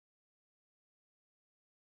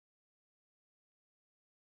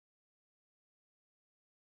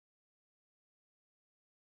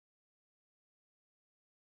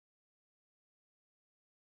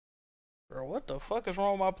Bro, what the fuck is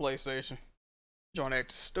wrong with my PlayStation? Joint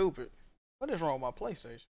acting stupid. What is wrong with my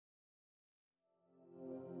PlayStation?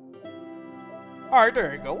 Alright,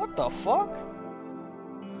 there you go. What the fuck?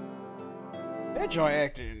 That joint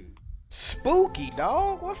acting spooky,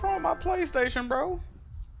 dog. What's wrong with my PlayStation, bro?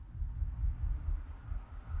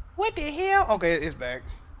 What the hell? Okay, it's back.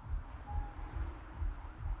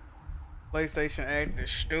 PlayStation acting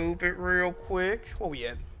stupid real quick. Where we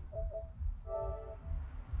at?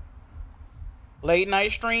 Late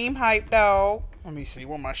night stream hype, dog. Let me see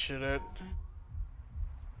where my shit at.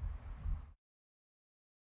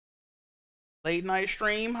 Late night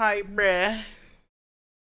stream hype, bruh.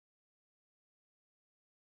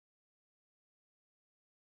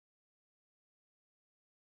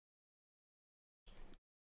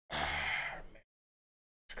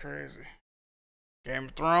 It's crazy. Game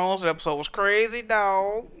of Thrones, the episode was crazy,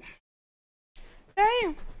 dog.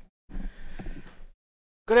 Damn.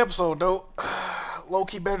 Good episode, though. Low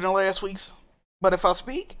key better than last week's. But if I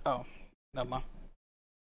speak, oh, never mind.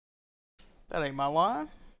 That ain't my line.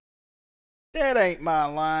 That ain't my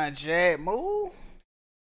line, Jackmove.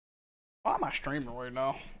 Why am I streaming right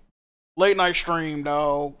now? Late night stream,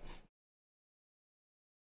 dog.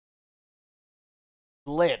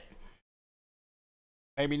 Lit.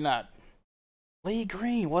 Maybe not. Lee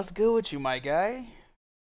Green, what's good with you, my guy?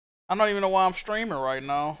 I don't even know why I'm streaming right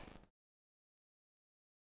now.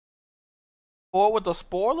 Boy, with the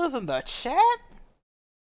spoilers in the chat?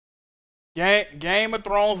 Game of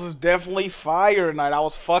Thrones is definitely fire tonight. I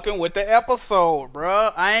was fucking with the episode,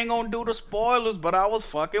 bruh. I ain't gonna do the spoilers, but I was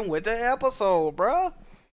fucking with the episode, bruh.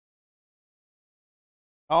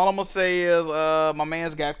 All I'm gonna say is, my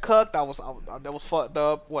man's got cucked. That was fucked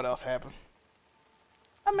up. What else happened?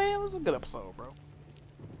 I mean, it was a good episode, bro.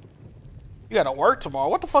 You gotta work tomorrow.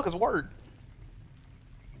 What the fuck is work?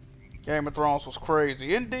 Game of Thrones was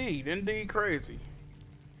crazy. Indeed crazy.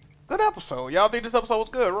 Good episode. Y'all think this episode was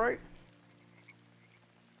good, right?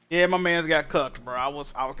 Yeah, my man's got cucked, bro. I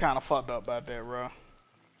was kind of fucked up about that, bro.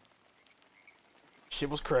 Shit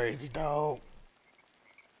was crazy, dog.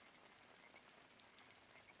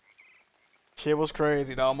 Shit was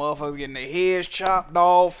crazy, dog. Motherfuckers getting their heads chopped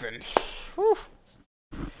off and... Whew.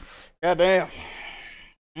 Goddamn.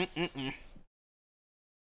 I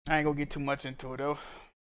ain't gonna get too much into it, though.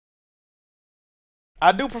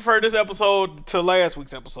 I do prefer this episode to last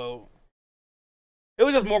week's episode. It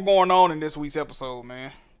was just more going on in this week's episode,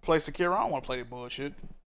 man. Play secure. I don't want to play that bullshit.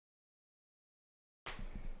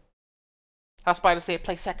 How Spider said,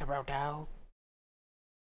 play Sekiro, dog.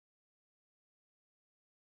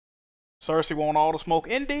 Cersei want all the smoke.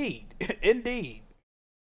 Indeed. Indeed.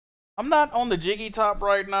 I'm not on the jiggy top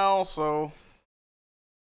right now, so...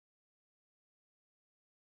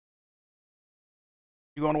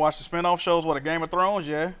 You gonna watch the spinoff shows? What, a Game of Thrones?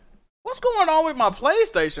 Yeah. What's going on with my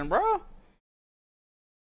PlayStation, bro?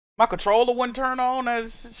 My controller wouldn't turn on.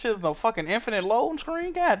 That shit's a fucking infinite loading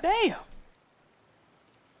screen. God damn.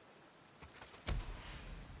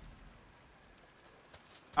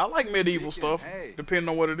 I like medieval stuff, depending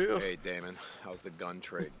on what it is. Hey, Damon, how's the gun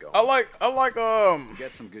trade going? I like You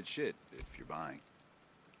get some good shit if you're buying.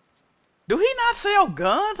 Do he not sell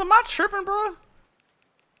guns? Am I tripping, bro?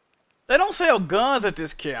 They don't sell guns at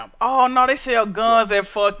this camp. Oh no, they sell guns at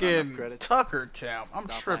fucking Tucker camp. I'm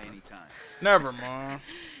tripping. Never mind.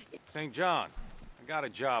 St. John, I got a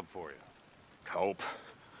job for you. Hope.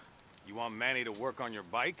 You want Manny to work on your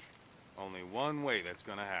bike? Only one way that's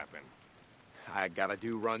gonna happen. I gotta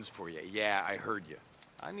do runs for you. Yeah, I heard you.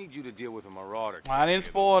 I need you to deal with a marauder. I didn't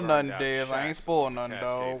spoil nothing, Dave. I ain't spoiled nothing,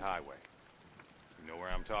 dog. Highway. You know where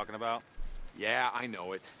I'm talking about? Yeah, I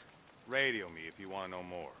know it. Radio me if you want to know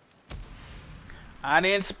more. I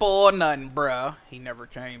didn't spoil nothing, bruh. He never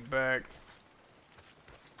came back.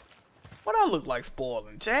 What I look like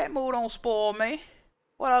spoiling? Jackmove don't spoil me.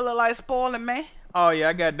 What I look like spoiling me? Oh yeah,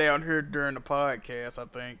 I got down here during the podcast, I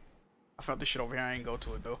think. I felt this shit over here. I ain't go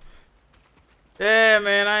to it though. Yeah,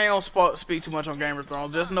 man, I ain't gonna speak too much on Game of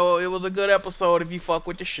Thrones. Just know it was a good episode if you fuck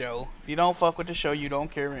with the show. If you don't fuck with the show, you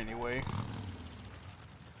don't care anyway.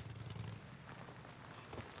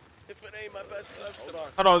 If it ain't my best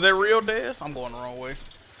restaurant. Hold on, is that real, Dez? I'm going the wrong way.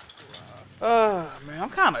 Man, I'm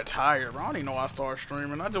kind of tired, bro. I don't even know why I started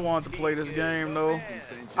streaming. I just wanted to play this game, though.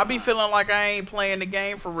 I be feeling like I ain't playing the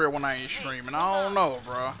game for real when I ain't streaming. I don't know,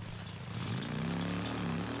 bro.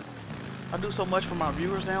 I do so much for my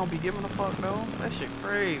viewers, they don't be giving a fuck, though. That shit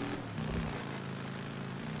crazy.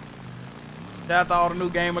 Shout out to all the new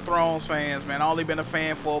Game of Thrones fans, man. I only been a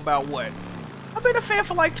fan for about what? I've been a fan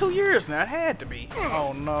for like 2 years now. It had to be.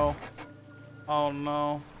 Oh, no. Oh,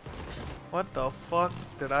 no. What the fuck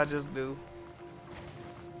did I just do?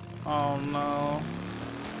 Oh no.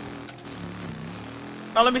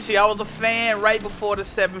 Now let me see. I was a fan right before the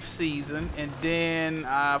 7th season, and then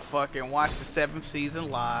I fucking watched the 7th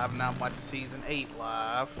season live. Now I'm watching season 8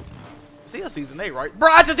 live. See, season 8, right?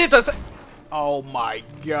 Bro, I just did this. Oh my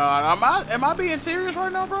god. Am I being serious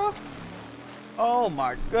right now, bro? Oh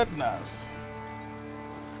my goodness.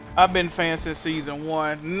 I've been fan since season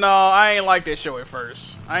 1. No, I ain't like that show at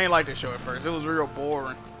first. It was real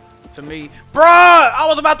boring to me. Bruh, I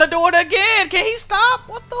was about to do it again. Can he stop?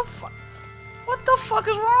 What the fuck? What the fuck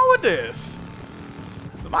is wrong with this?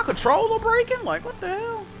 Is my controller breaking? Like, what the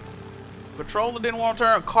hell? Controller didn't want to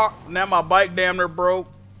turn. Now my bike damn near broke.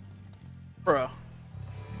 Bruh.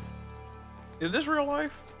 Is this real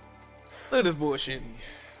life? Look at this bullshit.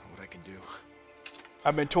 What I can do.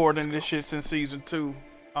 I've been torturing this shit since season 2.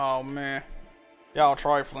 Oh man, y'all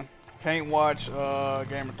trifling. Can't watch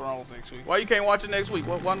Game of Thrones next week. Why you can't watch it next week?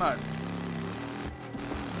 Why not?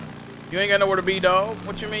 You ain't got nowhere to be, dog.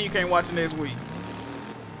 What you mean you can't watch it next week?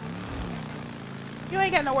 You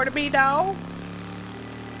ain't got nowhere to be, dog.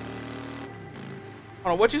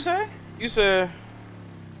 Hold on, what you say? You said,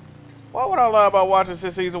 why would I lie about watching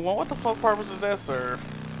since season 1? What the fuck purpose does that serve?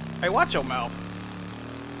 Hey, watch your mouth.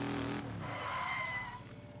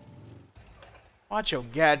 Watch your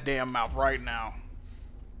goddamn mouth right now.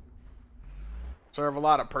 Serve a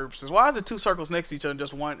lot of purposes. Why is it 2 circles next to each other,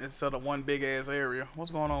 just one instead of one big ass area?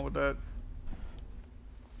 What's going on with that?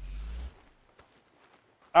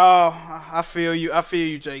 Oh, I feel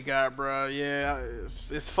you. J God, bro. Yeah,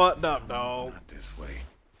 it's fucked up, dog. Not this way.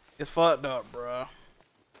 It's fucked up, bro.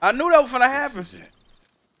 I knew that was gonna happen.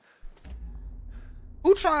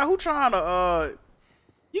 Who trying to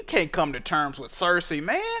you can't come to terms with Cersei,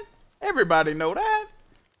 man. Everybody know that.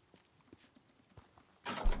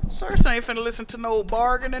 Cersei ain't finna listen to no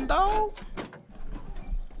bargaining, dog.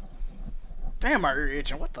 Damn, my ear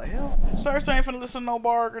itching. What the hell? Cersei ain't finna listen to no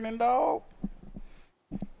bargaining, dog.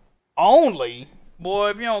 Only? Boy,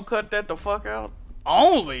 if you don't cut that the fuck out.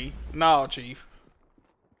 Only? No, Chief.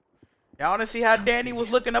 Y'all wanna see how Danny was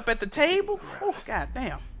looking up at the table? Oh,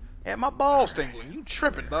 goddamn. Yeah, my balls tingling. You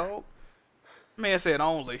tripping, dog. Man said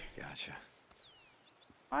only. Gotcha.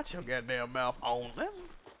 Watch your goddamn mouth only.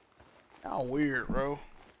 Y'all weird, bro.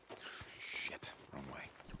 Shit. Wrong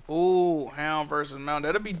way. Ooh, Hound versus Mountain.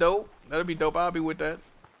 That'll be dope. I'll be with that.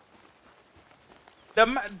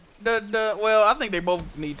 Well, I think they both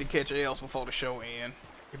need to catch L's before the show ends,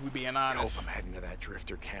 if we being honest. Hope I'm heading to that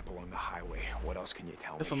drifter camp along the highway. What else can you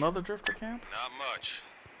tell me? It's another drifter camp? Not much.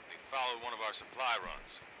 They followed one of our supply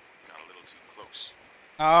runs. Got a little too close.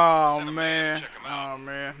 Oh, man. Oh,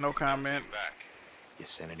 man. No comment. Back. You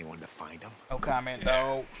sent anyone to find him? No comment,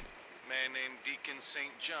 dog. Man named Deacon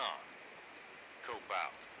St. John. Cope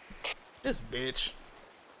out. This bitch.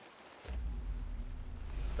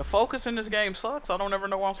 The focus in this game sucks. I don't ever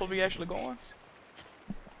know where I'm supposed to be actually going.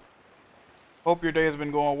 Hope your day has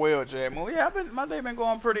been going well, Jackmove. Yeah, my day been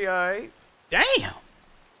going pretty alright. Damn.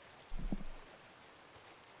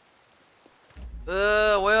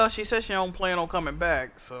 Well, she said she don't plan on coming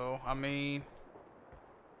back, so I mean,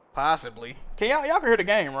 possibly. Can y'all can hear the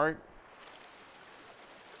game, right?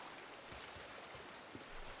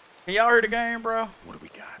 Can y'all hear the game, bro? What do we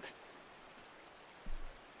got?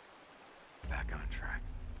 Back on track.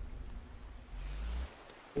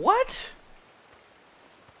 What?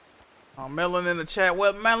 Oh, Melon in the chat.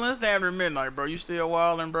 Well, Melon, it's damn near midnight, bro. You still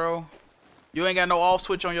wildin', bro? You ain't got no off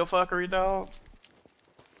switch on your fuckery, dog?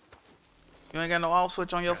 You ain't got no off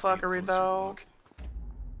switch on your fuckery, dog?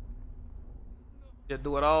 Just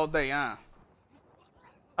do it all day, huh?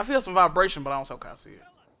 I feel some vibration, but I don't so can't see it.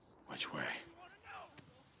 Which way?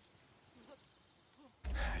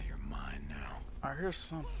 You're mine now. I hear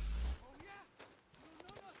something.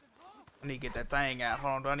 I need to get that thing out.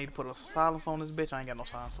 Hold on, do I need to put a silence on this bitch? I ain't got no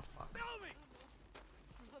silence, so fuck.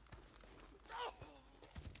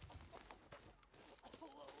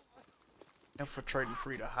 Infiltrating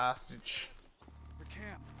free the hostage. The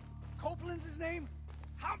camp. Copeland's his name?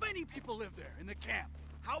 How many people live there in the camp?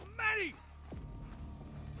 How many?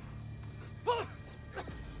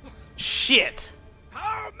 Shit!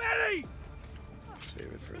 How many?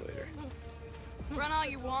 Save it for later. Run all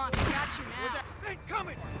you want. I got you now. Ain't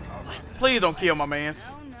coming. Please don't kill my mans.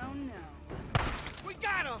 No. We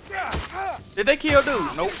got him. Did they kill dude?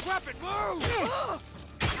 Nope. Weapon, move.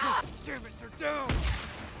 Damn it, they're down.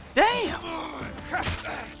 Damn!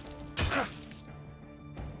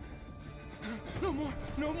 No more.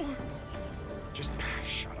 No more. Just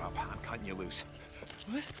shut up. I'm cutting you loose.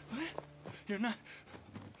 What? You're not.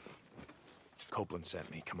 Copeland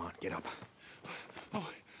sent me. Come on, get up. Oh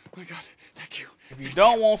my God. Thank you. If you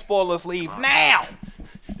don't want spoilers, leave now!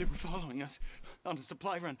 They were following us on a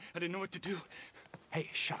supply run. I didn't know what to do. Hey,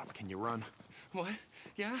 shut up. Can you run? What?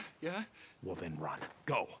 Yeah? Well, then run.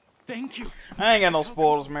 Go. Thank you. I ain't got no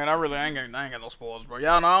spoilers, man. I ain't got no spoilers, bro.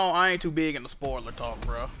 Y'all know I ain't too big in the spoiler talk,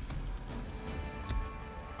 bro.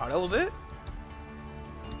 Oh, that was it?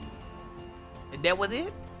 That was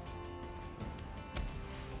it?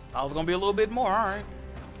 I was gonna be a little bit more, alright.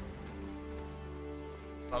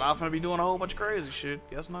 Thought I was gonna be doing a whole bunch of crazy shit.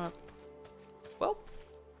 Guess not. Well.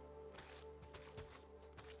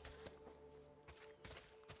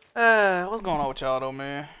 What's going on with y'all though,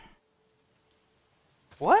 man?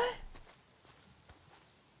 What?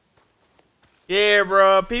 Yeah,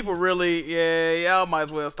 bro. People really, yeah, y'all might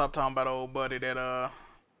as well stop talking about old buddy that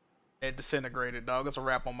disintegrated, dog. It's a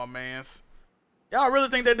wrap on my mans. Y'all really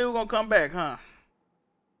think that dude gonna come back, huh?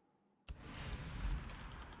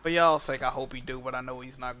 For y'all's sake, I hope he do, but I know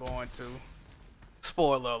he's not going to.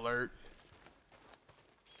 Spoiler alert.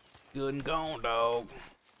 Good and gone, dog.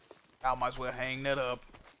 I might as well hang that up.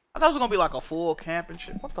 I thought it was gonna be like a full camp and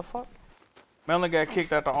shit. What the fuck? Melon got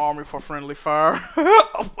kicked out the army for friendly fire.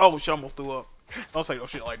 Oh, she almost threw up. Don't say no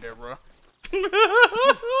shit like that, bro.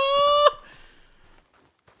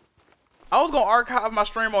 I was gonna archive my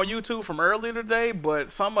stream on YouTube from earlier today,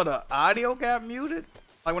 but some of the audio got muted.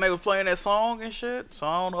 Like when they was playing that song and shit. So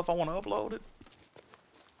I don't know if I want to upload it.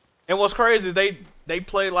 And what's crazy is they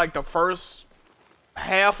played like the first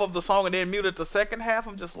half of the song and then muted the second half.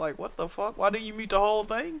 I'm just like, what the fuck? Why didn't you mute the whole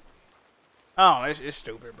thing? I don't know. It's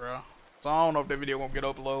stupid, bro. So I don't know if that video won't get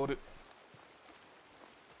uploaded.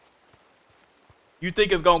 You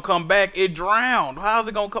think it's gonna come back? It drowned. How's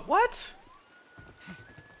it gonna come? What?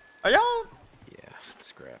 Are y'all? Yeah,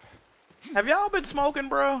 scrap. Have y'all been smoking,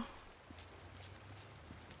 bro?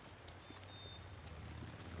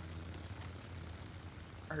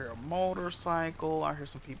 I hear a motorcycle. I hear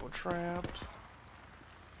some people trapped.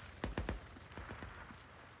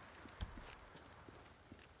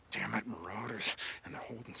 Damn it, marauders. And they're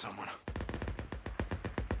holding someone.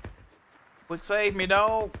 Quick save me,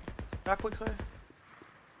 dog. Got quick save?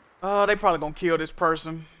 They probably gonna kill this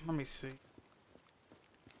person. Let me see.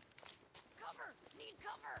 Cover! Need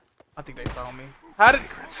cover! I think they saw me. How did?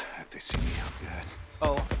 Vagrants. If they see me, I'm dead.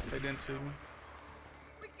 Oh, they didn't see me.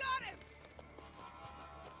 We got him!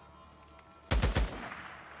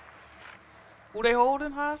 Who they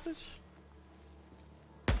holding hostage?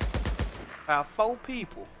 About 4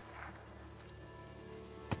 people.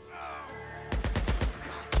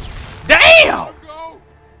 Damn! Go!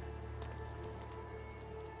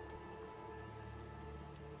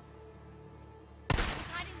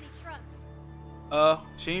 Hiding in these shrubs.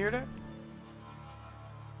 She didn't hear that?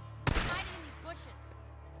 Hiding in these bushes.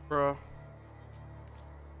 Bro.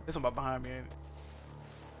 There's somebody behind me, ain't it?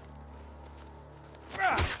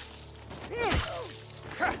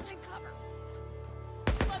 Find cover.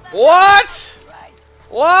 What?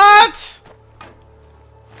 What?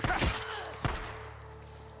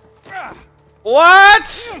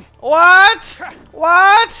 What? What?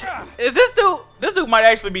 What? Is this dude? This dude might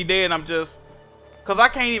actually be dead. I'm just, cause I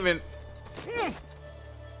can't even.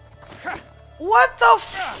 What the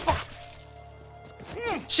fuck?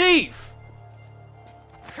 Chief.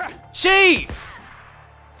 Chief.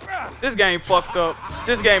 This game fucked up.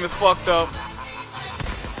 This game is fucked up.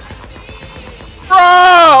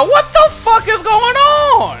 Bro, what the fuck is going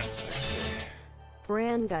on?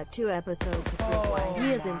 Bran got 2 episodes to prove why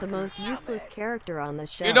he isn't the most useless character on the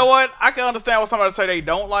show. You know what? I can understand when somebody say they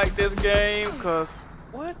don't like this game, cause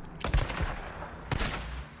what?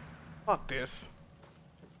 Fuck this.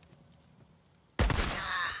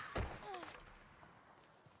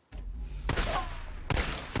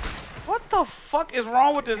 What the fuck is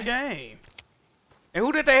wrong with this game? And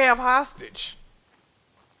who did they have hostage?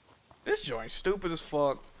 This joint's stupid as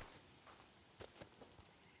fuck.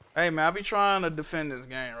 Hey man, I be trying to defend this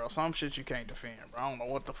game, bro. Some shit you can't defend, bro. I don't know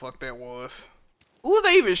what the fuck that was. Who was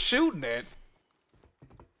they even shooting at?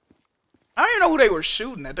 I don't even know who they were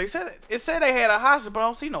shooting at. They said it said they had a hostage, but I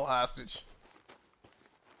don't see no hostage.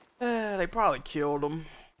 They probably killed him.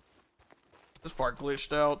 This part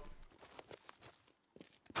glitched out.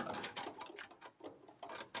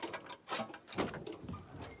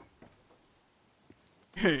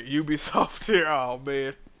 Ubisoft here, oh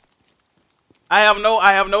man. I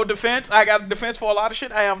have no defense. I got a defense for a lot of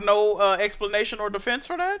shit. I have no explanation or defense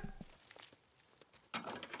for that.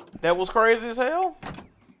 That was crazy as hell.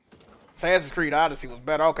 Assassin's Creed Odyssey was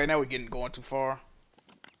better. Okay, now we're going too far.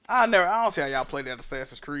 I don't see how y'all play that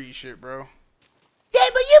Assassin's Creed shit, bro. Yeah,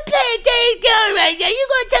 but you playing Days Gone right now. You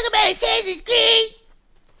gonna talk about Assassin's Creed?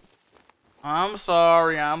 I'm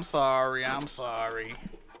sorry.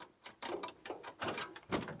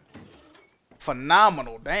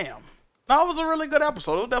 phenomenal. Damn. No, it was a really good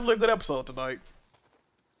episode. It was definitely a good episode tonight.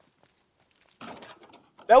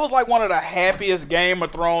 That was like one of the happiest Game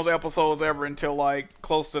of Thrones episodes ever until like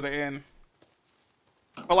close to the end.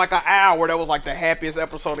 For like an hour, that was like the happiest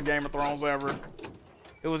episode of Game of Thrones ever.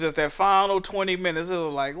 It was just that final 20 minutes. It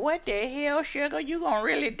was like, what the hell, sugar? You gonna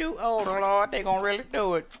really do? Oh, Lord, they gonna really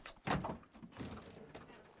do it.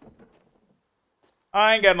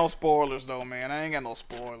 I ain't got no spoilers, though, man. I ain't got no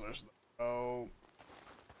spoilers, though.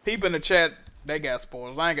 People in the chat, they got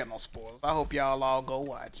spoilers. I ain't got no spoilers. I hope y'all all go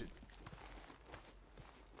watch it.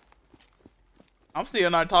 I'm still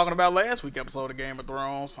not talking about last week's episode of Game of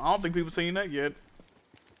Thrones. I don't think people seen that yet.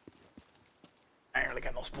 I ain't really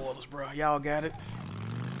got no spoilers, bro. Y'all got it.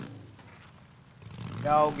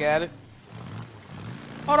 Y'all got it.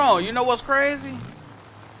 Hold on, you know what's crazy?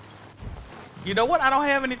 You know what? I don't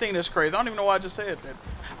have anything that's crazy. I don't even know why I just said that.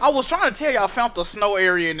 I was trying to tell you I found the snow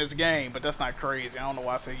area in this game, but that's not crazy. I don't know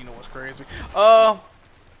why I said you know what's crazy. But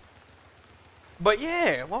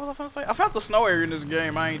yeah, what was I gonna say? I found the snow area in this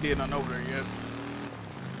game. I ain't did nothing over there yet.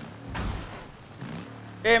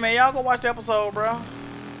 Yeah, man, y'all go watch the episode, bro.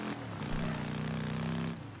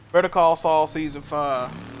 Better Call Saul season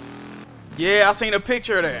 5. Yeah, I seen a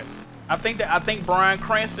picture of that. I think Bryan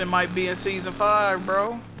Cranston might be in season 5,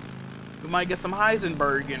 bro. We might get some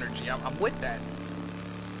Heisenberg energy. I'm with that.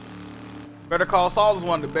 Better Call Saul is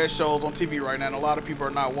one of the best shows on TV right now, and a lot of people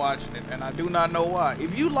are not watching it, and I do not know why.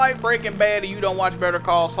 If you like Breaking Bad and you don't watch Better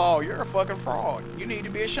Call Saul, you're a fucking fraud. You need to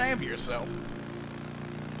be ashamed of yourself.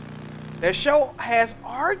 That show has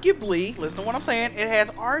arguably, listen to what I'm saying, it has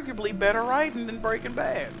arguably better writing than Breaking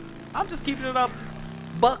Bad. I'm just keeping it up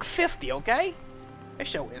 $1.50, okay? That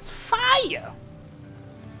show is fire.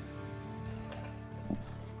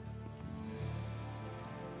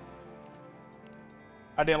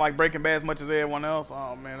 I didn't like Breaking Bad as much as everyone else.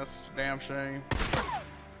 Oh man, that's a damn shame.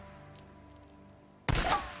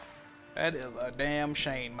 That is a damn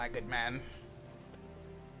shame, my good man.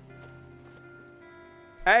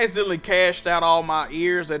 I accidentally cashed out all my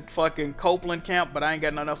ears at fucking Copeland camp, but I ain't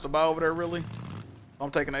got nothing else to buy over there, really.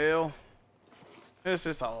 I'm taking the L. It's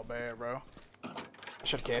just all bad, bro. I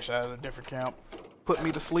should have cashed out at a different camp. Put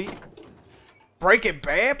me to sleep. Breaking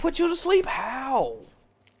Bad put you to sleep? How?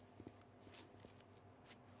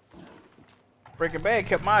 Breaking Bad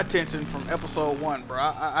kept my attention from episode 1, bro.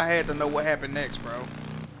 I had to know what happened next, bro.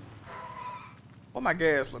 What my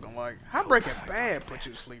gas looking like? How Breaking Bad put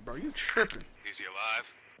you to sleep, bro? You tripping. Is he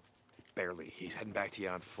alive? Barely. He's heading back to you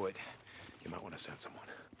on foot. You might want to send someone.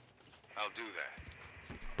 I'll do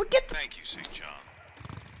that. But get the... Thank you, St. John.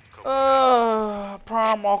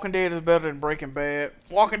 Prime Walking Dead is better than Breaking Bad.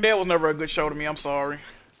 Walking Dead was never a good show to me. I'm sorry.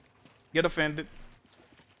 Get offended.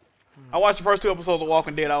 I watched the first 2 episodes of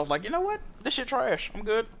Walking Dead. I was like, you know what? This shit trash. I'm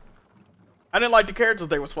good. I didn't like the characters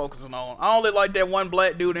they was focusing on. I only liked that one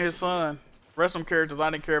black dude and his son. The rest of them characters, I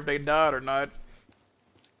didn't care if they died or not.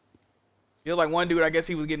 It was like one dude, I guess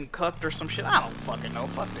he was getting cucked or some shit. I don't fucking know.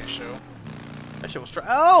 Fuck that show. That shit was trash.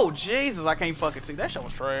 Oh, Jesus. I can't fucking see. That shit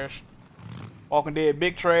was trash. Walking Dead,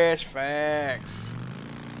 big trash. Facts.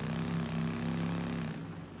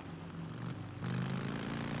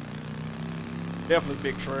 Definitely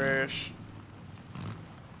big trash.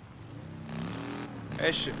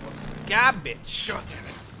 That shit was garbage. God damn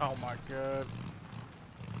it. Oh my god.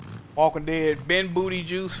 Walking Dead, Ben Booty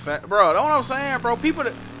Juice, bro. That's what I'm saying, bro. People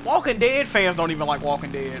that Walking Dead fans don't even like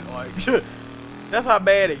Walking Dead. Like, that's how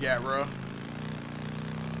bad it got, bro.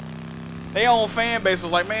 They own fan base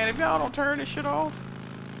was like, man, if y'all don't turn this shit off.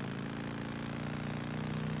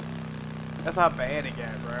 That's how bad it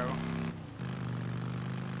got, bro.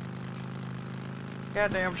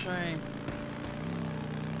 Goddamn shame.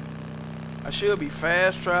 I should be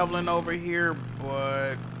fast traveling over here,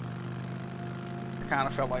 but I kind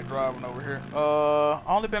of felt like driving over here.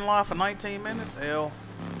 Only been live for 19 minutes. L.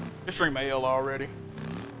 Just stream L already.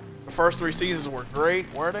 The first 3 seasons were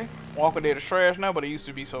great, were they? Walking Dead is trash now, but it used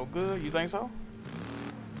to be so good. You think so?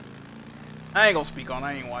 I ain't gonna speak on it.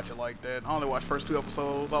 I ain't watch it like that. I only watched first 2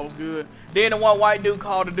 episodes. That was good. Then the one white dude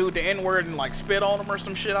called the dude the N-word and like spit on him or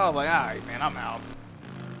some shit. I was like, alright, man, I'm out.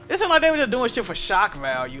 It seemed like they were just doing shit for shock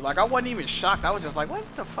value. Like, I wasn't even shocked. I was just like, what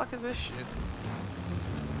the fuck is this shit?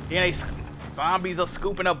 Then zombies are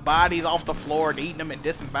scooping up bodies off the floor and eating them and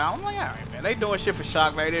disembowel. I'm like, alright, man. They doing shit for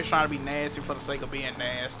shock value. They're trying to be nasty for the sake of being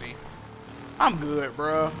nasty. I'm good,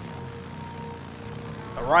 bro.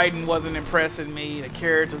 The writing wasn't impressing me. The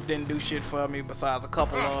characters didn't do shit for me besides a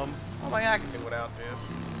couple of them. I'm like, I can do without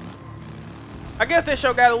this. I guess that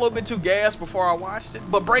show got a little bit too gassed before I watched it.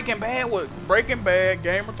 But Breaking Bad,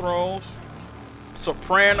 Game of Thrones,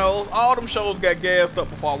 Sopranos, all them shows got gassed up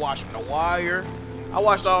before I watched them. The Wire, I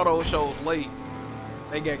watched all those shows late.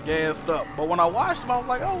 They got gassed up. But when I watched them, I was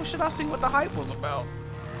like, oh shit, I see what the hype was about.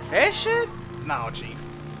 That shit? No, Chief.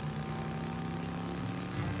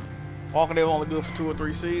 Walking Dead was only good for 2 or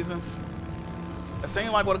 3 seasons. It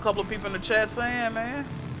seemed like what a couple of people in the chat saying, man.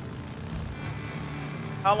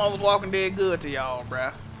 How long was Walking Dead good to y'all,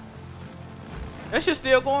 bruh? That shit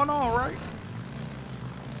still going on, right?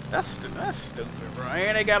 That's stupid, bro.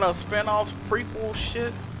 And they got a spin-off prequel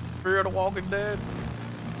shit, Fear of the Walking Dead.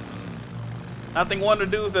 I think one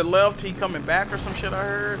of the dudes that left, he coming back or some shit I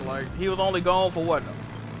heard. Like, he was only gone for what?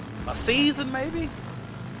 A season, maybe?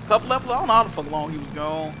 A couple episodes? I don't know how the fuck long he was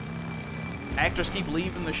gone. Actors keep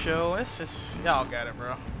leaving the show. It's just, y'all got it,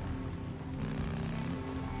 bro.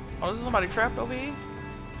 Oh, is there somebody trapped over here?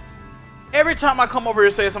 Every time I come over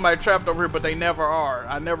here, say somebody trapped over here, but they never are.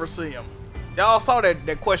 I never see them. Y'all saw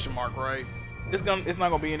that question mark, right? It's not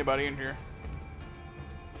gonna be anybody in here.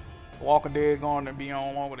 Walking Dead going to be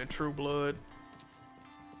on along with the True Blood.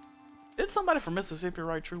 Did somebody from Mississippi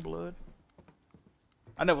write True Blood?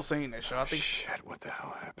 I never seen that show. I think Shit, what the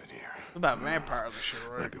hell happened here? it's about vampires and shit,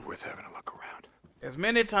 right? Might be worth having a look around. As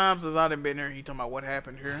many times as I've been here, he talking about what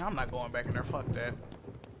happened here. I'm not going back in there. Fuck that.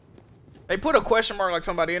 They put a question mark like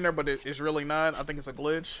somebody in there, but it's really not. I think it's a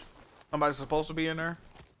glitch. Somebody's supposed to be in there.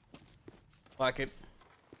 Like it.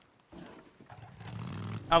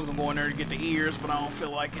 I was gonna go in there to get the ears, but I don't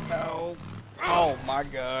feel like it. No. Oh my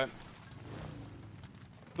god.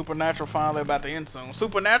 Supernatural finally about to end soon.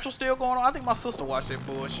 Supernatural still going on? I think my sister watched that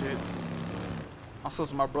bullshit. My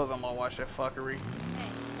sister and my brother-in-law watched that fuckery. Hey,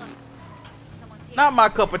 look. Someone's here. Not my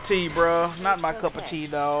cup of tea, bro. Not my cup of tea,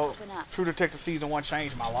 dog. True Detective Season 1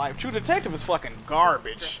 changed my life. True Detective is fucking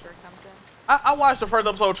garbage. I watched the first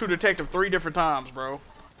episode of True Detective 3 different times, bro.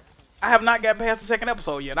 I have not got past the 2nd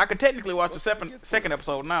episode yet. I could technically watch the second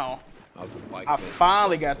episode now. I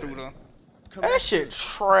finally got through the... That shit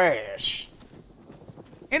trash.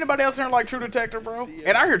 Anybody else here like True Detective, bro?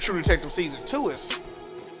 And I hear True Detective Season 2 is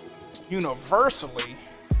universally...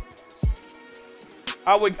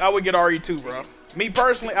 I would get RE2, bro. Me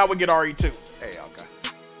personally, I would get RE2. Hey, okay.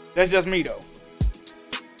 That's just me, though.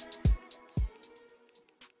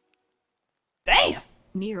 Damn!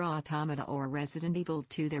 Nier Automata or Resident Evil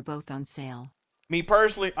 2, they're both on sale. Me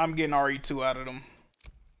personally, I'm getting RE2 out of them.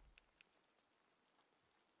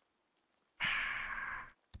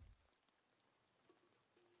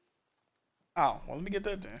 Oh, well, let me get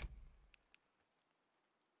that then.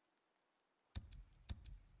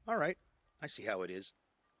 All right. I see how it is.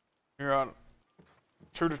 You're on.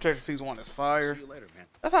 True Detective Season 1 is fire. See you later, man.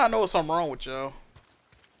 That's how I know there's something wrong with y'all.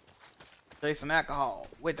 Jason Alcohol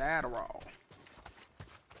with the Adderall.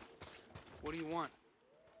 What do you want?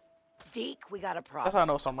 Deke, we got a That's problem. how I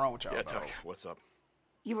know something wrong with y'all. Yeah, though. Tuck, what's up?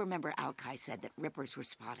 You remember Alki said that Rippers were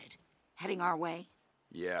spotted, heading our way?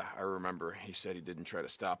 Yeah, I remember. He said he didn't try to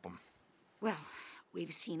stop him. Well,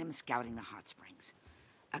 we've seen him scouting the hot springs.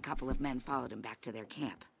 A couple of men followed him back to their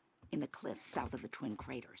camp, in the cliffs south of the Twin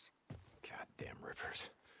Craters. Goddamn Rippers.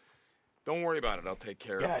 Don't worry about it. I'll take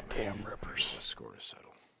care of it. Goddamn Rippers. The score to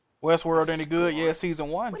settle. Westworld any good? Yeah, Season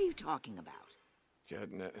 1. What are you talking about?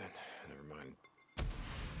 God, never mind.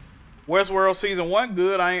 Westworld Season 1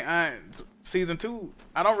 good. Season 2.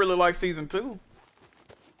 I don't really like Season 2.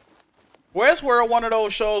 Westworld one of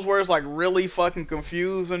those shows where it's like really fucking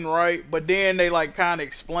confusing, right? But then they like kind of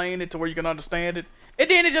explain it to where you can understand it. And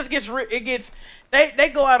then it just gets they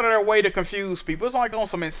go out of their way to confuse people. It's like on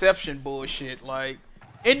some Inception bullshit, like.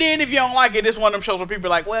 And then if you don't like it, it's one of them shows where people are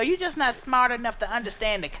like, well, you're just not smart enough to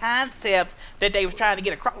understand the concepts that they was trying to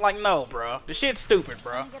get across. Like, no, bro. The shit's stupid,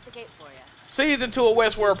 bro. Get the gate for you. Season 2 of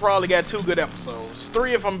Westworld probably got 2 good episodes.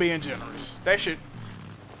 3 if I'm being generous. That shit,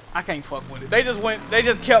 I can't fuck with it. They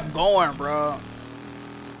just kept going, bro.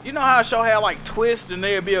 You know how a show had like twists and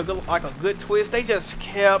there'd be a good twist? They just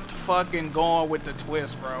kept fucking going with the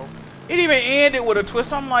twist, bro. It even ended with a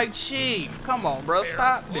twist. I'm like, Chief, come on, bro,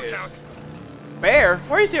 stop this. Bear?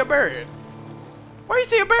 Where you see a bear at? Where you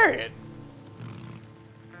see a bear at?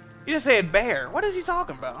 You just said bear. What is he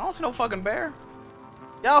talking about? I don't see no fucking bear.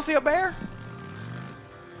 Y'all see a bear?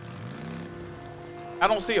 I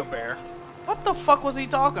don't see a bear. What the fuck was he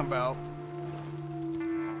talking about?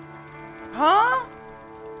 Huh?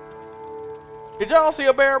 Did y'all see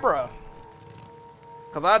a bear, bro?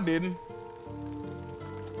 Cause I didn't.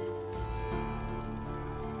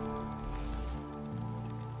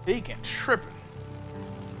 He can tripping.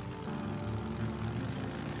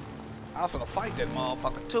 I was gonna fight that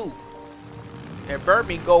motherfucker too. That bird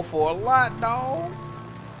me go for a lot, dog.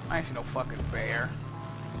 I ain't see no fucking bear.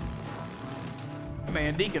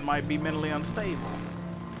 Man, Deacon might be mentally unstable.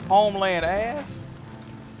 Homeland ass?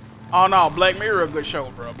 Oh no, Black Mirror a good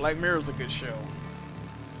show, bro. Black Mirror's a good show.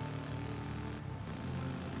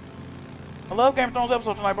 I love Game of Thrones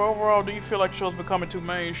episode tonight, but overall, do you feel like the show's becoming too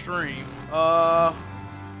mainstream? I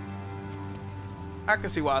can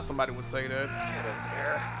see why somebody would say that. Get in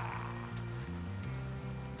there.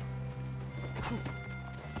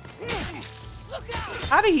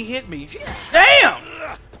 How did he hit me? Damn!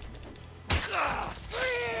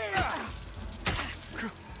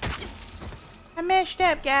 I messed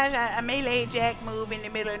up, guys. I meleeed Jackmove in the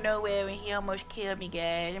middle of nowhere and he almost killed me,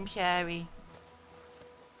 guys. I'm sorry.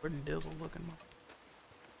 Where the Dizzle looking?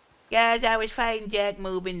 Guys, I was fighting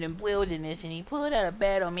Jackmove in the wilderness and he pulled out a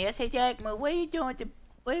bat on me. I said, Jackmove, what are you doing?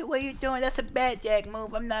 What are you doing? That's a bat,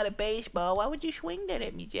 Jackmove. I'm not a baseball. Why would you swing that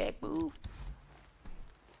at me, Jackmove?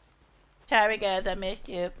 Sorry, guys. I messed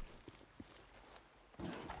up.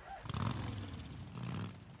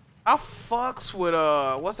 I fucks with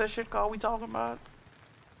what's that shit called we talking about?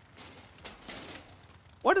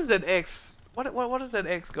 What is that X? What does that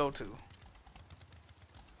X go to?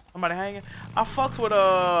 Somebody hanging? I fucks with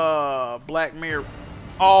Black Mirror.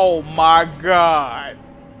 Oh my god.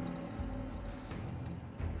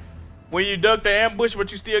 When you duck the ambush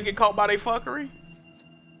but you still get caught by they fuckery?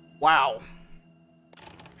 Wow.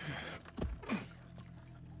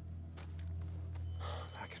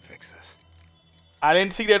 I can fix this. I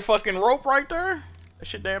didn't see that fucking rope right there. That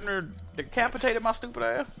shit damn near decapitated my stupid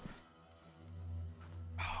ass.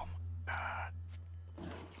 Oh my god.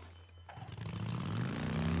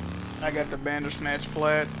 I got the Bandersnatch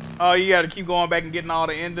flat. Oh, you gotta keep going back and getting all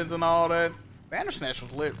the endings and all that. Bandersnatch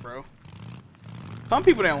was lit, bro. Some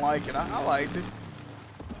people didn't like it. I liked it.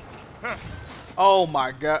 Oh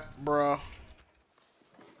my god, bro.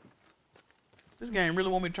 This game really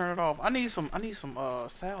want me to turn it off. I need some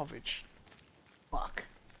salvage. Fuck.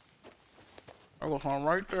 There was one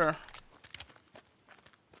right there.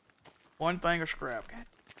 One thing of scrap. God.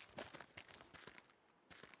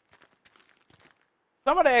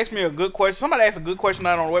 Somebody asked me a good question. Somebody asked a good question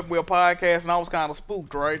out on the Web Wheel podcast, and I was kind of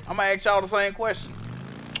spooked, right? I'm gonna ask y'all the same question.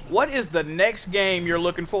 What is the next game you're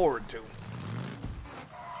looking forward to?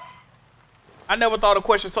 I never thought a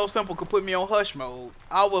question so simple could put me on hush mode.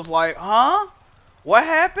 I was like, huh? What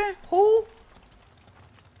happened? Who?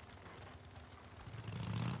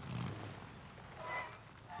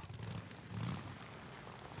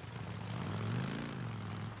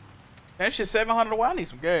 That shit 700 away. I need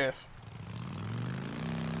some gas.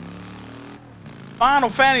 Final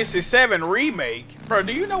Fantasy VII Remake. Bro,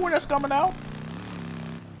 do you know when that's coming out?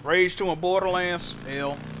 Rage 2 and Borderlands.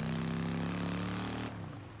 Hell.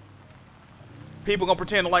 People gonna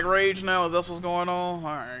pretend to like Rage now? Is that what's going on?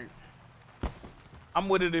 Alright. I'm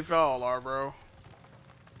with it if y'all are, bro.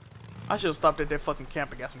 I should've stopped at that fucking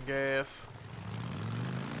camp and got some gas.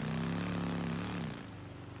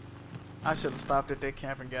 I should've stopped at that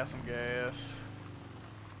camp and got some gas.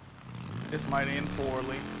 This might end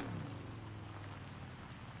poorly.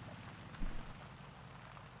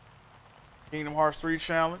 Kingdom Hearts 3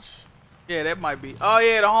 challenge. Yeah, that might be. Oh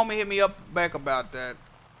yeah, the homie hit me up back about that.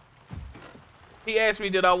 He asked me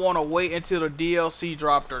did I want to wait until the DLC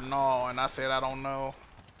dropped or no, and I said I don't know.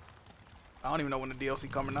 I don't even know when the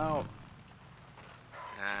DLC coming out.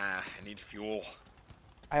 Ah, I need fuel.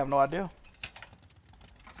 I have no idea.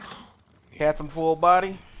 Captain full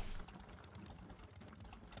body.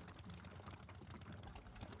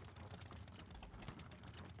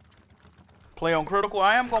 Play on critical.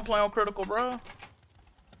 I am gonna play on critical, bro.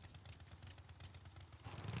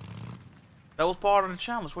 That was part of the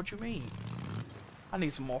challenge. What you mean? I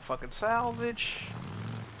need some more fucking salvage.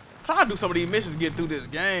 I'm trying to do some of these missions to get through this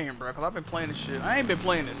game, bro. Cause I've been playing this shit. I ain't been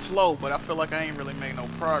playing it slow, but I feel like I ain't really made no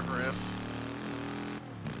progress.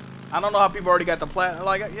 I don't know how people already got the platinum.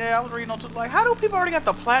 Like, yeah, I was reading on like, how do people already got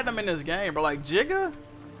the platinum in this game, bro? Like, Jigga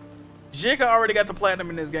already got the platinum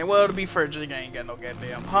in this game. Well, to be fair, Jigga ain't got no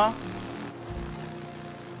goddamn, huh?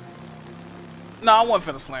 No, I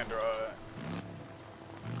wasn't finna slander her.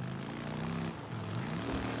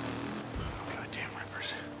 Goddamn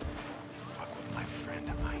Rivers. Fuck with my friend,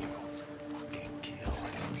 I will fucking kill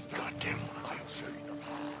every goddamn one of you.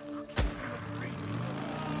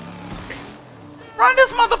 Run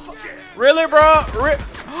this motherfucker! Really, bro?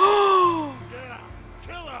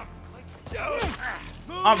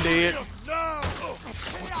 I'm dead.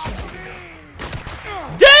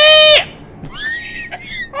 Damn!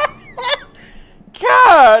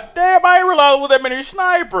 God damn, I ain't realize there was that many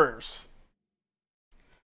snipers.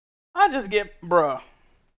 I just get, bruh.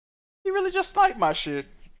 He really just sniped my shit.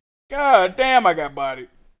 God damn, I got bodied.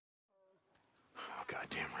 Oh,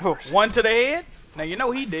 goddamn Rivers. One to the head. Now you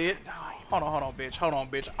know he did. Hold on, bitch. Hold on,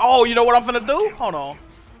 bitch. Oh, you know what I'm finna do? Hold on.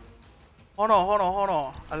 Hold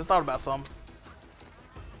on. I just thought about something.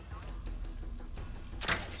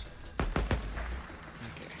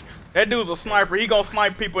 That dude's a sniper. He gonna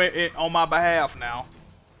snipe people on my behalf now.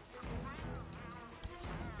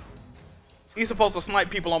 He's supposed to snipe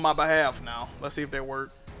people on my behalf now. Let's see if they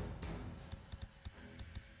work.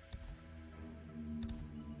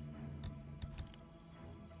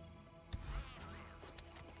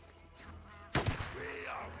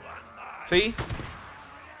 See?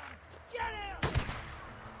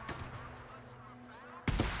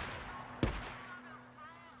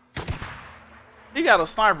 He got a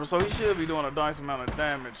sniper, so he should be doing a nice amount of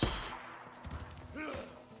damage.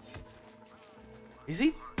 Is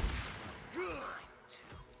he?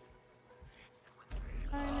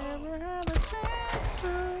 I never had a chance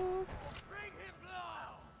to.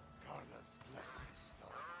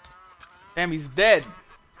 Damn, he's dead.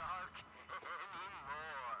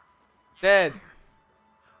 Dead.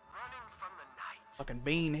 Fucking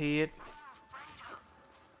beanhead.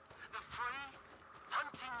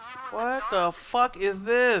 What the fuck is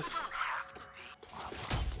this?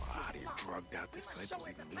 How do your drugged out disciples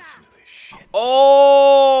even listen to this shit?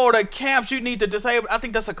 Oh, the camps you need to disable. I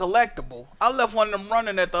think that's a collectible. I left one of them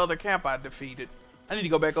running at the other camp I defeated. I need to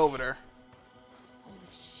go back over there. Holy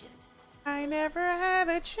shit. I never had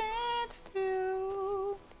a chance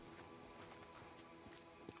to.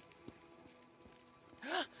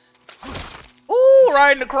 Ooh,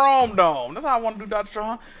 right in the chrome dome. That's how I want to do Dr.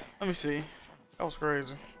 John. Let me see. That was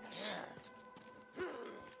crazy.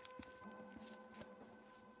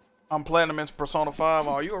 I'm Platinum in Persona 5.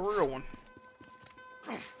 Oh, you a real one.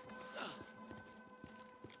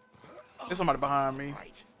 There's somebody behind me.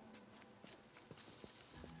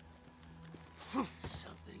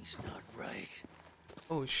 Something's not right.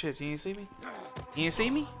 Oh shit, you ain't see me? You ain't see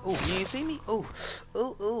me? Ooh, you ain't see me? Ooh.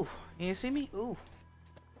 Ooh. You ain't see me? Ooh.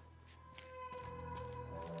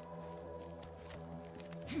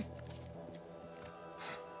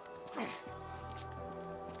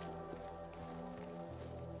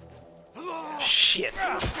 Shit.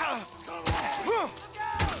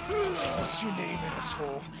 What's your name,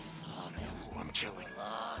 asshole? I'm killing.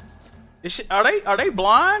 Is she, are they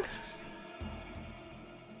blind?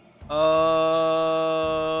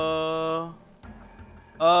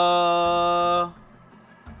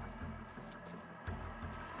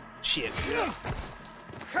 Shit.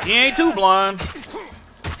 He ain't too blind.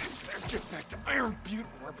 Get back to Iron Butte,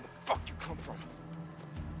 wherever the fuck you come from.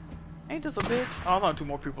 Ain't this a bitch? Oh, there's only 2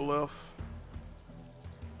 more people left.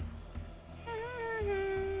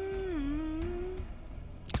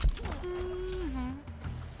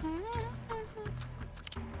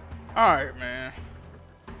 Alright, man.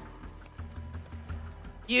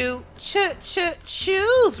 You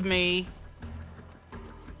choose me.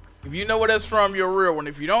 If you know where that's from, you're a real one.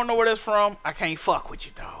 If you don't know where that's from, I can't fuck with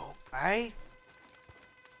you, dog. Alright?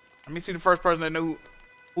 Let me see the first person that knew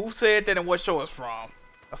who said that and what show it's from.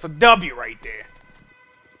 That's a W right there.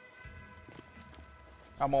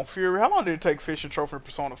 I'm on Fury. How long did it take Fisher Trophy in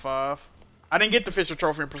Persona 5? I didn't get the Fisher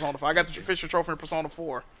Trophy in Persona 5. I got the Fisher Trophy in Persona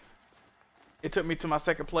 4. It took me to my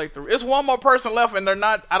second playthrough. It's one more person left and they're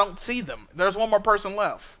not, I don't see them. There's one more person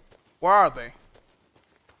left. Where are they?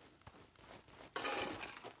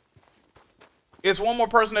 It's one more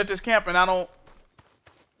person at this camp and I don't.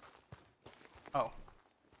 Oh.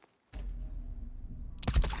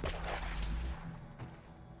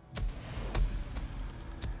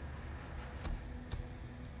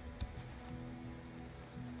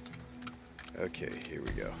 Okay, here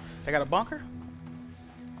we go. They got a bunker?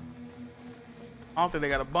 I don't think they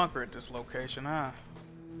got a bunker at this location, huh?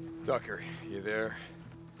 Tucker, you there?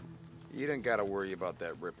 You didn't gotta worry about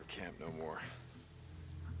that Ripper camp no more.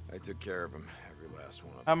 I took care of him, every last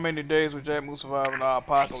one of them. How many days would Jackmove survive in the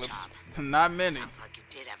apocalypse? Nice Not many. Sounds like you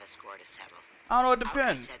did have a score to settle. I don't know, it Kallie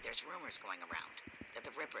depends. said there's rumors going around that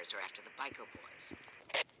the Rippers are after the Bico boys.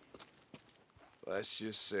 Let's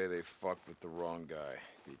just say they fucked with the wrong guy,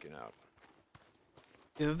 deacon out.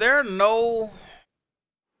 Is there no...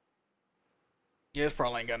 Yeah, it's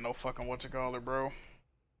probably ain't got no fucking whatchamacallit, bro.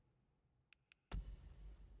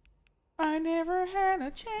 I never had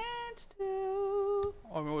a chance to...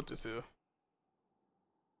 I don't know what this is.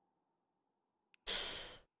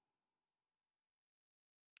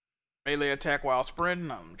 Melee attack while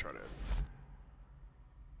sprinting. I'm gonna try that.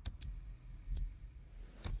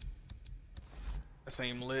 That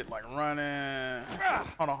seem lit, like running.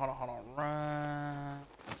 Hold on. Run.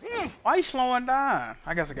 Why you slowing down?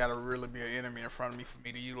 I guess it gotta really be an enemy in front of me for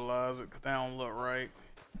me to utilize it, because they don't look right.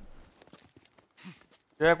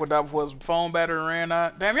 Jack would die before his phone battery ran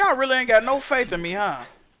out. Damn, y'all really ain't got no faith in me, huh?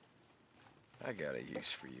 I got a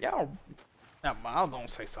use for you. Y'all, I was gonna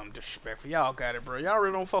say something disrespectful. Y'all got it, bro. Y'all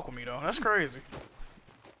really don't fuck with me, though. That's crazy.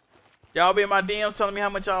 Y'all be in my DMs telling me how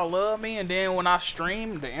much y'all love me, and then when I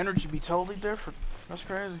stream, the energy be totally different. That's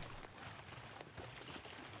crazy.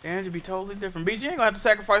 The energy be totally different. BG ain't gonna have to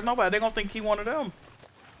sacrifice nobody. They gonna think he one of them.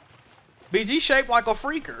 BG shaped like a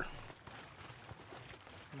freaker.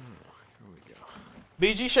 Here we go.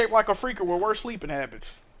 BG shaped like a freaker with worse sleeping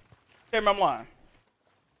habits. Tell me I'm lying.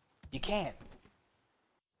 You can't.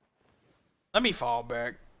 Let me fall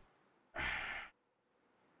back.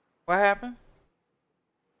 What happened?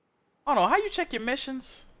 Oh no, how you check your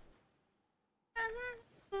missions?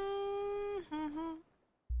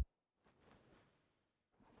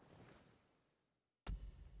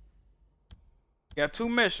 Got 2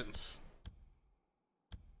 missions.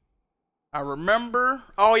 I remember.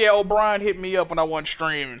 Oh yeah, O'Brien hit me up when I wasn't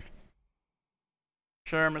streaming.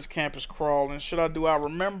 Sherman's camp is crawling. Should I do I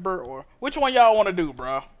remember or which one y'all want to do,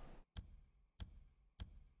 bro?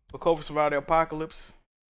 Bakofa survive the apocalypse?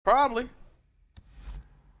 Probably.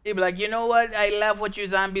 He'd be like, you know what? I love what you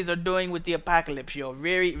zombies are doing with the apocalypse, yo.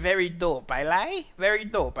 Very, very dope. I lie? Very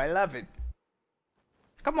dope. I love it.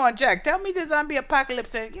 Come on, Jack. Tell me the zombie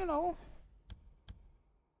apocalypse, you know.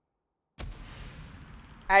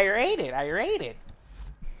 I rate it. I rate it.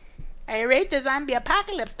 I rate the zombie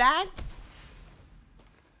apocalypse, dog.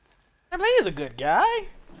 I mean, he's a good guy.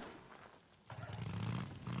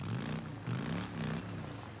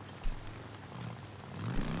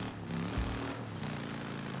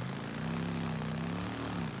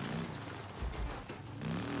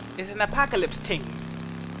 It's an apocalypse thing.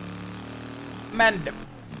 Mandem.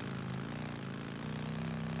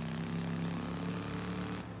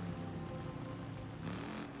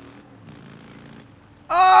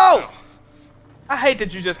 Oh! I hate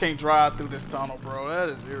that you just can't drive through this tunnel, bro. That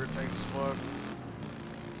is irritating as fuck.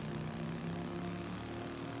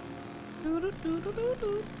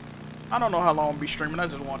 I don't know how long I'll be streaming. I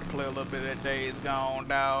just wanted to play a little bit of that Days Gone,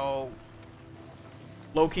 dog.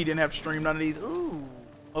 Low-key didn't have to stream none of these. Ooh.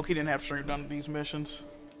 Low-key didn't have to stream none of these missions.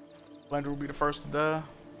 Blandrew will be the first to die.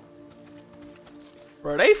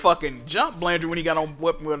 Bro, they fucking jumped Blandrew when he got on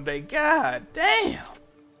weapon wheel today. God damn.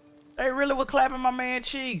 They really were clapping my man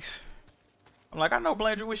cheeks. I'm like, I know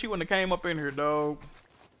Blandrew wish he wouldn't have came up in here, dog.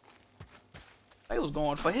 They was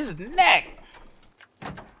going for his neck.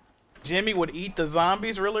 Jimmy would eat the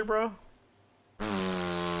zombies, really, bro?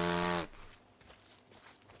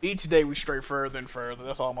 Each day we stray further and further.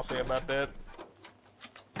 That's all I'm gonna say about that.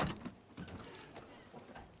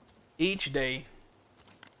 Each day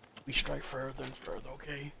we stray further and further,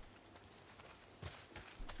 okay?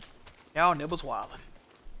 Y'all nibbles wildin'.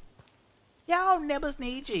 Y'all nibbles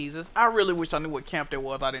need Jesus. I really wish I knew what camp that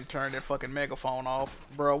was. I didn't turn that fucking megaphone off.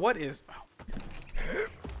 Bro, what is...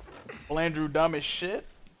 Blandrew dumb as shit?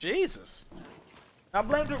 Jesus. Now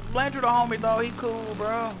Blandrew the homie, though. He cool,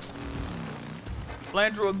 bro.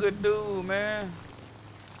 Blandrew a good dude, man.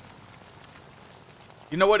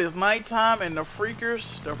 You know what? It's nighttime and the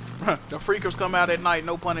freakers, the freakers come out at night,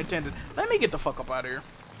 no pun intended. Let me get the fuck up out of here.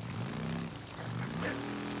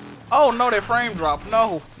 Oh no, that frame dropped.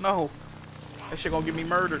 No, no. That shit gonna get me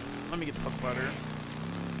murdered. Let me get the fuck up out of here.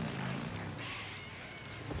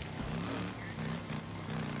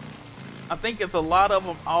 I think it's a lot of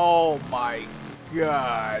them. Oh my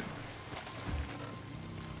god.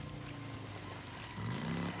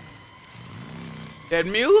 That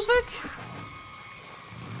music?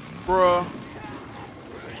 Bruh.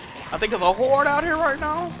 I think it's a horde out here right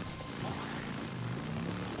now.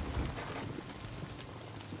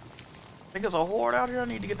 I think it's a horde out here. I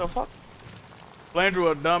need to get the fuck.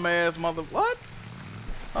 Blandrew a dumbass mother. What?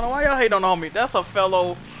 I don't know why y'all hate on me. That's a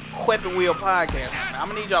fellow Weapon Wheel podcast. I'm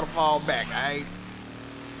gonna need y'all to fall back, alright?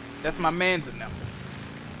 That's my man's in them.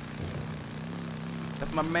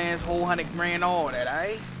 That's my man's whole 100 grand all that,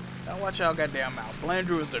 alright? Now watch y'all goddamn mouth.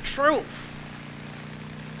 Blandrew is the truth.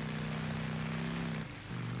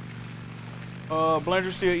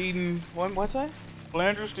 Blandrew still eating. What's that?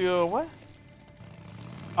 Blandrew still what?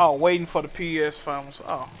 Oh, waiting for the PS phones.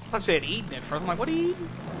 Oh, I said eating it first. I'm like, what are you eating?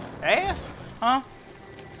 Ass? Huh?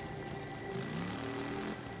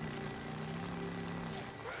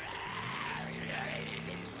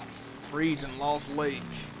 Reeds in Lost Lake.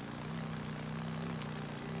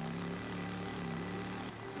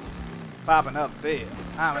 Popping up there.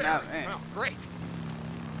 Popping up, man. Well, great.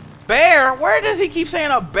 Bear? Where does he keep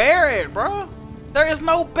saying a bear at, bro? There is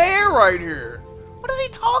no bear right here. What is he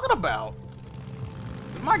talking about?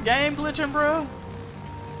 Is my game glitching, bro?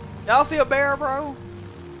 Y'all see a bear, bro?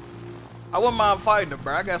 I wouldn't mind fighting it,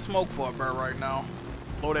 bro. I got smoke for it, bro, right now.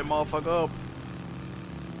 Blow that motherfucker up.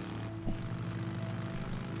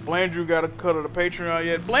 Blandrew got a cut of the Patreon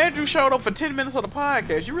yet. Blandrew showed up for 10 minutes of the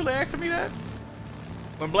podcast. You really asking me that?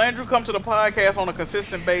 When Blandrew comes to the podcast on a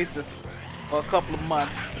consistent basis for a couple of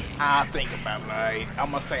months, I'll think about it, right?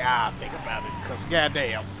 I'm gonna say I'll think about it, because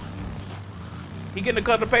goddamn. He getting a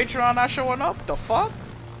cut of the Patreon not showing up? The fuck?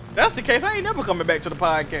 If that's the case, I ain't never coming back to the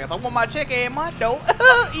podcast. I want my check every month, though.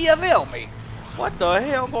 EFL me. What the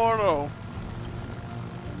hell going on?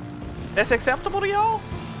 That's acceptable to y'all?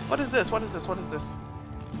 What is this? What is this? What is this?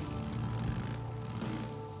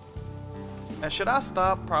 Now, should I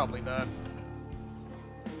stop? Probably not.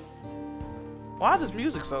 Why is this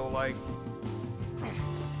music so, like...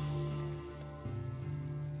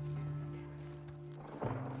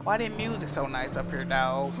 Why the music so nice up here,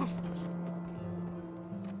 dog?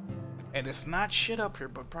 And it's not shit up here,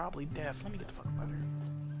 but probably death. Let me get the fuck out of here.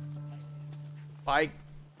 Like,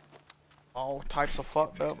 all types of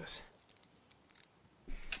fucked up.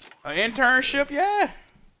 An internship? Yeah.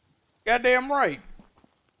 Goddamn right.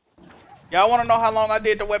 Y'all want to know how long I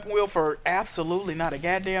did the weapon wheel for? Absolutely not a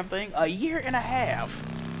goddamn thing. A year and a half.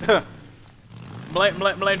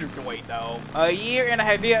 Blender can wait, dog. A year and a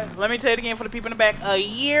half. Yeah, let me tell it again for the people in the back. A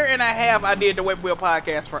year and a half I did the weapon wheel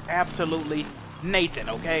podcast for absolutely Nathan,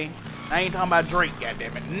 okay? I ain't talking about Drake,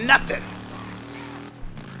 goddammit. Nothing.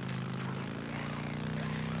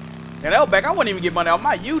 And that was back, I wouldn't even get money off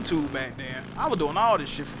my YouTube back then. I was doing all this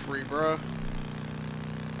shit for free, bro.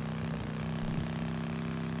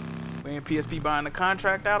 When PSP buying the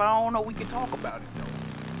contract out, I don't know, we can talk about it though.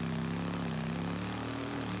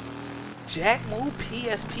 Jackmove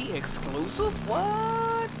PSP exclusive?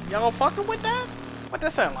 What? Y'all fucking with that? What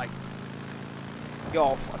that sound like?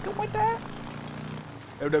 Y'all fucking with that?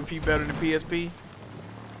 WWP better than PSP?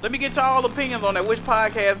 Let me get y'all opinions on that. Which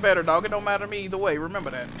podcast better, dog? It don't matter to me either way. Remember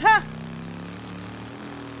that. Ha!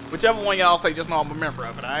 Whichever one y'all say, just know I'm a member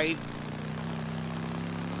of it, alright?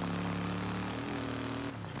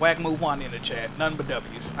 Whack move one in the chat. None but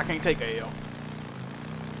W's. I can't take a L.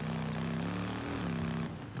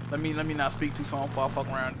 Let me not speak too soon before I fuck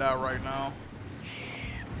around and die right now.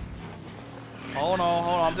 Hold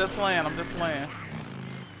on. I'm just playing.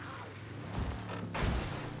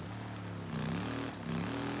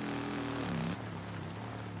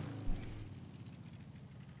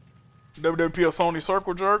 WWP Sony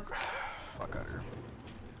circle jerk. Fuck out of here.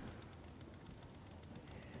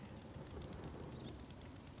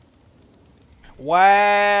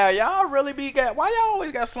 Wow, y'all really be got. Why y'all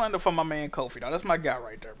always got slander for my man Kofi? Though? That's my guy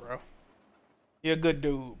right there, bro. He a good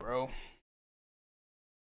dude, bro.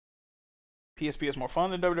 PSP is more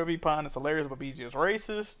fun than WWE Pine. It's hilarious, but BG is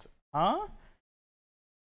racist. Huh?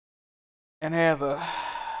 And has a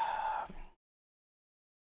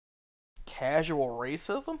casual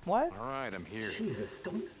racism? What? All right, I'm here. Jesus,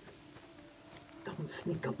 don't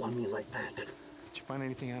sneak up on me like that. Did you find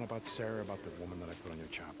anything out about Sarah, about the woman that I put on your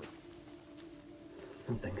chopper?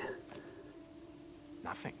 Nothing.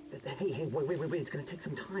 Nothing? Hey, wait. It's gonna take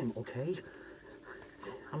some time, okay?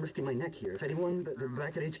 I'm risking my neck here. If anyone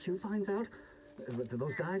back at HQ finds out,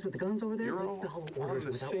 those guys with the guns over there, you're all they'll orders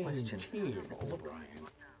on the without same question. team, O'Brien.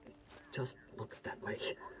 Just looks that way.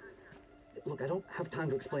 Look, I don't have time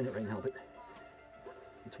to explain it right now, but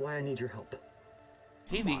it's why I need your help.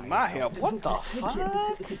 He need my help. What the fuck?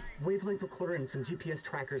 It's a wavelength recorder and some GPS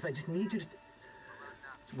trackers. I just need you to...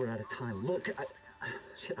 We're out of time. Look,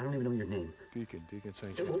 shit, I don't even know your name. Deacon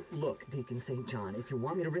St. John. Look, Deacon St. John, if you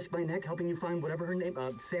want me to risk my neck helping you find whatever her name,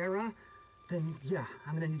 Sarah, then yeah,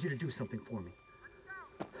 I'm gonna need you to do something for me.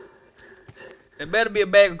 It better be a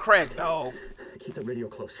bag of crack, dog. Keep the radio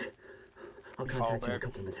close. I'll contact you in a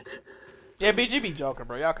couple of minutes. Yeah, BG be joking,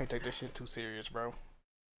 bro. Y'all can't take this shit too serious, bro.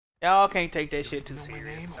 Y'all can't take that shit too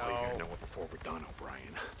serious. Oh, you gotta know it before we're done,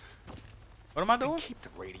 O'Brien. What am I doing? And keep the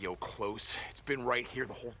radio close. It's been right here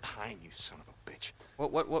the whole time, you son of a bitch.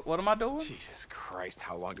 What am I doing? Jesus Christ,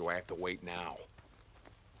 how long do I have to wait now?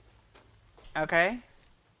 Okay.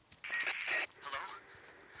 Hello?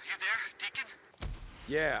 You there, Deacon?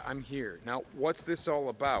 Yeah, I'm here. Now, what's this all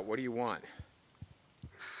about? What do you want?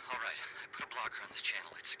 All right, I put a blocker on this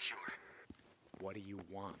channel. It's secure. What do you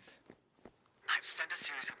want? I've sent a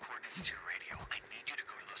series of coordinates to your radio. I need you to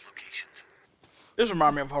go to those locations. This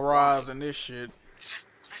reminds me of Horizon, this shit. Just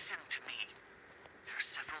listen to me. There are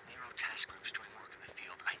several Nero task groups doing work in the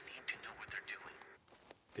field. I need to know what they're doing.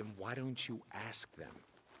 Then why don't you ask them?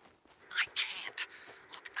 I can't.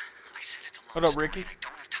 Look, I said it's a long What up, story. Ricky? I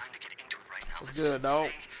don't have time to get into it right now. What's Let's good, just dog?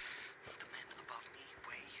 say the men above me,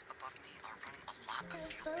 way above me, are running a lot of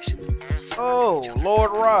field missions. Oh,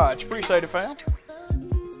 Lord Raj. Appreciate it, fam.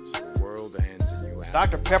 The world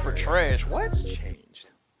Dr. Pepper trash. What? Changed.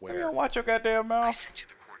 You don't watch your goddamn mouth. I sent you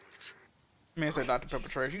the coordinates. Man, say Dr. Pepper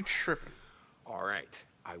trash. You tripping? All right,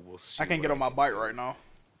 I will see. I can't get on my bike right now.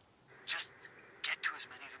 Just get to as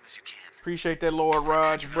many of them as you can. Appreciate that, Lord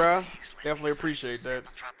Raj, bruh. Definitely appreciate that.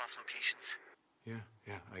 Drop off locations.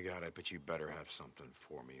 Yeah, I got it. But you better have something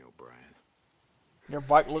for me, O'Brien. Your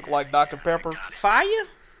bike look like Dr. Pepper. Fire?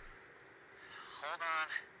 Hold on.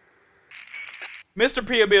 Mr.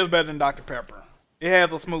 P.A.B. is better than Dr. Pepper. It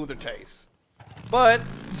has a smoother taste. But,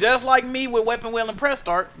 just like me with Weapon Wheel and Press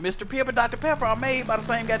Start, Mr. P.A.B. and Dr. Pepper are made by the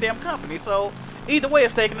same goddamn company, so either way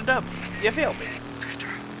it's taking a W. You feel me?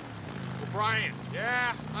 O'Brien,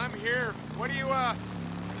 yeah, I'm here. What do you,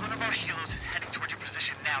 One of our helos is heading towards your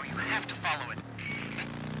position now. You have to follow it.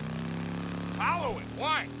 Follow it?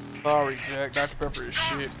 Why? Sorry, Jack. Dr. Pepper is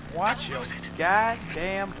shit. Watch your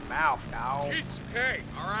goddamn mouth, dog. Jesus, okay,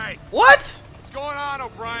 alright. What? What's going on,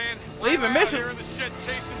 O'Brien? Leaving mission. Here in the shit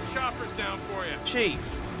chasing choppers down for you. Chief.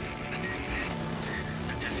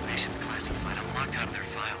 The destination's classified. I'm locked out of their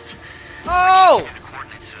files. Oh! The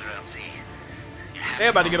coordinates to their LZ.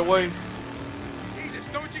 They're about to get away. Jesus,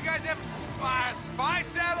 don't you guys have spy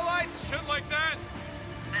satellites? Shit like that?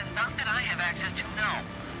 Not that I have access to, no.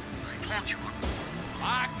 I told you.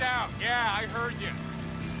 Locked out. Yeah, I heard you.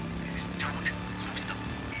 Don't lose them.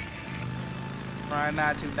 Try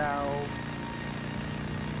not to, dog.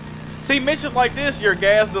 See, missions like this, your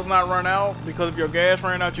gas does not run out, because if your gas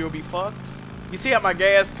ran out, you'll be fucked. You see how my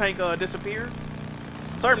gas tank disappeared?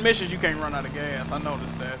 Certain missions, you can't run out of gas. I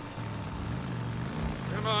noticed that.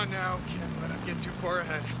 Come on now. Can't let him get too far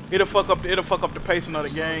ahead. It'll fuck up the pacing of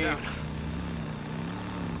the game.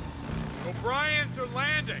 O'Brien, they're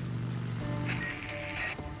landing.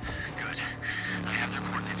 Good. I have their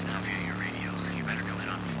coordinates now via your radio. You better go in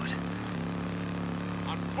on foot.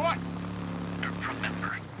 On foot?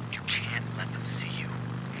 Remember, you can't let them see you.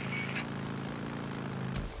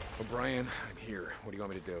 O'Brien, I'm here. What do you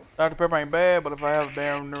want me to do? Dr. Pepper ain't bad, but if I have a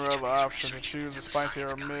damn no other option to choose, a spicy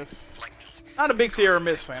Sierra Miss. Not a big Sierra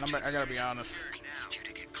Miss fan. I gotta be honest. You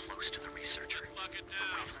to get close to the researcher. The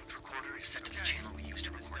wavelength recorder is set to the channel we use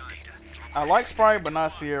to record data. I like Sprite, but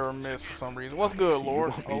not Sierra Miss for some reason. What's good,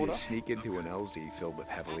 Lord? You want me to sneak into an LZ filled with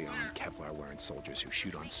heavily armed Kevlar-wearing soldiers who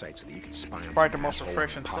shoot on sight so that you can spy on Sprite, the some most asshole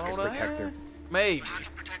refreshing pocket soda. protector? Maybe.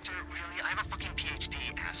 Pocket protector? Really? I have a fucking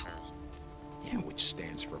PhD, asshole. Yeah, which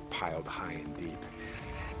stands for piled high and deep.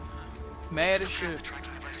 Mad as shit. The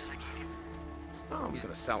tracking devices I gave you. Oh, I was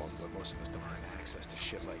gonna sell them, but most of us don't have access to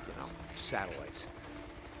shit like, you know, satellites.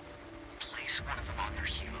 Place one of them on their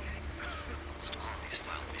helo. Almost all of these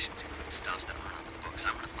filed missions include stops that aren't on the books.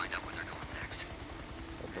 I want to find out where they're going next.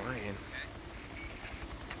 O'Brien.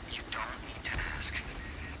 You don't need to ask.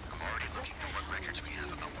 I'm already looking at what records we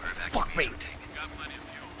have about where Fuck me. evacuees were taken. Got plenty of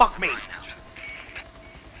fuel. Fuck me.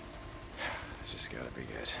 This just gotta be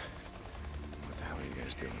it. What the hell are you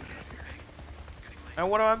guys doing out here?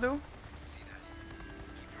 And what do I do?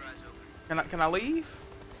 Can I leave?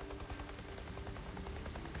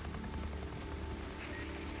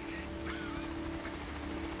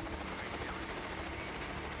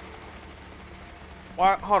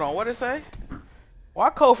 Why? Hold on. What did it say? Why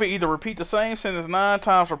Kofi either repeat the same sentence 9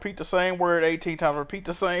 times, repeat the same word 18 times, repeat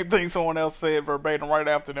the same thing someone else said verbatim right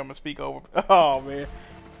after them and speak over? Oh man.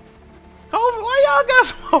 Kofi, why y'all got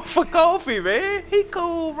some for Kofi, man? He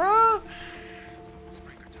cool, bro.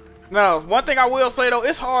 Now, one thing I will say though,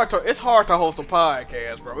 it's hard to host a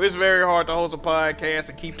podcast, bro. It's very hard to host a podcast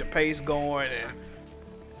and keep the pace going and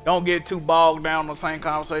don't get too bogged down on the same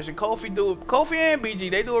conversation. Kofi and BG,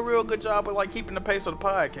 they do a real good job of like keeping the pace of the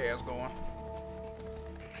podcast going.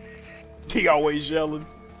 He always yelling.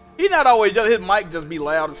 He not always yelling. His mic just be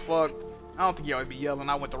loud as fuck. I don't think he always be yelling.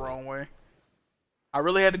 I went the wrong way. I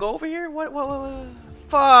really had to go over here? What?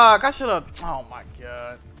 Fuck, I should have. Oh my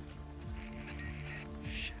god.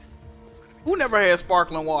 Who never had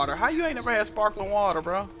sparkling water? How you ain't never had sparkling water,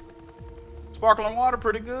 bro? Sparkling water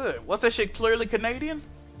pretty good. What's that shit clearly Canadian?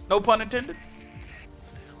 No pun intended.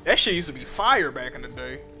 That shit used to be fire back in the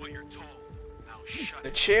day. What you're told. Now shut The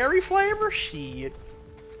cherry flavor? Shit.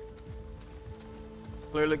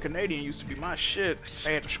 Clearly Canadian used to be my shit.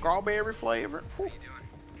 They had the strawberry flavor. Whew.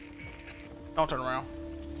 Don't turn around.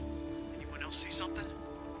 Anyone else see something?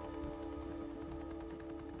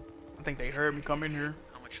 I think they heard me come in here.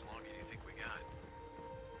 How much longer do you think we got?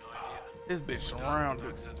 No idea. This bitch surrounded.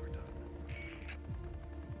 Doug says we're done.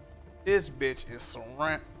 This bitch is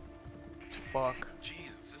surrounded. Fuck.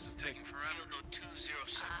 Jesus, this is taking forever. Field note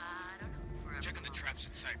 207. I don't know. Forever. Checking the traps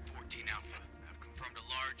inside 14 Alpha. I've confirmed a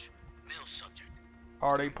large male subject.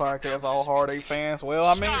 Heartache podcast, all Heartache fans. Well,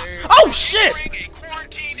 I mean, Stop. oh shit! Entering a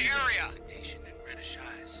quarantine area. reddish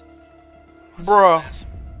eyes. Bruh.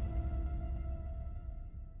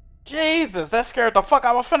 Jesus, that scared the fuck.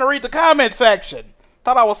 I was finna read the comment section.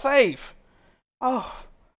 Thought I was safe. Thought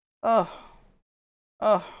I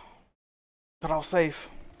was safe.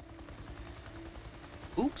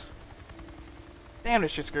 Oops. Damn,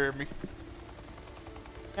 this shit scared me.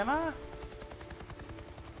 Can I?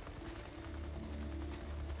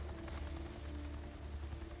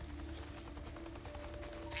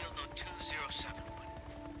 Field note 2071.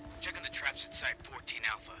 Checking the traps at Site 14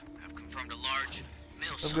 Alpha. I've confirmed a large male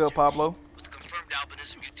Let's subject go, Pablo. with a confirmed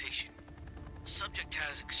albinism mutation. The subject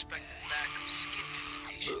has expected lack of skin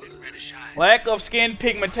pigmentation and reddish eyes. Lack of skin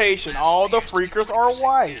pigmentation. All the freakers are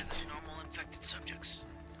white. Normal infected subjects.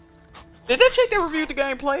 Did that chick that reviewed the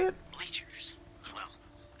game play it? Bleachers. Well,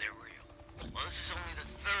 they're real. Well, this is only the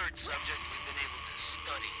third subject we've been able to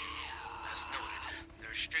study. As noted,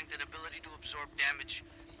 their strength and ability to absorb damage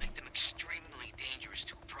make them extremely dangerous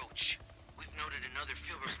to approach. We've noted in other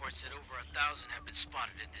field reports that over 1,000 have been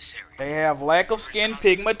spotted in this area. They have lack of skin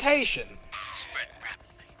pigmentation. Spread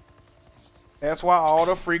rapidly. That's why all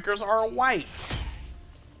the freakers are white.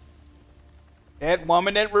 That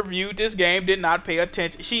woman that reviewed this game did not pay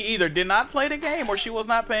attention. She either did not play the game or she was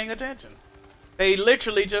not paying attention. They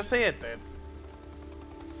literally just said that.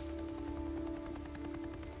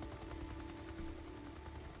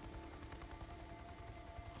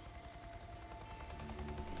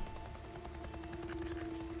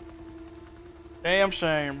 Damn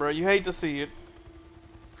shame, bro. You hate to see it.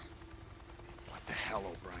 What the hell,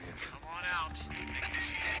 O'Brien? Come on out. Make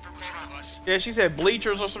this easy for both of us. Yeah, she said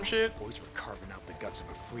bleachers or some shit. Boys were carving out the guts of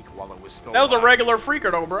a freak while it was still That was a alive. regular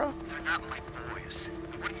freaker though, bro. They're not my boys.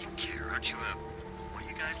 What do you care? Aren't you what are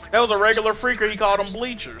you guys like? That was a regular freaker. He called them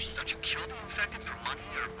bleachers. Don't you kill the infected for money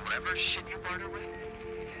or whatever shit you barter with?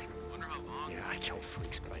 Wonder how long. Yeah, I kill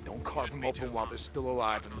freaks, but I don't carve them open while they're still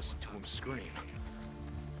alive and listen to them scream.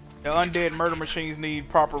 The undead murder machines need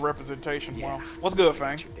proper representation. Yeah. Wow. What's good,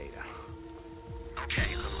 Fang? Your data. Okay,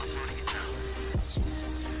 I'm loading it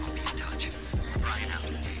now. I'll be in touch. Brian out.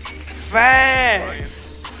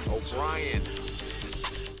 Fast. O'Brien.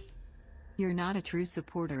 You're not a true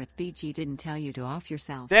supporter if BG didn't tell you to off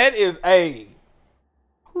yourself. That is a.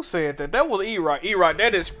 Who said that? That was E-Rock. E-Rock,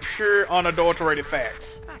 that is pure unadulterated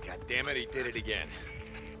facts. God damn it, he did it again.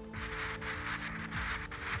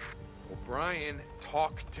 O'Brien,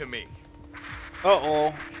 talk to me.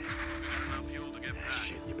 Uh-oh.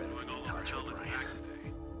 Shit, you better be in touch, O'Brien.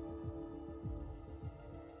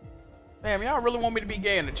 Damn, y'all really want me to be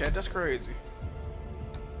gay in the chat? That's crazy.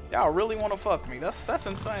 Y'all really want to fuck me? That's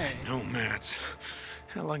insane. Nomads.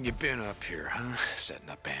 How long you been up here, huh? Setting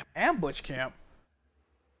up Ambush camp.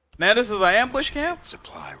 Now this is an ambush camp?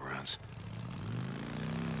 supply runs.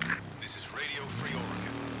 This is Radio Free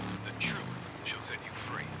Oregon. The truth shall set you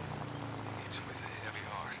free. It's with a heavy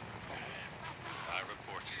heart. I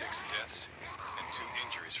report 6 deaths and 2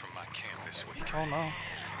 injuries from my camp this week. Oh no.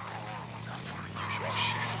 Not from the usual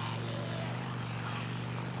shit. No.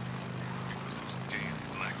 It was those damn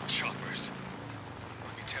black choppers.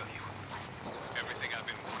 Let me tell you, everything I've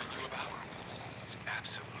been warning you about is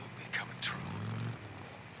absolutely coming true.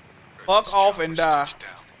 Fuck off and die.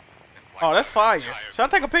 Oh, that's fire. Should I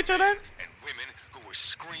take a picture of that? And women who were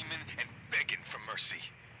screaming and begging for mercy.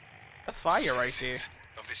 That's fire right there. Citizens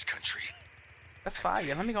of this country. That's fire.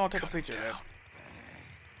 Let me go and take a picture of that.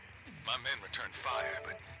 My men returned fire,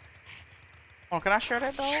 but Oh, can I share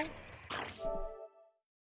that though?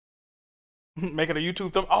 Make it a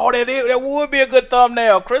YouTube thumb. Oh, that would be a good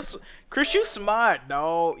thumbnail. Chris, you smart,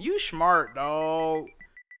 dog. You smart, dog.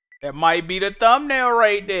 That might be the thumbnail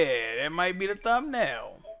right there. That might be the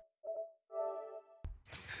thumbnail.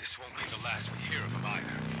 this won't be the last we hear of them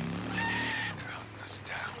either. They're hunting us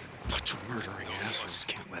down. Bunch of murdering Those of us assholes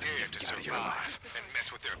who can't let dare them to get out of your survive life. and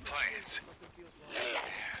mess with their plans.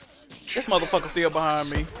 This motherfucker still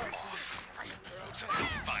behind me. So they'll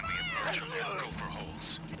finally emerge from their gopher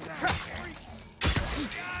holes.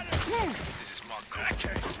 Steve, this is Mark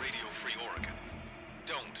Copeland for Radio Free Oregon.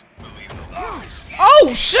 Don't believe the lies.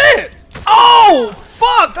 Oh shit! Oh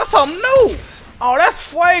fuck! That's something new. Oh, that's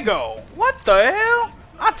Fuego. What the hell?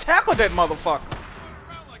 I tackled that motherfucker.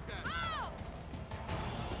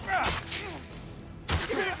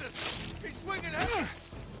 He's swinging at me.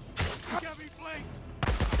 Got me flanked.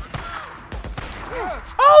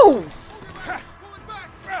 Oh!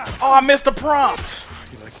 Oh, I missed the prompt.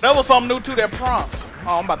 That was something new to that prompt.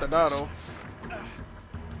 Oh, I'm about to die though.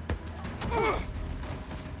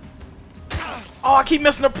 Oh, I keep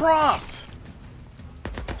missing the prompt.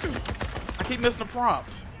 I keep missing the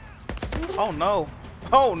prompt. Oh no.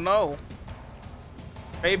 Oh no.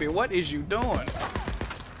 Baby, what is you doing?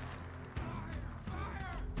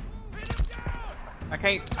 I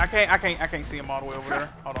can't see him all the way over there.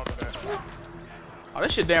 Hold on to that. Oh,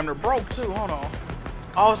 this shit damn near broke too. Hold on.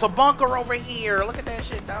 Oh, it's a bunker over here. Look at that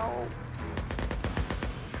shit, dog.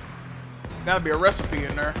 Gotta be a recipe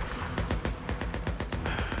in there.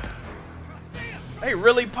 They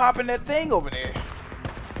really popping that thing over there.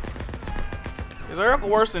 Is Eric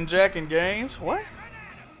worse than Jack in games? What?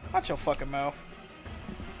 Watch your fucking mouth.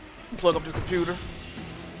 Plug up the computer.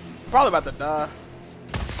 Probably about to die.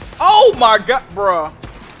 Oh my god, bruh.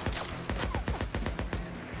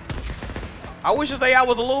 I wish to say I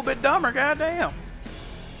was a little bit dumber, goddamn.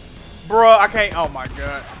 Bruh, I can't. Oh my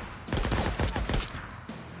god.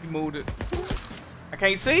 He moved it. I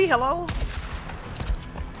can't see. Hello?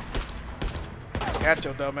 Got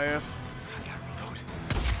your dumb ass.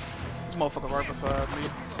 This motherfucker right beside me.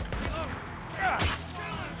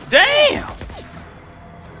 Damn!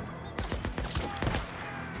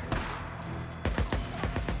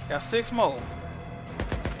 Got 6 more.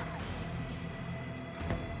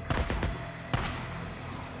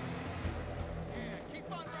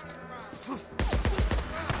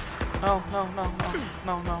 No.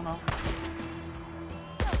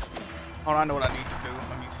 Oh, I know what I need to do.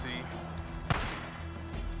 Let me see.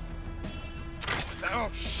 Oh,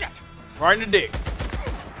 shit! Right in the dick.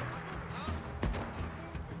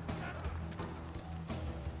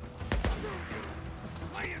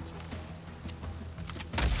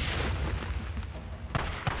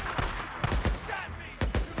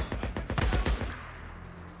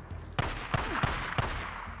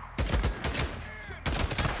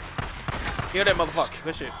 Kill that motherfucker.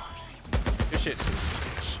 Good shit. Good shit.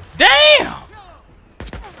 Damn!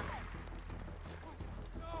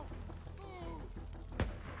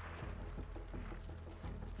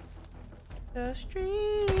 The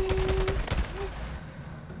street.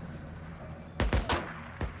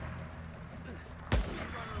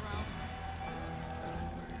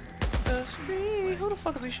 The street. Who the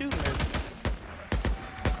fuck is he shooting at?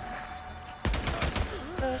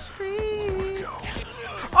 The street.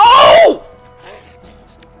 Oh!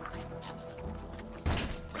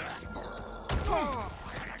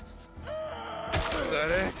 Is that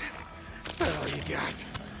it? Is that all you got?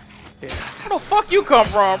 Yeah. Where the fuck you come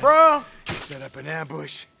from, bro? Set up an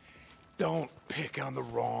ambush. Don't pick on the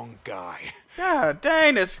wrong guy. God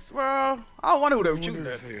dang this, bro. I wonder who they were shooting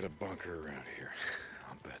Wonder at. if they had a bunker around here.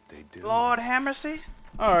 I'll bet they do. Lord Hammersey?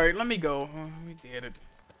 Alright, let me go. We did it.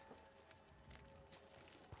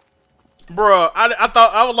 Bruh, I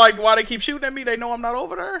thought, I was like, why they keep shooting at me? They know I'm not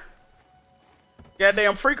over there?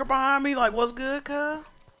 Goddamn freaker behind me, like, what's good, cuz?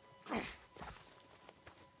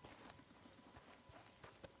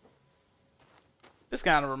 This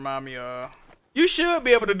kind of remind me of... You should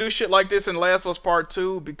be able to do shit like this in Last of Us Part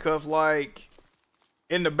 2 because, like,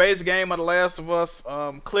 in the base game of The Last of Us,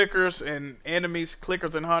 clickers and enemies,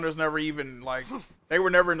 clickers and hunters never even, like, they were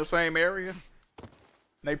never in the same area.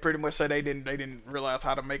 They pretty much said they didn't realize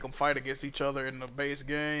how to make them fight against each other in the base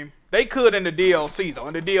game. They could in the DLC, though.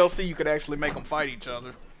 In the DLC, you could actually make them fight each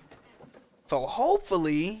other. So,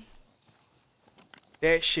 hopefully...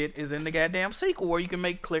 that shit is in the goddamn sequel where you can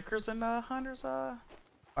make clickers and hunters.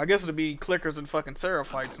 I guess it'll be clickers and fucking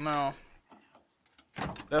Seraphites now.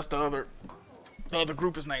 That's the other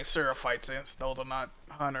group is named Seraphites, since those are not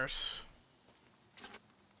hunters.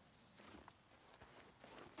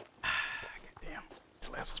 Goddamn,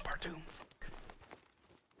 Last was Part 2.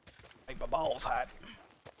 Make my balls hot.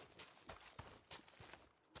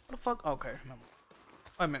 What the fuck? Okay, no.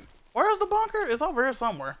 Wait a minute. Where's the bunker? It's over here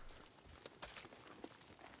somewhere.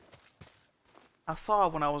 I saw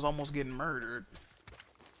it when I was almost getting murdered.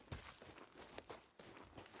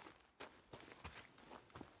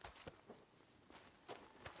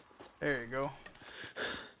 There you go.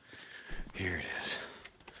 Here it is.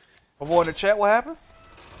 Avoid the chat, what happened?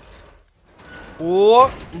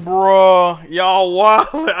 What? Bruh. Y'all wild.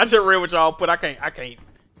 I just read what y'all put. I can't.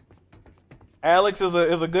 Alex is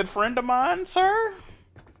a good friend of mine, sir.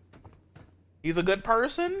 He's a good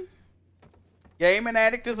person. Gaming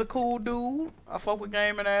Addict is a cool dude. I fuck with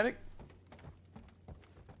Gaming Addict.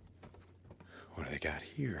 What do they got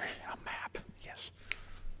here? A map. Yes.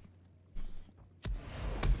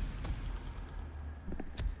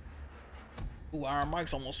 Ooh, Iron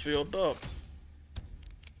Mike's almost filled up.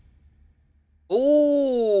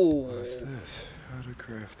 Ooh. What's this? How to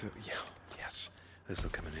craft it? Yeah. Yes. This will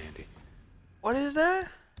come in handy. What is that?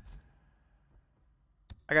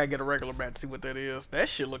 I gotta get a regular bat to see what that is. That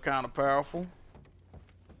shit look kind of powerful.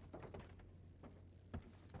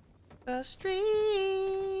 The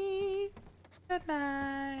street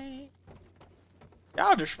tonight.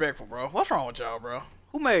 Y'all disrespectful, bro. What's wrong with y'all, bro?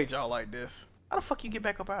 Who made y'all like this? How the fuck you get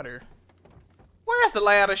back up out of here? Where Where's the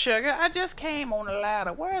ladder, sugar? I just came on the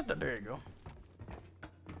ladder. Where's the... There you go.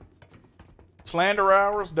 Slander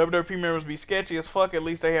hours. WWE members be sketchy as fuck. At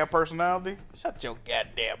least they have personality. Shut your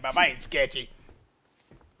goddamn mouth. I ain't sketchy.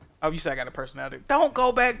 Oh, you say I got a personality. Don't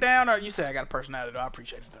go back down. Or you say I got a personality. I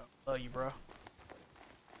appreciate it, though. Love you, bro.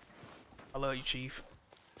 I love you, Chief.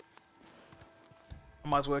 I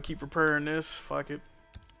might as well keep repairing this. Fuck it.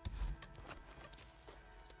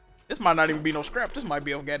 This might not even be no scrap. This might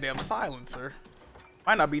be a goddamn silencer.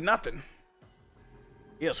 Might not be nothing.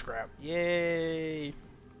 Yeah, scrap. Yay.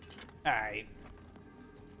 Alright.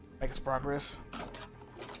 Make us progress.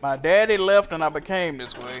 My daddy left and I became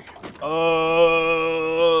this way.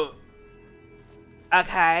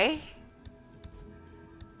 Okay.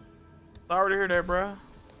 Sorry to hear that, bro.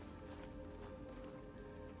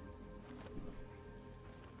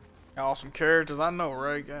 Y'all some characters, I know,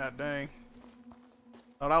 right? God dang.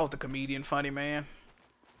 Oh, that was the comedian, funny man.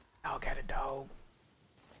 Y'all got a dog.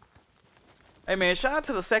 Hey man, shout out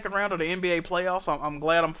to the second round of the NBA playoffs. I'm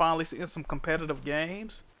glad I'm finally seeing some competitive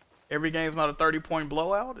games. Every game's not a 30-point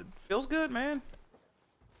blowout. It feels good, man.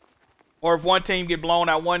 Or if one team get blown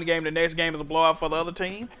out one game, the next game is a blowout for the other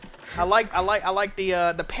team. I like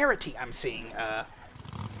the parity I'm seeing,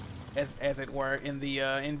 as it were, in the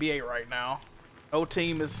NBA right now. No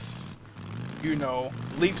team is, you know,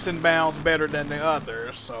 leaps and bounds better than the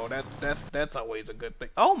others, so that's always a good thing.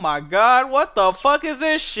 Oh my God, what the fuck is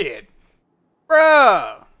this shit,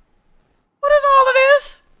 bruh? What is all of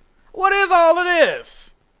this? What is all of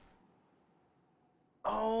this?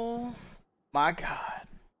 Oh my God.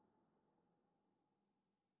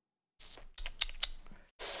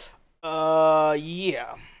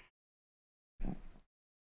 Yeah.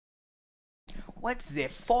 What the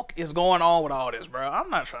fuck is going on with all this, bro? I'm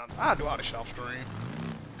not trying to... I'll do all this shit off stream.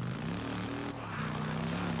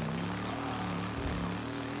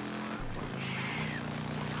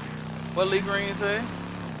 What Lee Green say?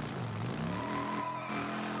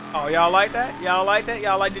 Oh, y'all like that? Y'all like that?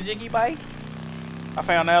 Y'all like the jiggy bite? I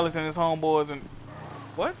found Alex and his homeboys and...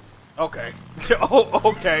 What? Okay. Oh,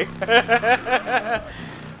 okay.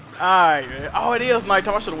 Alright, man. Oh, it is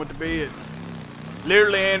nighttime. I should've went to bed.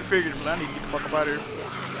 Literally and figuratively. I need to get the fuck up out of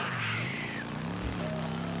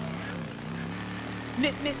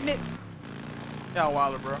here. Nit. Y'all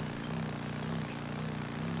wilder, bro.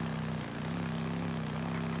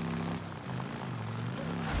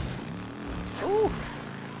 Ooh.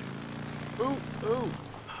 Ooh.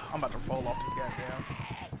 I'm about to fall off this goddamn.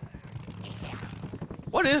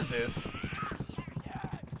 What is this?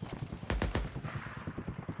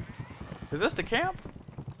 Is this the camp?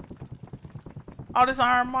 Oh, this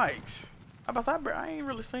Iron Mike's. I ain't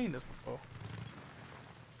really seen this before.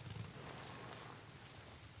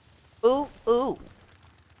 Ooh.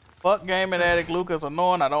 Fuck gaming addict Lucas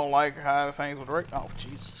annoying. I don't like how things with Rick. Oh,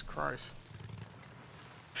 Jesus Christ.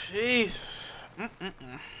 Jesus.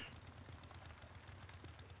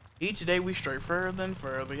 Each day we stray further and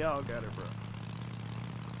further. Y'all got it, bro.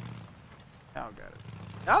 Y'all got it.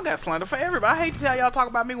 Y'all got slander for everybody. I hate to see how y'all talk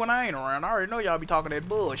about me when I ain't around. I already know y'all be talking that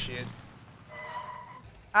bullshit.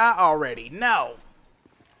 I already know.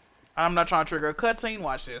 I'm not trying to trigger a cutscene.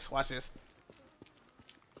 Watch this. Watch this.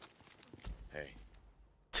 Hey.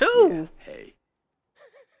 2? Yeah, hey.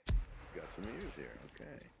 Got some news here,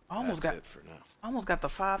 okay. Almost That's got it for now. Almost got the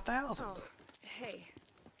 5,000. Oh, hey.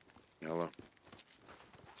 Hello.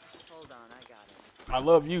 Hold on, I got it. I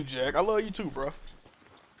love you, Jack. I love you too, bro.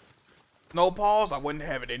 No pause. I wouldn't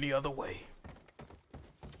have it any other way.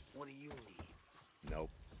 What do you need? Nope.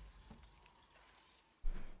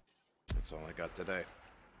 That's all I got today.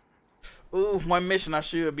 Ooh, one mission I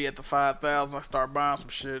should be at the 5,000. I start buying some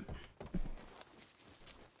shit.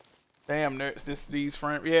 Damn, these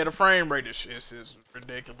frame. Yeah, the frame rate is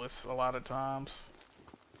ridiculous a lot of times.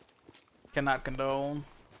 Cannot condone.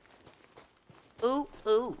 Ooh.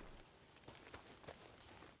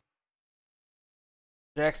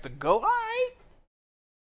 Jack's the GOAT. Alright.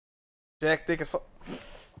 Jack thick as fuck.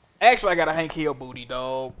 Actually, I got a Hank Hill booty,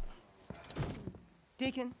 dog.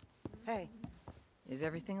 Deacon, hey. Is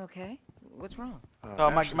everything okay? What's wrong?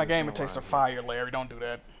 My gamer takes a fire, Larry. Don't do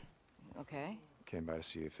that. Okay. Came by to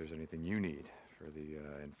see if there's anything you need for the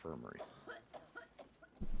infirmary.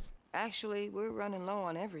 Actually, we're running low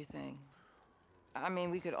on everything. I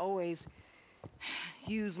mean, we could always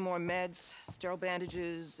use more meds, sterile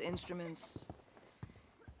bandages, instruments.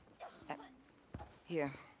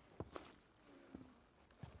 Here.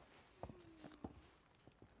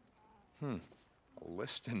 A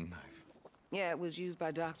Liston knife. Yeah, it was used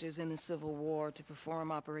by doctors in the Civil War to perform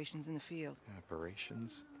operations in the field.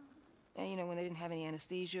 Operations? Yeah, you know, when they didn't have any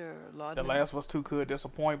anesthesia or laudanum. The Last of Us 2 could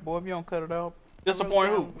disappoint. Boy, if you don't cut it out. Disappoint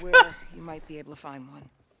who? Where you might be able to find one.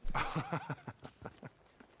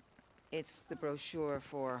 It's the brochure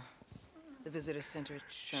for the visitor center at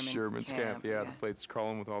Sherman's Camp. Yeah, the plate's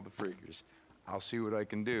crawling with all the freakers. I'll see what I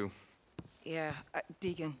can do. Yeah,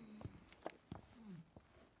 Deacon.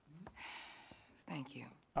 Thank you.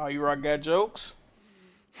 Oh, you rock got jokes?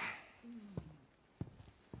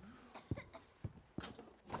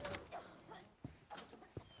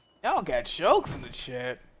 Y'all got jokes in the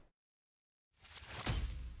chat.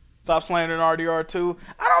 Stop slandering RDR2.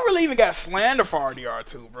 I don't really even got slander for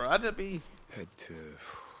RDR2, bro. I just be... Head to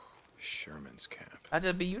Sherman's Camp. I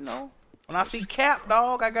just be, you know. When I see Cap,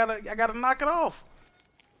 dog, I gotta knock it off.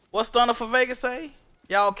 What's Thunder for Vegas say?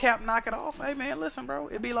 Y'all Cap knock it off? Hey, man, listen, bro.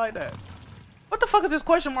 It be like that. What the fuck is this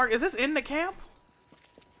question mark? Is this in the camp?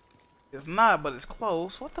 It's not, but it's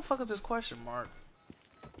close. What the fuck is this question mark?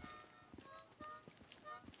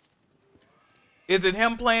 Is it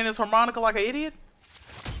him playing his harmonica like an idiot?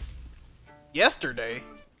 Yesterday?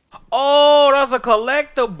 Oh, that's a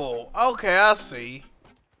collectible. Okay, I see.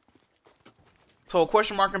 So a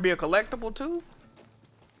question mark can be a collectible too?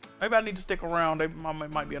 Maybe I need to stick around. There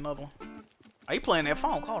might be another one. Are you playing that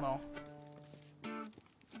phone? Hold on.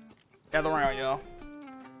 Gather around, y'all.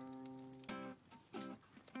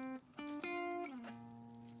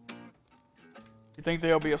 You think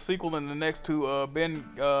there'll be a sequel in the next two?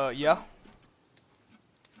 Yeah.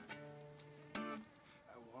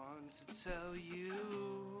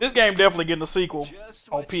 This game definitely getting a sequel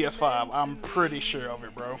on PS5. I'm pretty sure of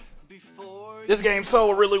it, bro. This game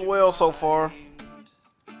sold really well so far.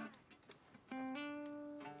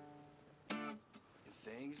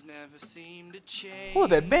 Who is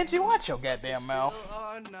that, Benji? Watch your goddamn mouth.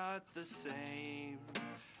 Not the same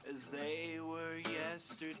as they were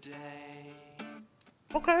yesterday.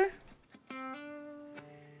 Okay.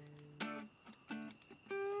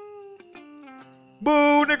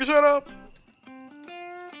 Boo, nigga, shut up.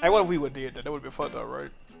 Hey, what if we would did that? That would be fucked up, right?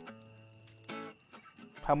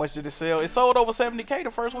 How much did it sell? It sold over 70K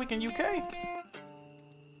the first week in UK.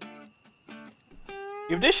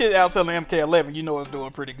 If this shit outselling MK11, you know it's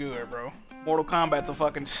doing pretty good, bro. Mortal Kombat's a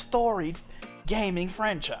fucking storied gaming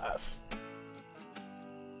franchise.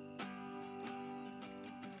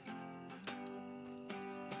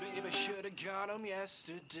 Babe, I should have got him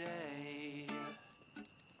yesterday.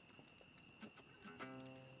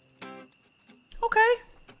 Okay.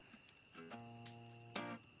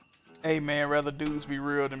 Hey man, rather dudes be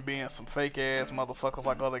real than being some fake ass motherfuckers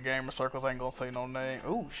like other gamer circles. Ain't gonna say no name.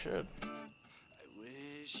 Ooh, shit.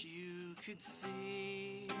 You could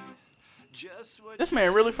see just what This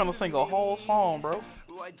man really finna sing a whole song, bro.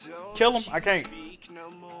 Kill him? I can't. no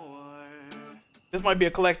more. This might be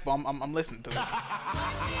a collectible. I'm listening to it.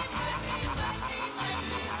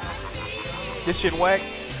 This shit whack.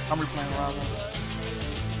 I'm replaying around.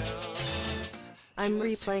 I'm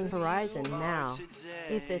replaying Horizon now.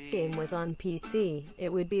 If this game was on PC,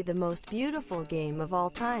 it would be the most beautiful game of all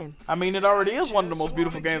time. I mean, it already is one of the most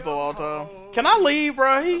beautiful games of all time. Can I leave,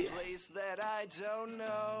 bro?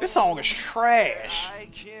 This song is trash.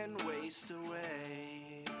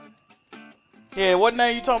 Yeah, what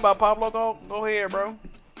name you talking about, Pablo? Go ahead, bro.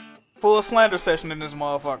 Full slander session in this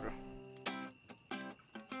motherfucker.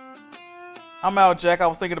 I'm out, Jack. I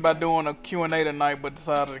was thinking about doing a Q&A tonight, but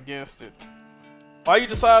decided against it. Why you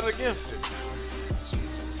decided against it?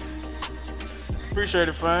 Appreciate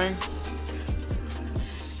it, Fang.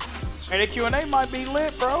 Hey, the Q&A might be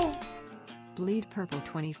lit, bro. Bleed Purple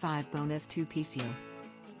 25 bonus to PCO.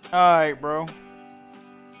 Alright, bro.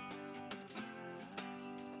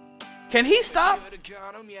 Can he stop?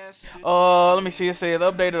 Let me see. It says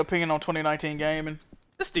updated opinion on 2019 gaming.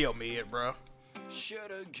 It's still mid, bro.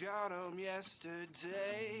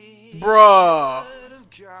 Bruh.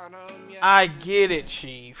 I get it,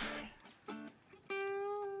 Chief.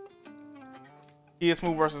 Yeah,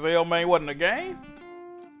 Smooth versus L Main wasn't a game.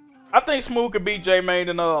 I think Smooth could beat J Main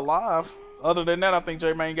in Alive. Other than that, I think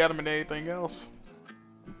J Main got him in anything else.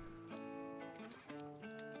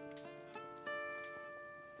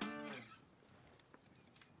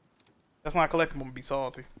 That's not collectible, to be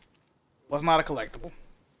salty. Well, it's not a collectible.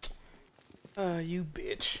 You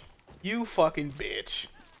bitch. You fucking bitch.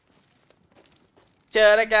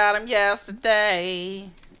 Shoulda got him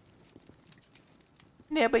yesterday.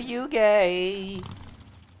 Never you gay.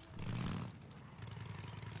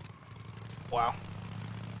 Wow.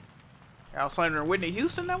 Y'all slandering Whitney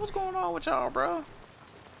Houston? That what's going on with y'all, bro?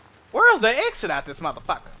 Where's the exit out this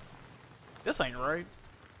motherfucker? This ain't right.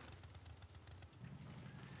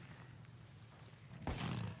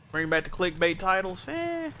 Bring back the clickbait titles.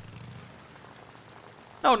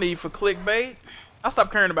 No need for clickbait. I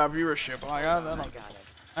stopped caring about viewership. Like,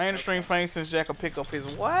 I ain't streamed Fang since Jack picked up his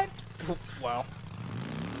what? Wow.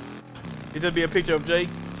 It just be a picture of Jake.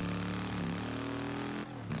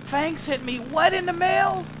 Fang sent me what in the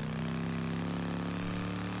mail?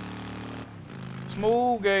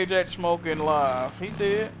 Smooth gave Jack smoking live. He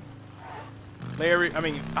did. Larry, I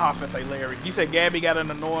was gonna say Larry. You said Gabby got an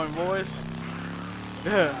annoying voice?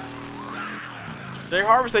 Yeah. Jay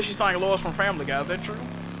Harvey said she sang Lois from Family Guy. Is that true?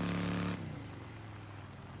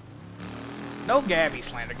 No Gabby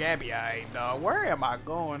slander. Gabby, I ain't, dog. Where am I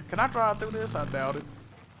going? Can I drive through this? I doubt it.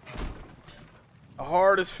 The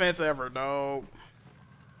hardest fence ever, dog.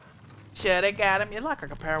 Shoulda got him. You like I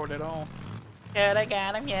can power that on. Shoulda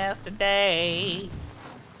got him yesterday.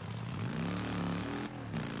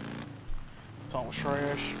 Song's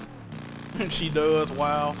trash. She does.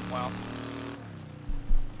 Wow. Wow.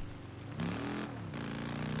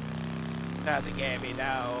 Not the Gabby,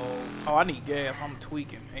 dog. Oh, I need gas. I'm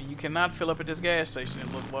tweaking. And you cannot fill up at this gas station,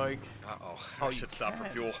 it look like. Uh-oh. I should stop for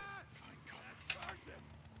fuel.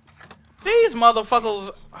 These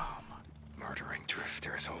motherfuckers. Oh, my. Murdering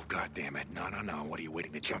drifters. Oh, goddammit. No, no, no. What are you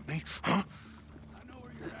waiting to jump me? Huh?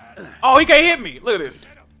 Oh, he can't hit me. Look at this.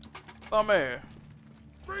 Oh, man.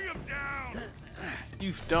 Bring him down!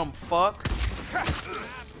 You dumb fuck.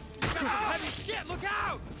 Heavy shit, look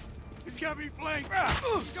out! He's got me flanked!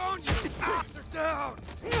 He's on you! They're down!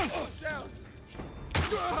 Down!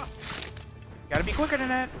 Gotta be quicker than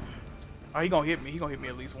that. Oh, he gonna hit me. He gonna hit me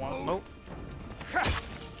at least once. Nope.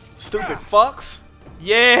 Stupid fucks.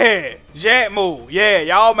 Yeah! Jackmove. Yeah,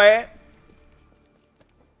 y'all mad?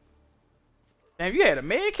 Damn, you had a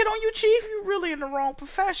med kit on you, Chief? You really in the wrong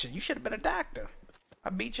profession. You should have been a doctor. I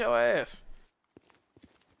beat your ass.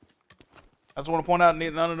 I just want to point out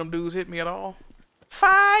none of them dudes hit me at all.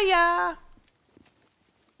 Fire!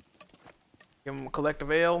 Give him a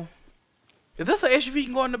collective L. Is this an SUV you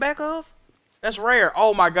can go in the back of? That's rare.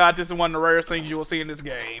 Oh my god, this is one of the rarest things you will see in this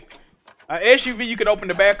game. An SUV you can open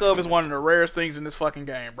the back of is one of the rarest things in this fucking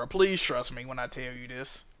game, bro. Please trust me when I tell you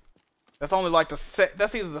this. That's only like that's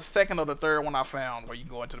either the second or the third one I found where you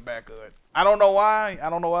can go into the back of it. I don't know why. I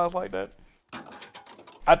don't know why it's like that.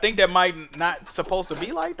 I think that might not supposed to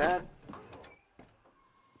be like that.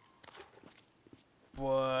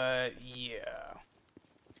 But yeah.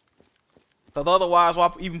 Because otherwise,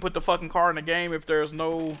 why even put the fucking car in the game if there's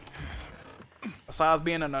no, besides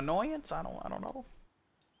being an annoyance? I don't know.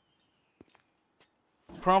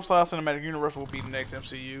 Crumb Style Cinematic Universe will be the next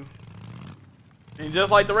MCU. And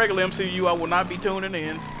just like the regular MCU, I will not be tuning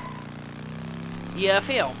in. Yeah,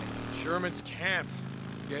 feel me. Sherman's camp.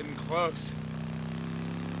 Getting close.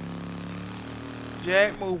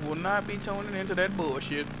 Jackmove will not be tuning into that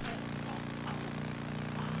bullshit.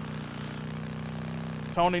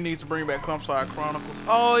 Tony needs to bring back Clumpside Chronicles.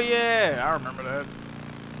 Oh yeah, I remember that.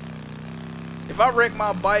 If I wreck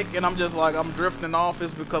my bike and I'm just like, I'm drifting off,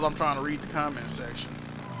 it's because I'm trying to read the comment section.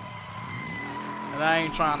 And I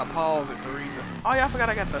ain't trying to pause it to read the... Oh yeah, I forgot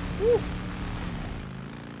I got the... Woo!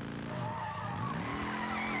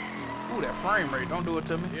 Ooh, that frame rate, don't do it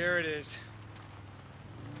to me. Here it is.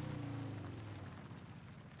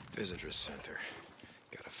 Visitor center.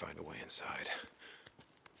 Gotta find a way inside.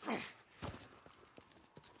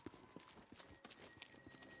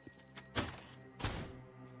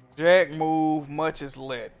 Jackmove, much is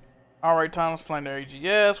lit. Alright, time to slay their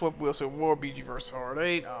AGS. What will say War BG vs Hard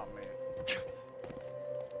 8. Oh man.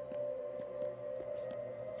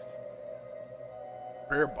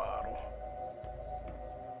 Beer bottle.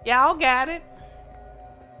 Y'all got it.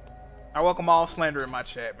 I welcome all slander in my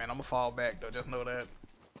chat, man. I'm gonna fall back though, just know that.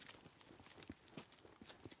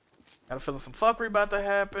 Got a feeling some fuckery about to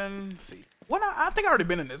happen. Let's see. When I think I already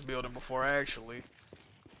been in this building before, actually.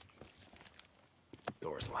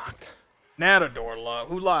 Door's locked. Now the door locked.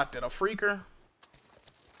 Who locked it? A freaker?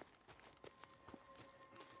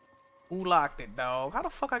 Who locked it, dog? How the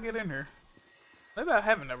fuck I get in here? Maybe I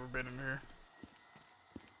haven't ever been in here.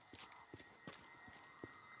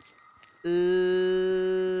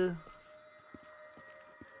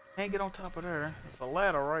 Can't get on top of there. There's a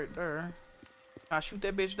ladder right there. Can I shoot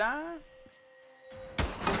that bitch down?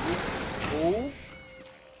 Ooh.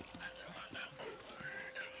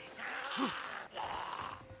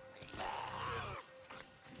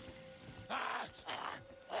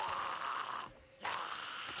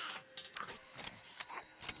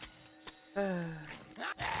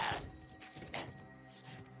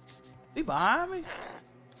 He behind me?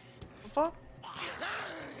 What the fuck?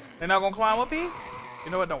 They not gonna climb up here?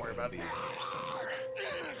 You know what? Don't worry about it.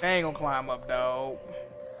 They ain't gonna climb up, dog.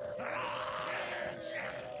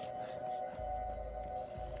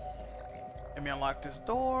 Let me unlock this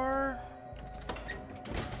door.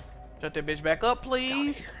 Shut that bitch back up,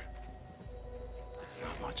 please.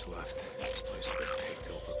 Not much left. This place has been picked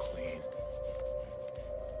over clean.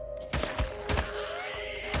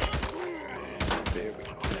 There we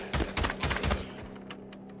go.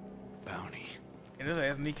 Bounty. And this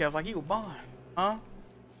ass kneecaps like he was Bond, huh?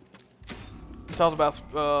 He talks about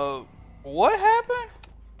what happened?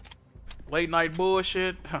 Late night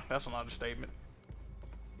bullshit. That's an understatement.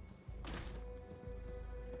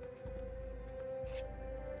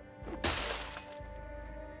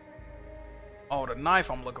 Oh, the knife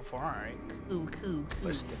I'm looking for. All right. Cool.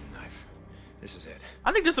 Listen, knife. This is it.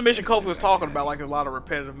 I think this is the mission Kofi was talking about, like a lot of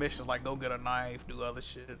repetitive missions, like go get a knife, do other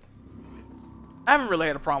shit. I haven't really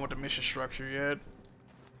had a problem with the mission structure yet.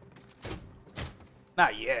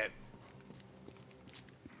 Not yet.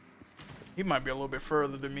 He might be a little bit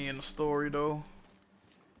further than me in the story, though.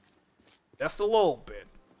 That's a little bit.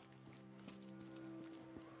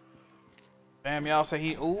 Damn, y'all say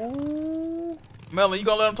he... Ooh. Melon, you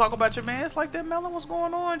gonna let him talk about your mans like that, Melon? What's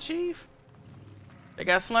going on, Chief? They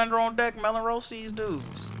got Slender on deck. Melon, roast these dudes.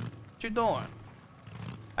 What you doing?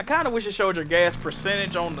 I kind of wish it showed your gas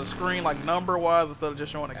percentage on the screen, like number-wise, instead of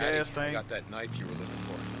just showing the gas tank. I got that knife you were looking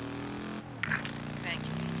for. Thank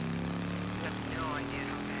you, Dean. You have no idea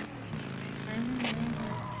how badly we need this.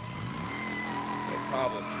 No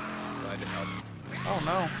problem. Glad to help. Oh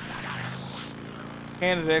no.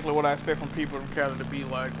 Ain't exactly what I expect from people from Canada to be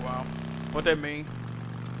like. Wow. What that mean?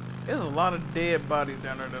 There's a lot of dead bodies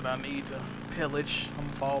down there that I need to pillage. I'm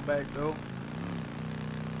gonna fall back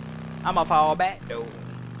though.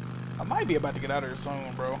 I might be about to get out of here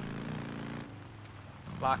soon, bro.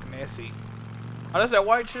 Loch Nessie. Oh, that's that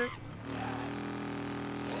white chick?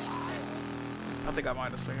 I think I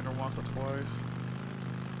might have seen her once or twice.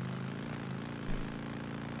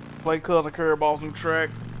 Play Cousin Curveball's new track.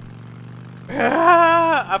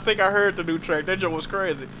 I think I heard the new track. That joke was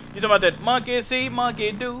crazy. You talking about that monkey see,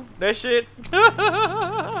 monkey do? That shit? Hey,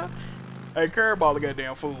 Curveball, a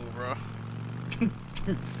goddamn fool, bro.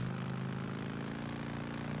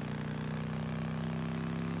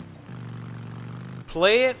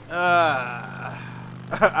 Play it? I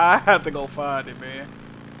have to go find it, man.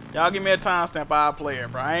 Y'all give me a timestamp, I'll play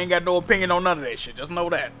it, bro. I ain't got no opinion on none of that shit. Just know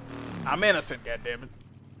that. I'm innocent, goddammit.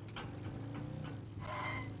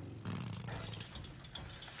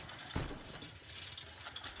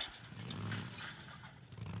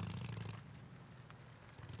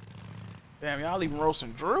 Damn, y'all even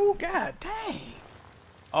roasting Drew? God dang.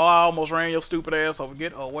 Oh, I almost ran your stupid ass over.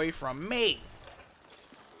 Get away from me.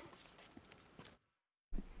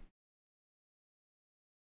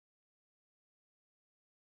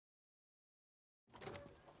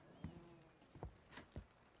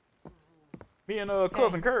 Me and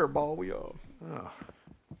Cousin Curveball, we Oh.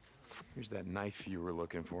 Here's that knife you were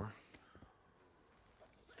looking for.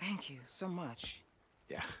 Thank you so much.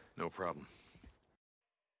 Yeah, no problem.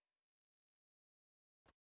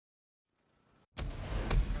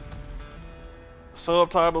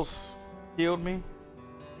 Subtitles killed me.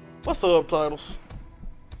 What subtitles?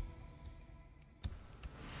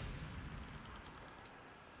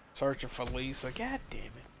 Searching for Lisa. God damn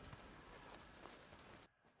it.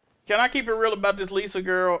 Can I keep it real about this Lisa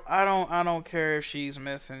girl? I don't care if she's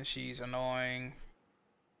missing, she's annoying.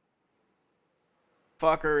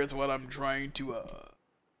 Fuck her is what I'm trying to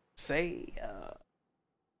say.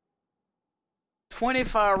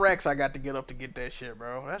 25 racks I got to get up to get that shit,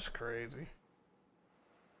 bro. That's crazy.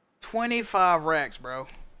 25 racks, bro.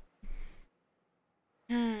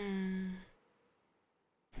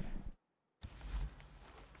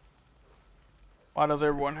 Why does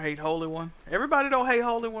everyone hate Holy One? Everybody don't hate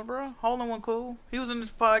Holy One, bro. Holy One cool. He was in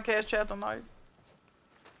this podcast chat tonight.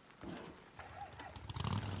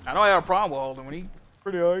 I don't have a problem with Holy One. He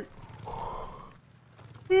pretty alright.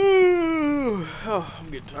 Oh,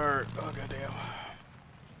 I'm getting tired. Oh, goddamn.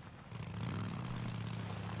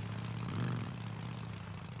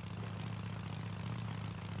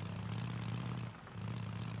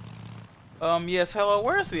 Yes, hello,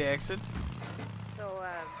 where's the exit? So,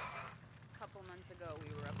 a couple months ago, we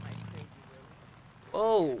were up by Crazy Willie's.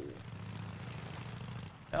 Oh.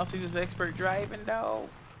 Y'all see this expert driving, dog?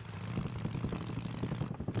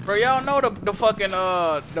 Bro, y'all know the fucking,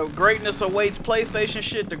 the Greatness Awaits PlayStation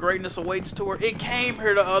shit, the Greatness Awaits tour? It came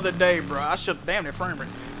here the other day, bro. Damn, that frame rate.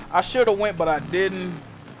 I should've went, but I didn't.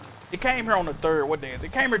 It came here on the 3rd, what day is it?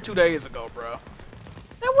 It came here 2 days ago, bro.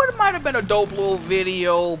 That might have been a dope little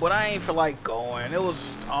video, but I ain't feel like going. It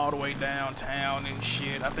was all the way downtown and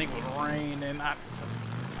shit. I think it was raining.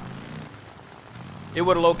 It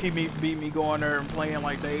would have low-key beat me going there and playing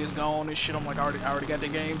like Days Gone and shit. I'm like, I already got the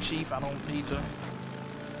game, Chief. I don't need to.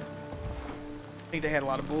 think they had a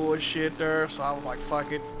lot of bullshit there, so I was like,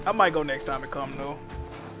 fuck it. I might go next time it come though.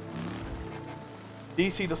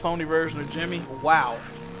 DC the Sony version of Jimmy. Wow.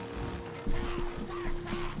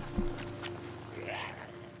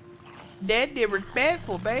 That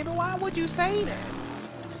disrespectful, baby. Why would you say that?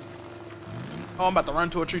 Oh, I'm about to run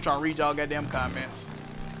to a tree trying to read y'all goddamn comments.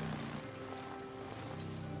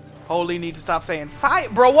 Holy need to stop saying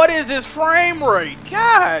fight. Bro, what is this frame rate?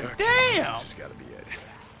 God damn. This has got to be it.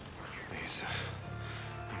 Lisa,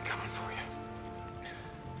 I'm coming for you.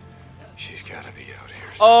 She's got to be out here.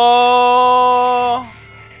 Oh.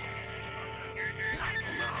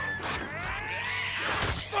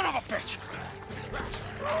 Son of a bitch!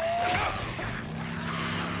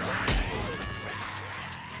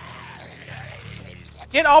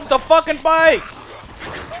 Get off the fucking bike!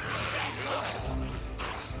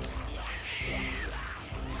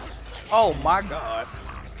 Oh my god.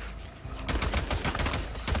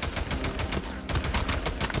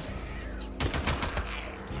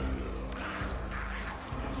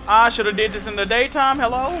 I should have did this in the daytime.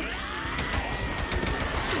 Hello?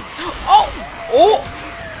 Oh! Oh!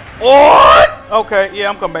 What? Okay, yeah,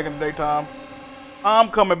 I'm coming back in the daytime. I'm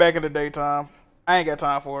coming back in the daytime. I ain't got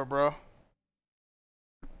time for it, bro.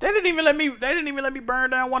 They didn't even let me burn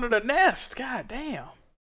down one of the nests. God damn.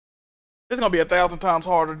 It's gonna be 1,000 times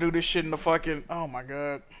harder to do this shit in the fucking, oh my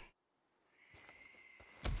god.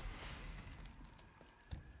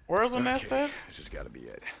 Where's the nest at? This has got to be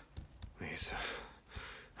it. Lisa,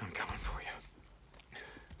 I'm coming for you.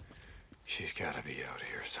 She's got to be out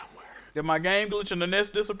here somewhere. Did my game glitch and the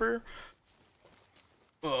nest disappear?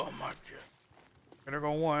 Oh my god. There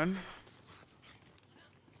go one.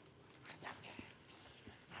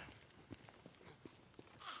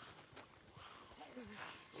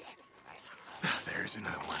 There's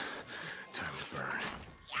another one. Time to burn.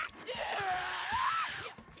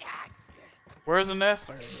 Where's the nest?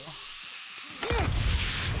 There you go.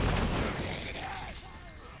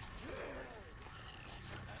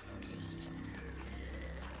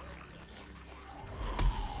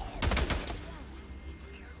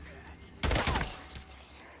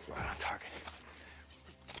 Right on target.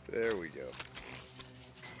 There we go.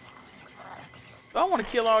 I want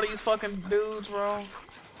to kill all these fucking dudes, bro.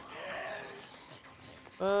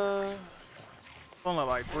 Only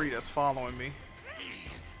like 3 that's following me.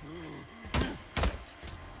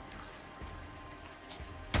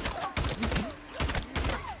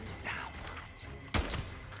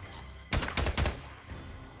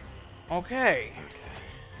 Okay.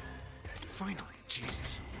 Finally,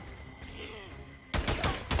 Jesus.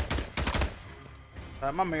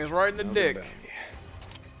 My man's right in the dick.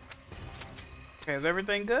 Okay, is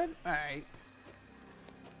everything good? Alright.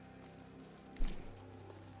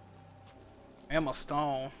 Emma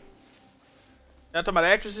Stone. Y'all talking about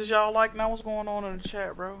actresses y'all like now? What's going on in the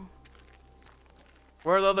chat, bro?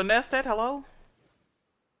 Where's the other nest at? Hello?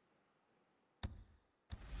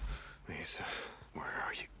 Lisa, where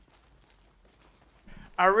are you?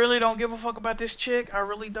 I really don't give a fuck about this chick. I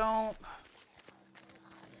really don't.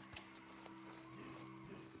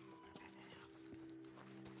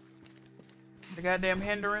 The goddamn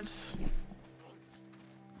hindrance.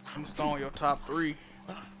 I'm stone your top 3.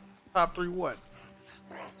 Top 3 what?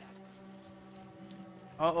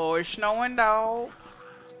 Uh-oh, it's snowing, dog.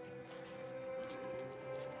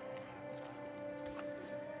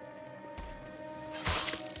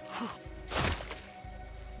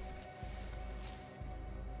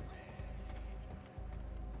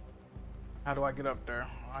 How do I get up there?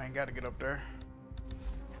 I ain't gotta get up there.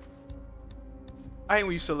 I hate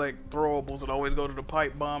when you select throwables and always go to the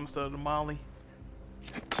pipe bomb instead of the molly.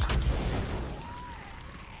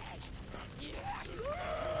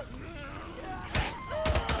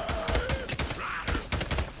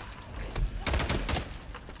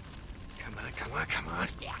 Come on.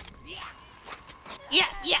 Yeah.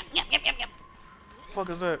 The fuck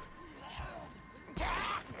is that?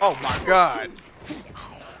 Oh my god.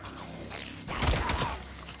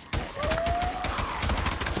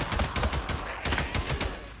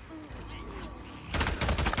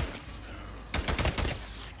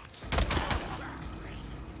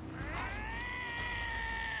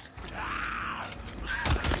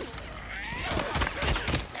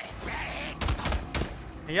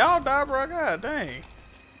 Y'all die, bro. God dang.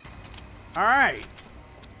 Alright.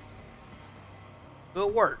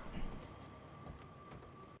 Good work.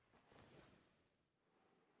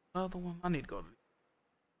 Another one. I need to go to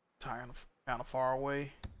the tire kind of far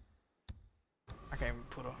away. I can't even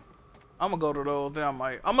put a. I'm gonna go to those. Then I'm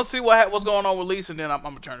gonna see what's going on with Lisa. Then I'm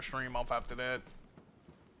gonna turn the stream off after that.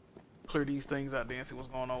 Clear these things out there and see what's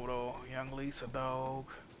going on with old young Lisa, dog.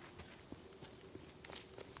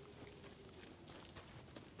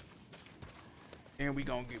 And we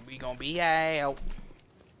gonna be out.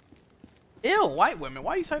 Ew, white women.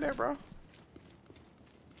 Why you say that, bro?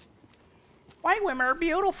 White women are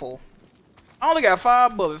beautiful. I only got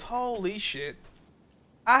 5 bullets. Holy shit.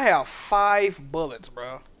 I have 5 bullets,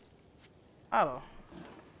 bro. I don't.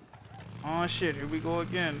 Oh shit, here we go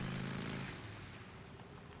again.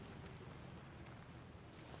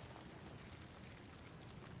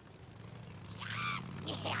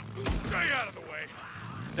 Stay out of the way.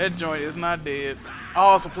 That joint is not dead.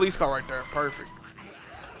 Oh, it's a police car right there. Perfect.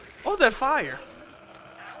 What was that fire?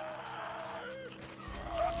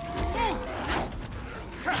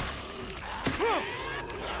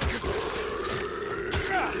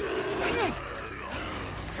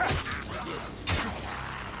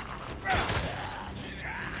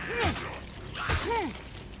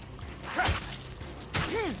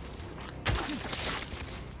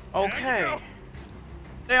 Okay.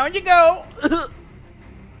 Down you go.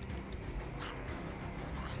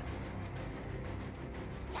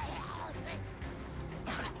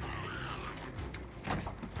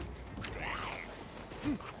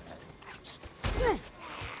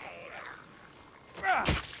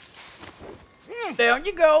 Down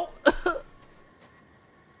you go.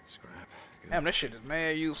 Damn, this shit is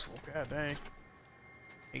mad useful. God dang.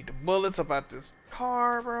 Need the bullets about this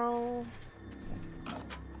car, bro.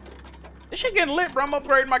 This shit getting lit, bro. I'm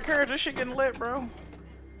upgrading my character. This shit getting lit, bro.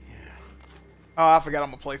 Oh, I forgot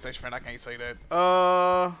I'm a PlayStation fan. I can't say that.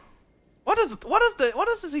 What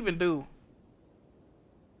does this even do?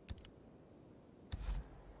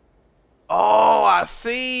 Oh, I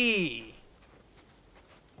see.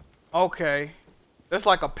 Okay. It's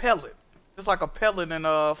like a pellet. It's like a pellet in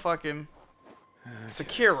fucking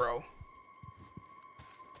Sekiro.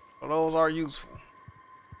 So those are useful.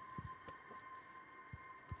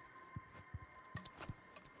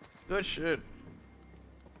 Good shit.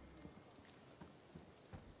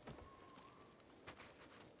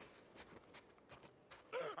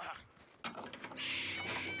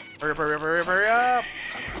 Hurry up, hurry up, hurry up, hurry up!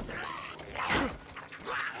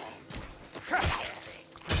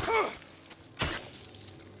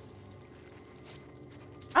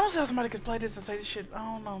 I don't see how somebody could play this and say this shit. I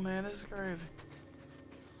don't know, man. This is crazy.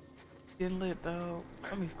 Getting lit, though.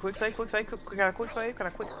 Let me quick save, quick save. Got a quick save? Got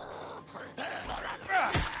a quick...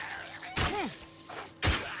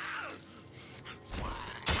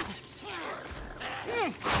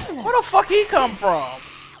 Where the fuck he come from?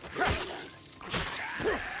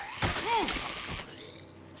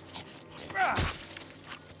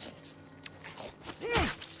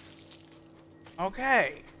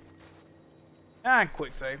 Okay. Ah,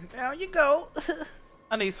 quick save. Now you go.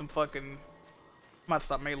 I need some fucking... I'm about to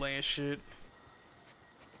stop meleeing shit.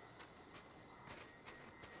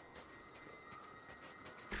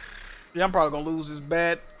 Yeah, I'm probably gonna lose this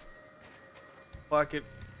bet. Fuck it.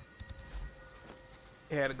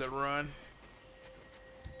 He had a good run.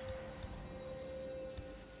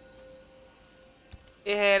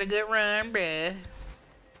 It had a good run, bruh.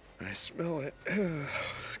 I smell it.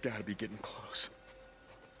 It's gotta be getting close.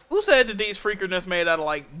 Who said that these freakers made out of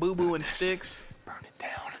like boo-boo and sticks? Burn it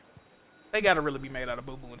down. They gotta really be made out of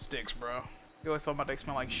boo-boo and sticks, bro. You always talking about they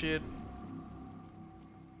smell like shit.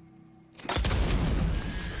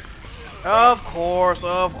 Of course,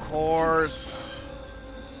 of course.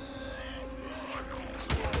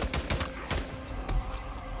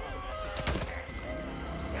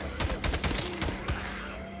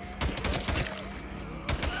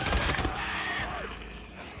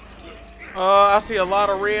 I see a lot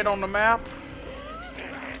of red on the map.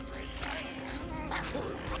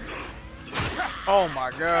 Oh my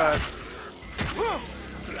god.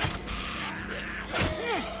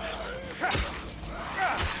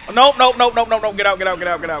 Nope, nope, nope, nope, nope, nope. Get out, get out, get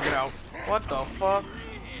out, get out, get out. What the fuck?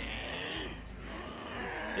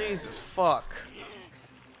 Jesus fuck.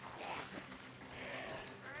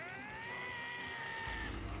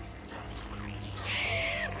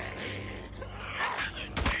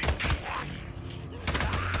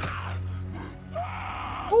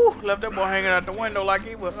 Woo, left that boy hanging out the window like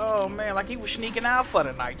he was, oh man, like he was sneaking out for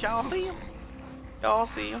the night. Y'all see him? Y'all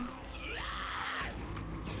see him?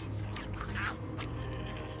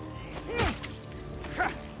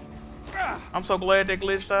 I'm so glad that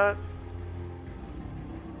glitched out.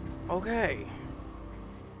 Okay.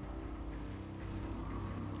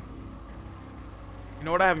 You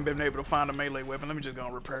know what? I haven't been able to find a melee weapon. Let me just go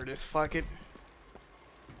and repair this. Fuck it.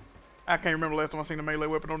 I can't remember the last time I seen a melee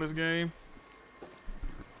weapon on this game.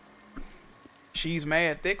 She's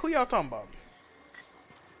mad thick. Who y'all talking about?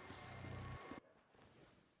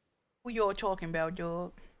 Who y'all talking about,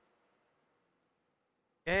 dog?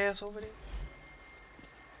 Gas over there?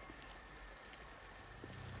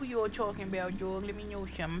 Who you all talking about, George? Let me know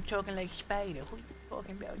something. I'm talking like Spider. Who you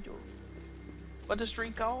talking about, George? What the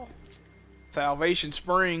street called? Salvation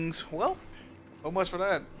Springs. Well, so much for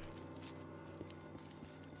that.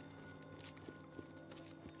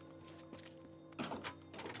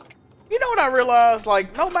 You know what I realized?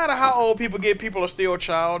 Like, no matter how old people get, people are still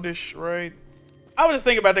childish, right? I was just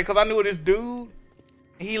thinking about that because I knew this dude.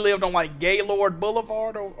 He lived on like Gaylord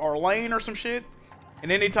Boulevard or Lane or some shit.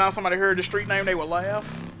 And anytime somebody heard the street name, they would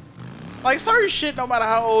laugh. Like, certain shit, no matter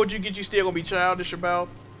how old you get, you still gonna be childish about.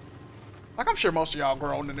 Like, I'm sure most of y'all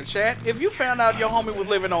grown in the chat. If you found out your homie was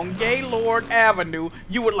living on Gaylord Avenue,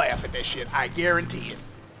 you would laugh at that shit. I guarantee it.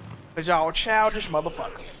 Because y'all childish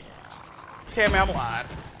motherfuckers. Okay, man, I'm lying.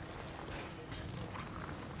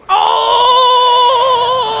 Oh!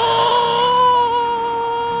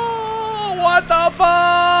 What the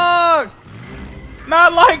fuck?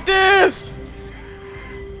 Not like this!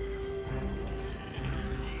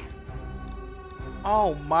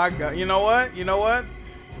 Oh my god. You know what? You know what?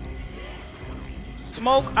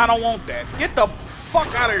 Smoke, I don't want that. Get the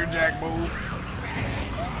fuck out of here, Jackmove.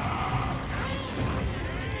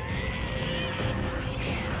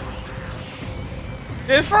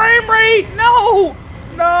 This frame rate! No!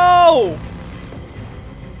 No!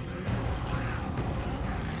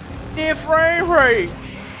 The frame rate!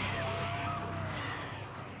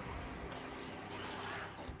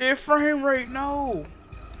 The frame rate, no!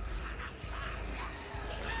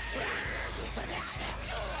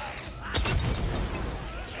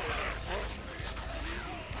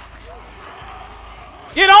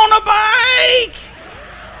 Get on the bike!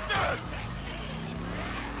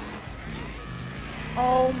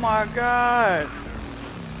 Oh my god.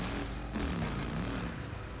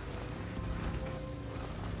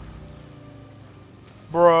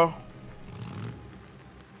 Bruh.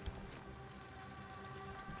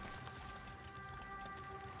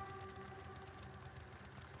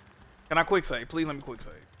 Can I quick save? Please let me quick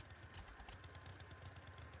save.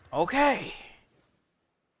 Okay.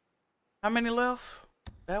 How many left?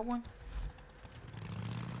 That one?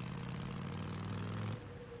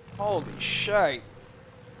 Holy shit.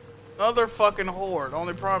 Another fucking horde.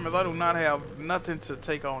 Only problem is I do not have nothing to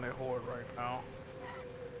take on that horde right now.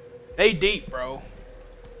 They deep, bro.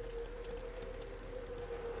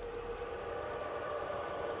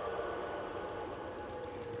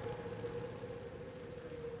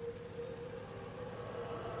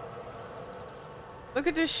 Look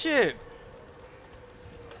at this shit.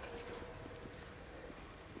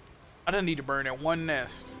 I didn't need to burn that one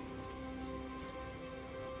nest.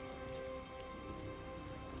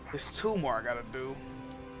 There's two more I gotta do.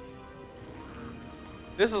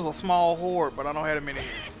 This is a small horde, but I don't have that many.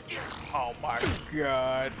 Oh my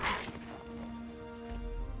god.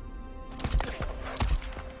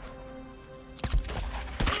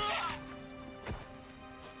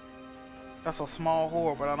 That's a small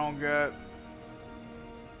horde, but I don't got.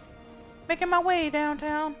 Making my way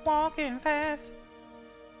downtown, walking fast.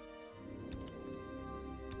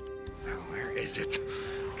 Where is it?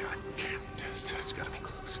 God damn, it's gotta be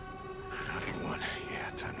close. 981. Yeah,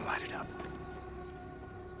 time to light it up.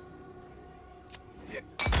 Yeah.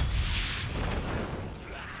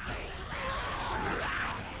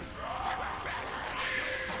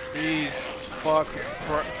 Jesus fucking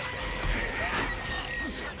Christ.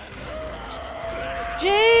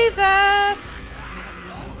 Jesus!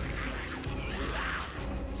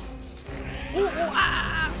 Ooh, ooh,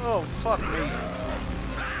 ah. Oh, fuck me.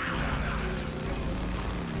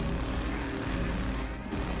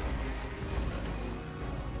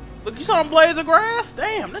 Look, you saw them blades of grass?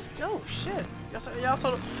 Damn, let's go. Shit. Y'all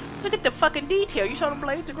saw the, look at the fucking detail. You saw them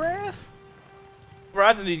blades of grass? Bro,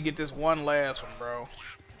 I just need to get this one last one, bro.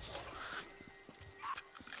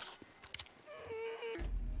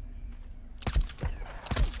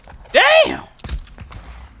 Damn!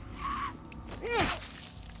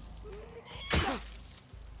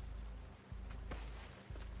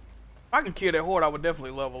 If I can kill that horde, I would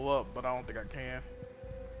definitely level up, but I don't think I can.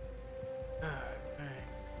 Dang.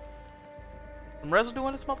 Some residue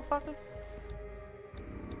in this motherfucker?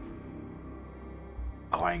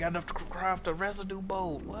 Oh, I ain't got enough to craft a residue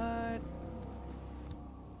bolt. What?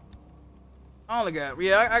 I only got...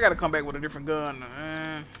 Yeah, I gotta come back with a different gun.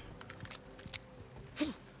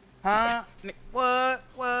 Huh? What?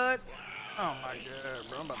 What? Oh my god,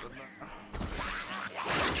 bro. I'm about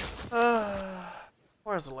to...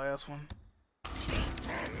 where's the last one?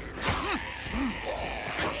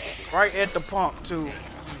 Right at the pump, too. Let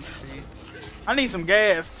me see. I need some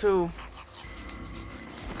gas, too.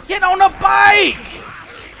 Get on the bike!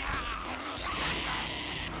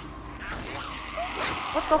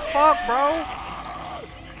 What the fuck, bro?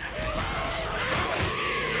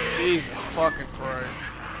 Jesus fucking Christ.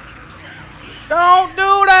 Don't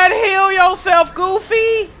do that! Heal yourself,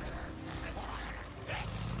 Goofy!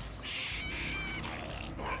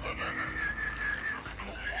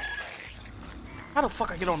 How the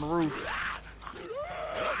fuck I get on the roof?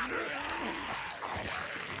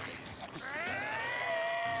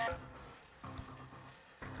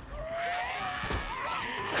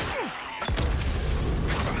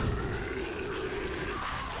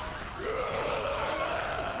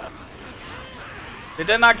 Did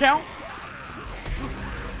that not count?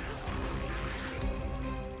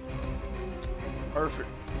 Perfect.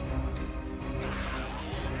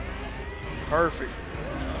 Perfect.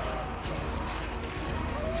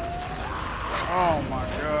 Oh my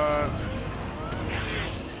god.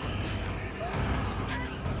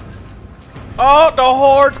 Oh, the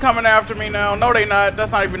Horde's coming after me now. No, they not.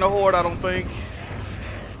 That's not even the Horde, I don't think.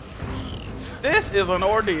 This is an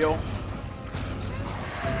ordeal.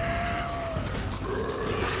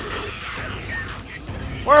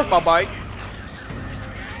 Where's my bike?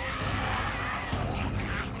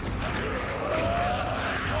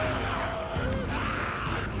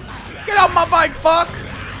 Get off my bike, fuck!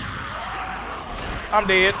 I'm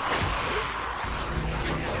dead.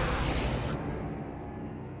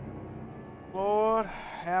 Lord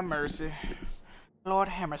have mercy. Lord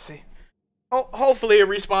have mercy. Hopefully it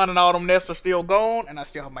respawned and all them nests are still gone and I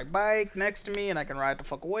still have my bike next to me and I can ride the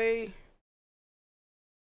fuck away.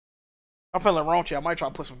 I'm feeling raunchy. I might try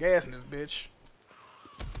to put some gas in this bitch.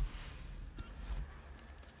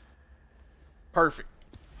 Perfect.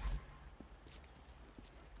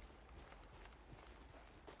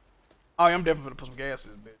 Oh, yeah, I'm definitely gonna put some gas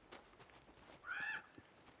in this bitch.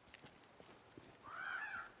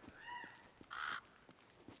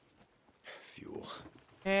 Fuel.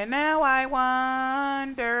 And now I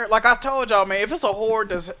wonder, like I told y'all, man, if it's a horde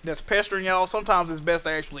that's pestering y'all, sometimes it's best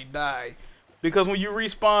to actually die. Because when you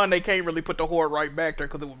respawn, they can't really put the horde right back there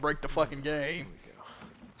because it would break the fucking game.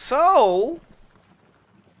 So,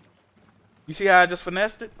 you see how I just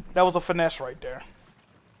finessed it? That was a finesse right there.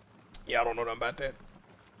 Yeah, I don't know nothing about that.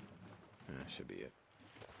 That should be it.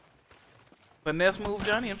 Finesse move,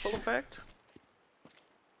 Johnny, in full effect.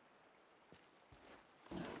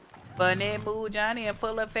 Finesse move, Johnny, in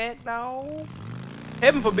full effect, dog.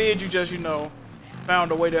 Heaven forbid you just, you know,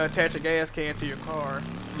 found a way to attach a gas can to your car.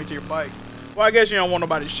 I mean, to your bike. Well, I guess you don't want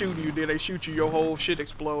nobody shooting you. Did they shoot you, your whole shit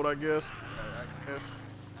explode, I guess. I guess.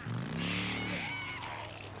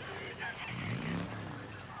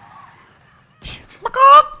 Shit.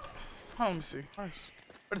 Oh, let me see. Where's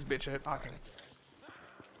this bitch at? Okay.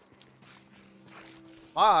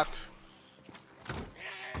 Locked.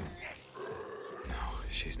 No,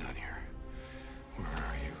 she's not here. Where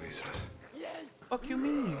are you, Lisa? Fuck you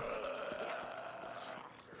mean?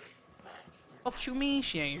 Fuck you mean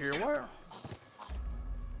she ain't here? Where?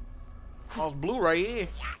 Oh, it's blue right here.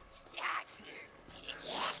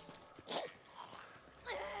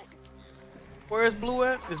 Where's blue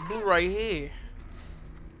at? It's blue right here.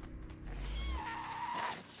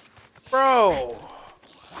 Bro.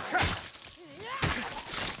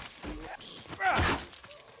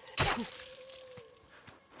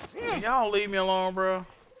 Y'all leave me alone, bro.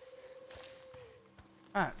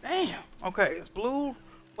 Ah, damn. Okay, it's blue.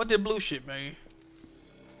 What did blue shit mean?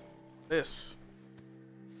 This.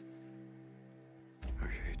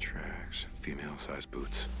 Okay, tracks. Female-sized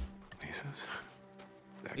boots. Lisa's.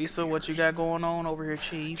 Lisa, what you got going on over here,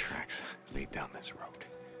 Chief? Tracks lead down this road.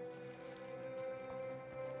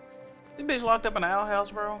 This bitch locked up in the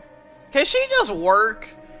outhouse, bro. Can she just work?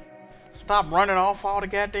 Stop running off all the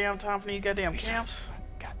goddamn time from these goddamn Lisa, camps.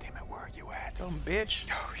 goddamn it, where are you at? Dumb bitch.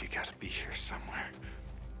 Oh, you gotta be here somewhere.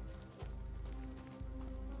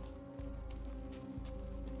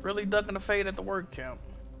 Really ducking the fate at the work camp.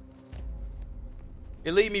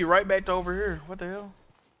 It lead me right back to over here. What the hell?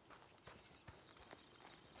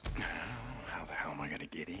 How the hell am I gonna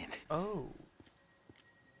get in? Oh.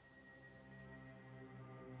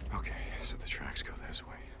 Okay, so the tracks go this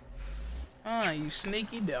way. Ah, you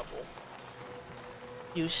sneaky devil.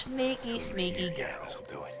 You sneaky, sneaky girl. Yeah, this'll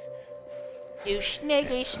do it. You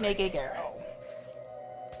sneaky, sneaky girl.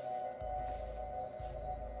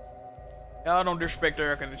 Y'all don't disrespect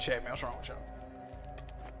Erica in the chat, man. What's wrong with y'all?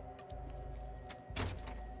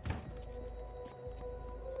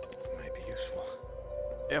 Might be useful.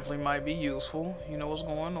 Definitely might be useful. You know what's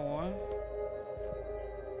going on.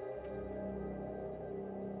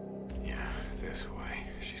 Yeah, this way.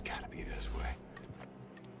 She's gotta be this way.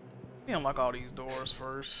 We unlock all these doors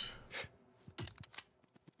first.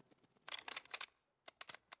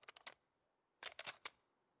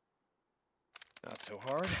 Not so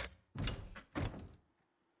hard.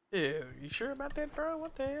 Yeah, you sure about that, bro?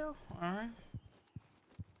 What the hell? Alright.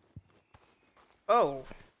 Oh.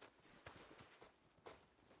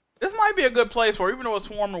 This might be a good place for, even though it's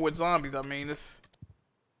swarming with zombies, I mean, this...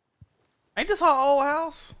 Ain't this our old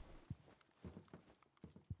house?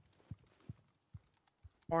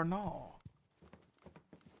 Or no?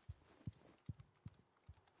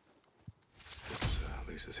 Is this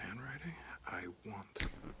Lisa's handwriting? I want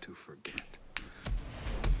to forget.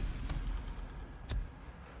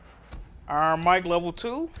 Iron Mike level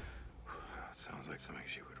 2? That sounds like something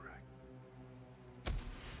she would write.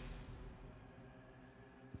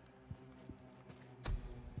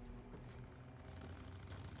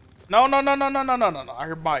 No. I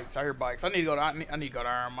hear bikes. I need to go to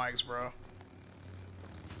Iron Mike's, bro.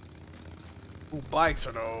 Who bikes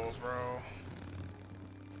are those, bro?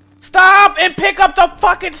 Stop and pick up the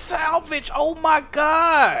fucking salvage! Oh my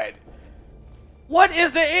god! What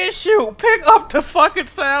is the issue? Pick up the fucking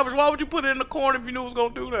salvage. Why would you put it in the corner if you knew it was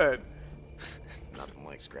gonna do that? It's nothing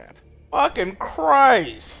like scrap. Fucking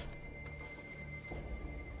Christ!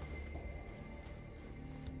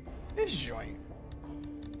 This joint.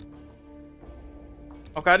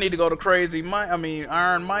 Okay, I need to go to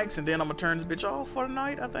Iron Mike's, and then I'm gonna turn this bitch off for the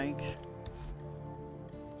night, I think.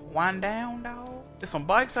 Wind down, dog. There's some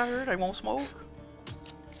bikes out here. They won't smoke.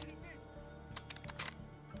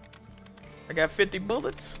 I got 50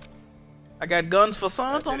 bullets. I got guns for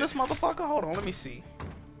sons on this motherfucker. Hold on, let me see.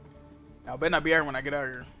 I better not be here when I get out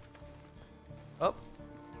here. Up.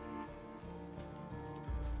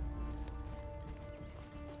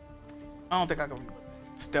 I don't think I can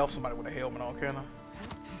stealth somebody with a helmet on, can I?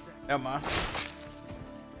 Never mind.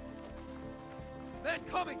 Man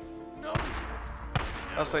coming! No!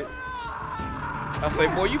 I'll say,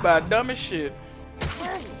 boy, you about dumb as shit.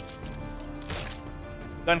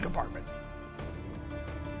 Gun compartment.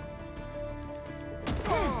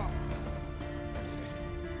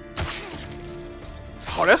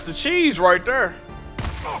 Oh, that's the cheese right there.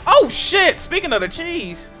 Oh shit! Speaking of the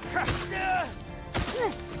cheese.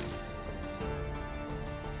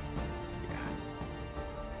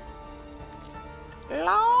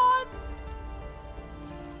 Lord.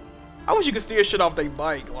 I wish you could steal shit off their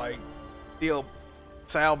bike, like steal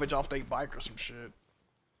salvage off their bike or some shit.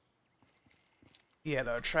 He had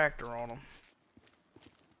a tractor on him.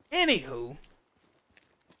 Anywho.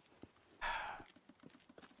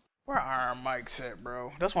 Where Iron Mike's at,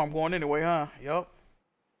 bro? That's why I'm going anyway, huh? Yup.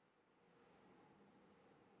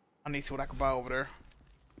 I need to see what I can buy over there.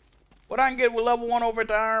 What I can get with level 1 over at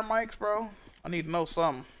the Iron Mike's, bro? I need to know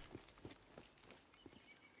something.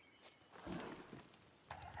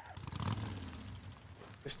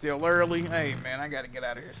 It's still early. Hey, man, I gotta get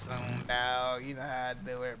out of here soon, dog. You know how I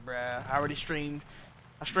do it, bruh. I already streamed.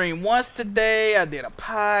 I streamed once today. I did a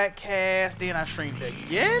podcast. Then I streamed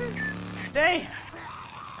again. Damn.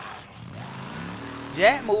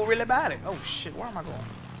 Jackmove really about it. Oh, shit. Where am I going?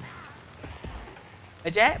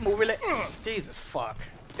 A Jackmove really... Jesus, fuck.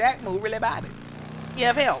 Jackmove really about it.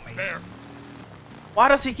 Yeah, help me. Bear. Why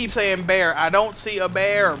does he keep saying bear? I don't see a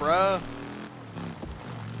bear, bruh.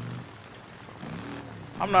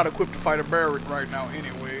 I'm not equipped to fight a bear right now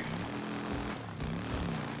anyway.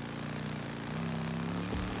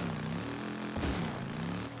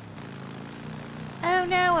 Oh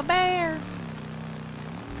no, a bear.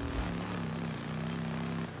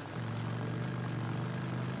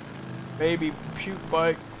 Baby puke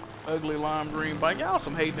bike, ugly lime green bike. Y'all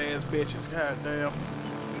some hating ass bitches. God damn.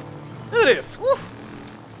 Look at this. Woof.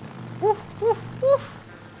 Woof, woof, woof.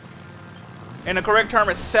 And the correct term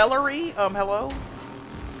is celery. Hello?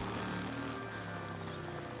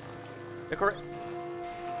 The correct...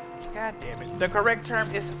 God damn it. The correct term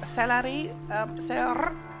is celery.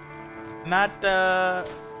 Sir. Not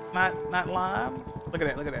lime. Look at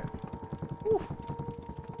that, look at that. Woo.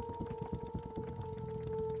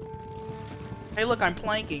 Hey, look, I'm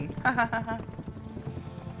planking. Oh,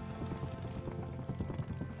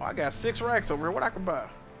 I got 6 racks over here. What I can buy?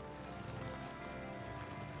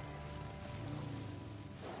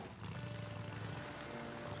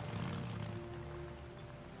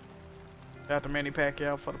 Got the Manny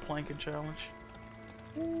Pacquiao for the planking challenge.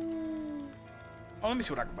 Ooh. Oh, let me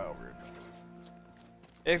see what I can buy over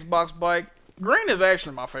here. Xbox bike. Green is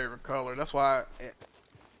actually my favorite color. That's why,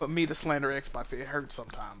 for me to slander Xbox, it hurts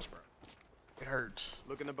sometimes, bro. It hurts.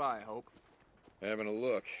 Looking to buy, I hope. Having a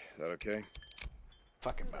look. Is that okay?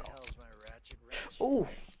 Fucking bell. Ooh.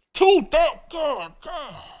 2 that god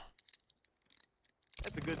damn.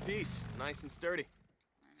 That's a good piece. Nice and sturdy.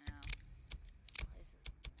 I know. This place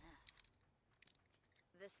is a mess.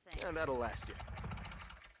 This thing. Yeah, that'll last you.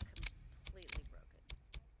 Completely broken.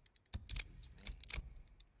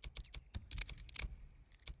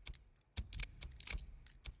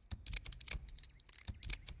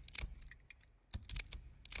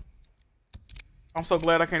 I'm so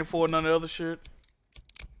glad I can't afford none of the other shit.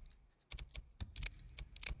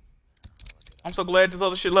 I'm so glad this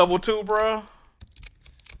other shit level 2, bro.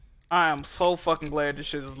 I am so fucking glad this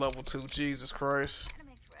shit is level 2. Jesus Christ.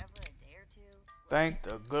 Thank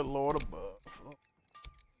the good Lord above.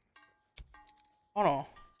 Hold on.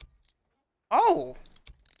 Oh!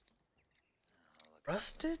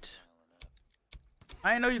 Rusted?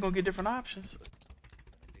 I didn't know you're gonna get different options.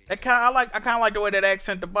 I kinda like the way that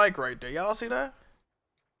accent the bike right there. Y'all see that?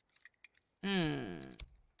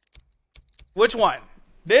 Which one?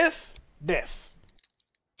 This? This.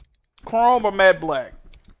 Chrome or matte black?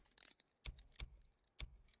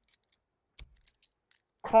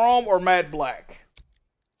 Chrome or matte black?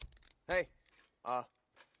 Hey,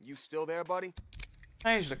 you still there, buddy?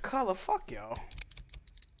 Change the color. Fuck y'all.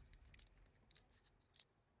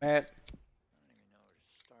 Matte.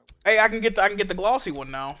 Hey, I can get the glossy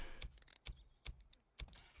one now.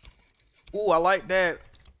 Ooh, I like that.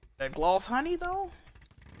 That gloss honey though.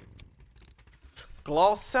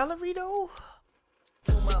 Gloss celery though.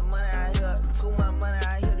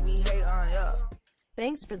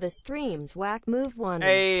 Thanks for the streams, Jackmove 1.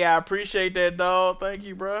 Hey, I appreciate that, dog. Thank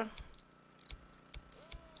you, bro.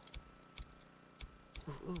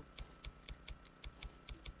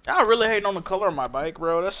 Y'all really hating on the color of my bike,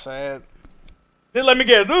 bro. That's sad. Then let me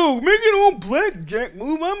guess. Oh, make it on black,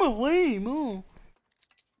 Jackmove. I'm a lame. Oh.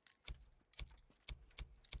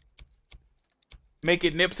 Make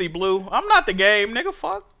it Nipsey blue. I'm not the game, nigga.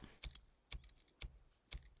 Fuck.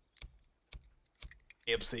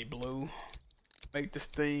 Nipsey blue. Make this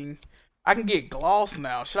thing. I can get gloss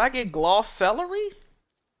now. Should I get gloss celery?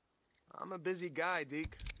 I'm a busy guy,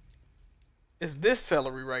 Deke. It's this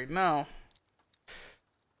celery right now.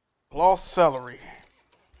 Gloss celery.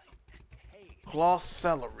 Gloss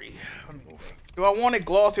celery. Do I want it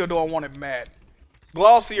glossy or do I want it matte?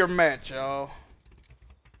 Glossy or matte, y'all?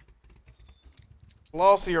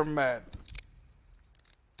 Glossy or matte?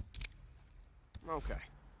 Okay.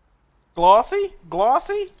 Glossy?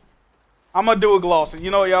 Glossy? I'm gonna do a glossy. You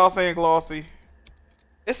know y'all saying glossy.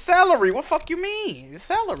 It's celery. What the fuck you mean? It's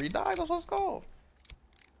celery, dog. That's what it's called.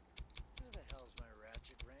 Where the hell's my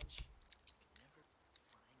ratchet wrench? Never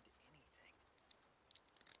find anything.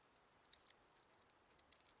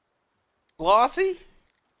 Glossy?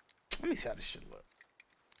 Let me see how this shit look.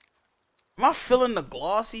 Am I feeling the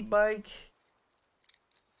glossy bike?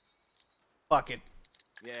 Fuck it.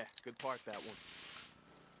 Yeah, good part, that one.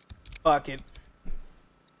 Fuck it.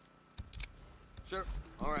 Sure,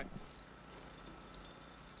 alright.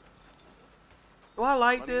 Do I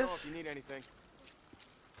like Let me know this? if you need anything.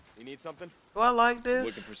 You need something? Do I like this?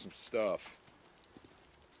 Looking for some stuff.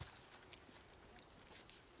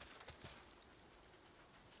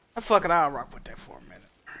 Fuck it, I'll rock with that for a minute.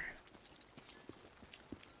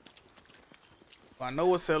 I know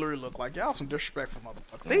what celery look like. Y'all some disrespectful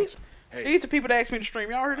motherfuckers. These the people that asked me to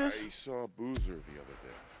stream. Y'all heard this? I saw Boozer the other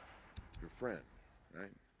day. Your friend,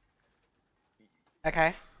 right?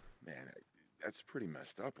 Okay. Man, that's pretty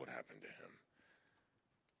messed up what happened to him.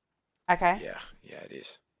 Okay. Yeah, it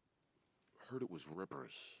is. Heard it was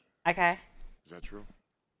Rippers. Okay. Is that true?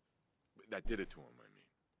 That did it to him, I mean.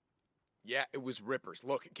 Yeah, it was Rippers.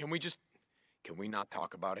 Look, can we not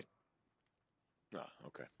talk about it? No,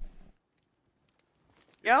 okay.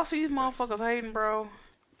 Y'all see these motherfuckers hating, bro?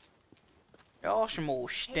 Y'all some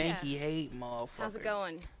old stinky hate motherfuckers. How's it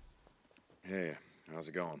going? Hey, how's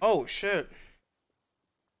it going? Oh, shit.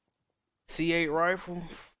 C8 rifle.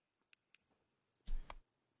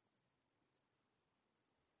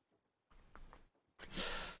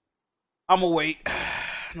 I'ma wait.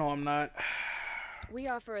 No, I'm not. We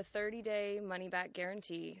offer a 30-day money-back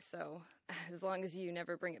guarantee, so as long as you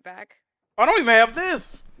never bring it back. I don't even have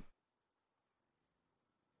this.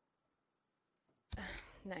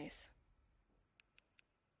 Nice.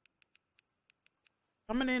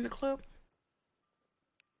 How many in the clip?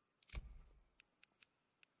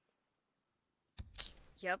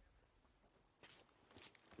 Yep.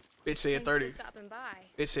 Bitch said Thanks 30. for stopping by.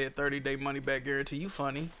 Bitch said 30-day money back guarantee. You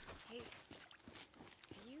funny. Hey,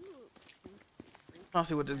 do you... I don't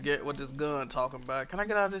see what this gun talking about. Can I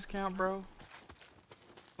get out of this count, bro?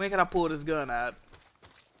 When can I pull this gun out?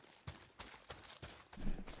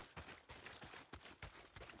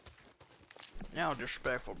 Y'all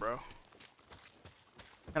disrespectful, bro.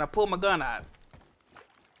 Can I pull my gun out?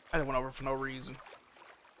 I just went over for no reason.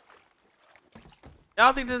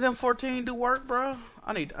 Y'all think this M14 do work, bro?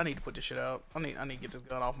 I need to put this shit out. I need to get this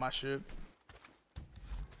gun off my shit.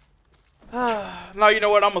 No, you know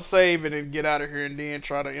what? I'm gonna save it and get out of here and then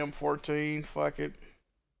try the M14. Fuck it.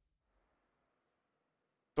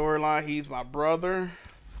 Storyline, he's my brother.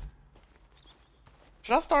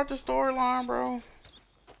 Should I start the storyline, bro?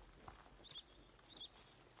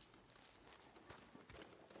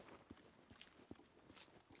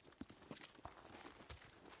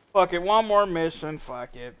 Fuck it, one more mission.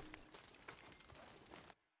 Fuck it.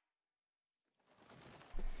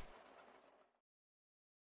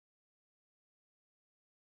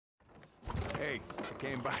 Hey, I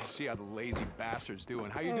came by to see how the lazy bastard's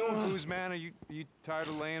doing. How you doing, Booze Man? Are you tired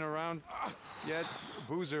of laying around yet,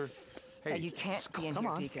 Boozer? Hey, You can't be in come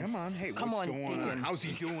here, on, Deacon. come on. Hey, Come what's on, going Deacon. on? How's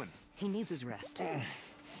he doing? He needs his rest.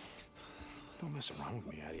 Don't mess around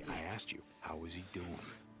with me, Addie. I asked you, how is he doing?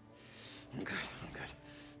 I'm good.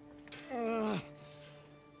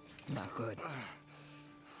 Not good.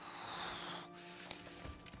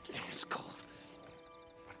 Damn, it's cold.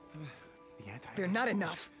 They're not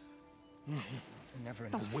enough. Never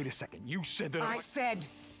enough. No, wait a second. You said that I said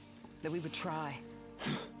that we would try.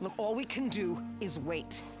 Look, all we can do is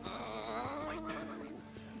wait.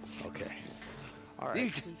 Okay. All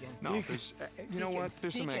right. No, there's, you know what?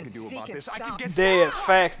 There's something I can do about this. I can get Des,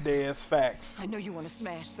 facts, Des, facts. I know you want to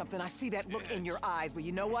smash something. I see that look in your eyes, but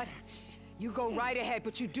you know what? You go right ahead,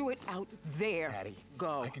 but you do it out there. Addie,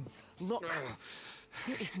 go. Look,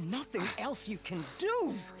 there is nothing else you can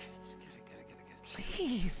do.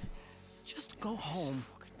 Please, just go home.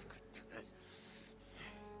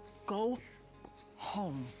 Go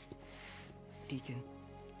home, Deacon.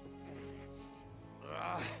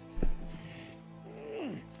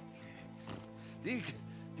 Deacon.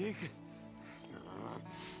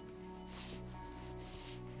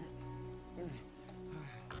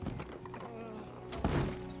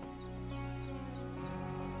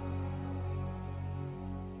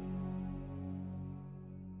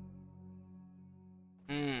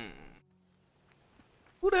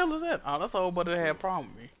 Who the hell is that? Oh, that's the old buddy that had a problem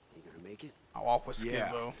with me. You gonna make it? I walk with Schizo.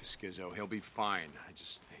 Yeah, Schizo. He'll be fine.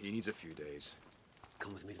 He needs a few days.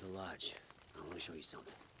 Come with me to the lodge. I want to show you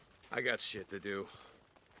something. I got shit to do.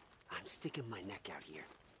 I'm sticking my neck out here.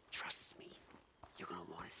 Trust me. You're gonna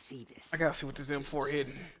want to see this. I gotta see what this M4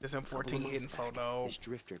 hidden. This M14 hidden photo. This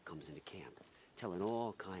drifter comes into camp, telling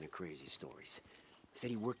all kind of crazy stories.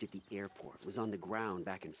 Said he worked at the airport, was on the ground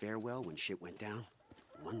back in Farewell when shit went down.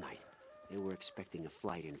 One night, they were expecting a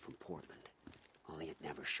flight in from Portland, only it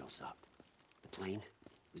never shows up. The plane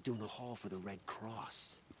was doing a haul for the Red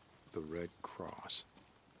Cross. The Red Cross?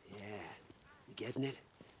 Yeah. You getting it?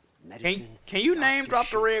 Medicine. Can you name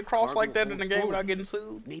drop the Red Cross like that in the game food. without getting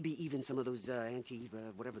sued? Maybe even some of those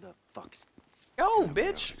whatever the fucks. Yo,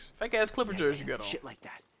 bitch. Fake ass Clipper jersey you got on. Shit like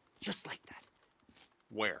that. Just like that.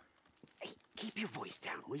 Where? Hey, keep your voice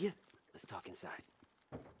down, will you? Let's talk inside.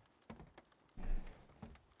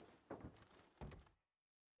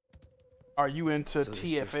 Are you into So this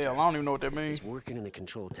TFL? drifter I don't even know what that means. He's working in the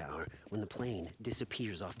control tower when the plane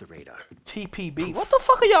disappears off the radar. TPB. What the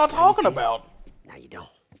fuck are y'all talking about? Now you don't.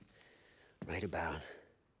 Right about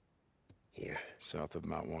here. South of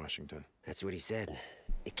Mount Washington. That's what he said.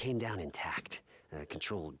 It came down intact. A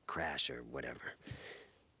controlled crash or whatever.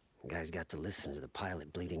 The guy's got to listen to the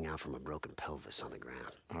pilot bleeding out from a broken pelvis on the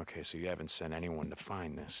ground. Okay, so you haven't sent anyone to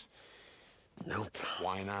find this? Nope.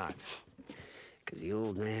 Why not? Because the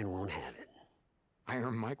old man won't have it.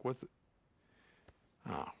 Iron Mike, what the...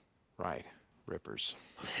 Oh, right. Rippers.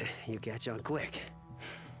 You catch on quick.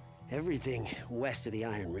 Everything west of the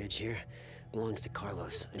Iron Ridge here belongs to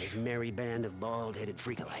Carlos and his merry band of bald-headed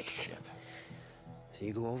freakalikes. So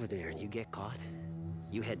you go over there and you get caught,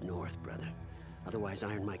 you head north, brother. Otherwise,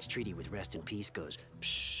 Iron Mike's treaty with Rest in Peace goes...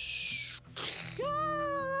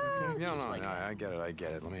 Okay, no, I get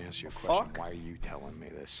it. Let me ask you a question. Why are you telling me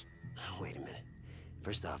this? Wait a minute.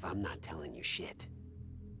 First off, I'm not telling you shit.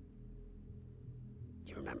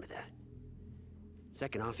 You remember that?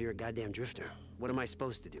 Second off, you're a goddamn drifter. What am I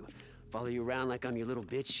supposed to do? Follow you around like I'm your little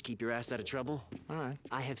bitch, keep your ass out of trouble? All right.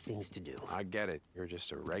 I have things to do. I get it. You're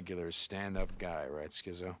just a regular stand-up guy, right,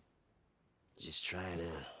 Schizo? Just trying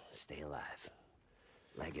to stay alive.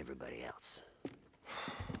 Like everybody else.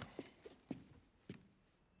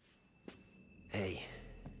 Hey.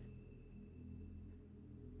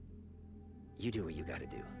 You do what you gotta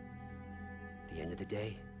do. At the end of the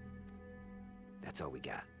day, that's all we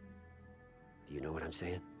got. Do you know what I'm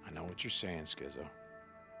saying? I know what you're saying, Schizo.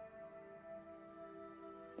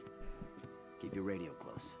 Keep your radio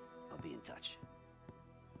close. I'll be in touch.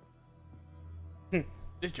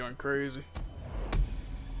 This joint crazy.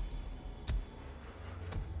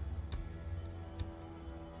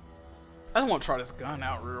 I just want to try this gun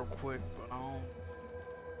out real quick, but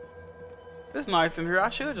it's nice in here. I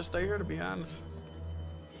should just stay here, to be honest.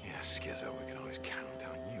 Yeah, Schizo, we can always count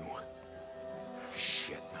on you.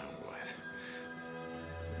 Shit, now what?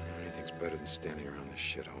 Anything's better than standing around this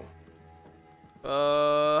shithole.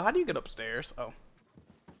 How do you get upstairs? Oh.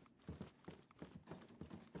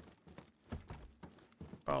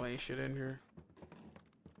 Probably ain't shit in here.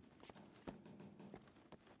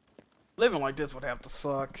 Living like this would have to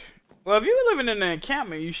suck. Well, if you're living in an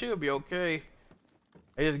encampment, you should be okay.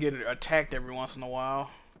 They just get attacked every once in a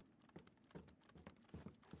while.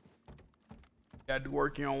 Gotta do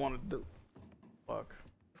work you don't want to do. Fuck.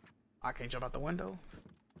 I can't jump out the window.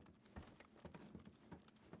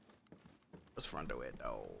 What's front door at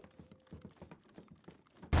though?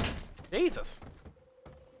 Jesus.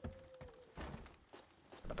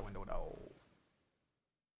 Out the window though.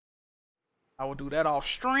 I will do that off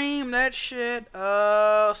stream, that shit.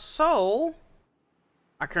 So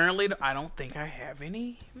I don't think I have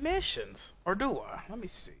any missions. Or do I? Let me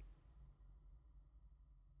see.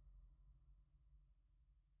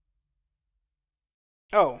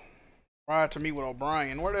 Oh. Ride to meet with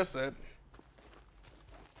O'Brien. Where is it?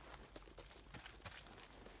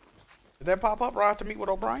 Did that pop up? Ride to meet with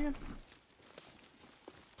O'Brien?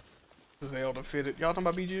 Zelda fitted. Y'all talking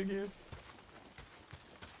about BG again?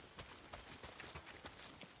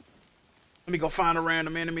 Let me go find a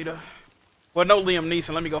random enemy to... Well, no Liam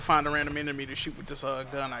Neeson. Let me go find a random enemy to shoot with this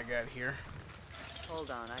gun I got here.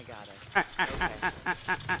 Hold on, I got it. Okay.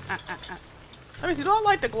 Let me see. Do I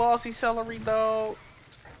like the glossy celery, though?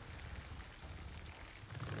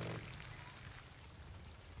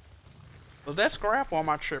 Was that scrap or am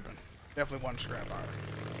I tripping? Definitely wasn't scrap. All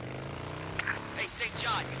right. Hey, St.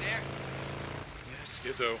 John, you there? Yes,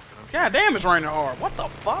 Skizzo. God damn, it's raining hard. What the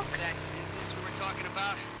fuck? That business we were talking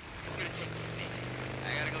about? It's gonna take me a bit.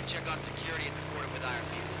 I gotta go check on security at the border with Iron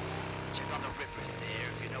Butte. Check on the Rippers there,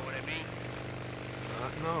 if you know what I mean.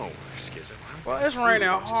 No, Skizzo. Well, it's raining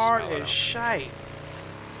hard as shite.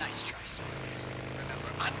 Nice try, Smartass. Remember,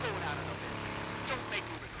 I'm going out on a limb here. Don't make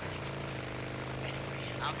me regret it. Anyway,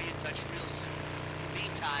 I'll be in touch real soon. In the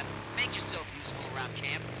meantime, make yourself useful around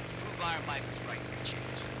camp. Prove Iron Mike was right for a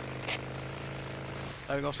change.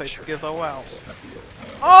 I was gonna say Skizzo out.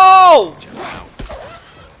 Oh!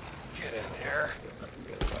 Get in there.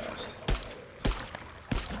 Get fast.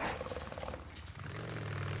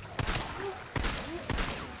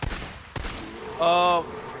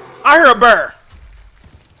 I hear a bear.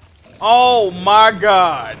 Oh my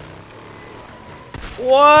god.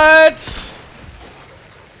 What?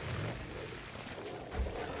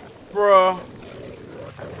 Bruh.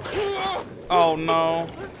 Oh no.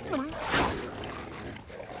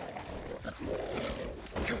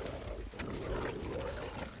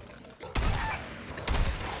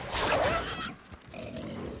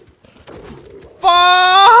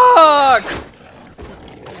 Fuck!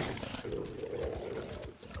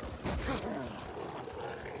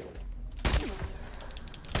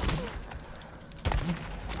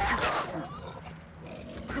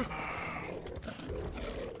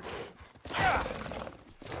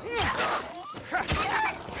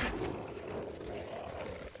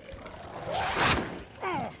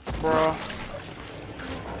 Bro.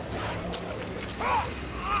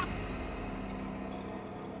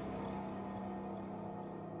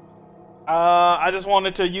 I just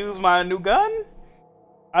wanted to use my new gun.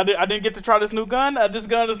 I didn't get to try this new gun. This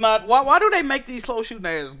gun is not. Why do they make these slow shooting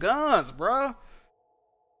ass guns, bro?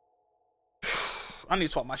 I need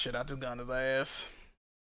to swap my shit out. This gun is ass.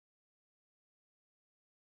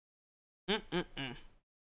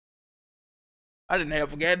 I didn't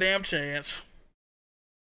have a goddamn chance.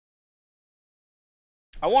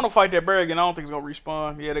 I want to fight that bear again. I don't think it's gonna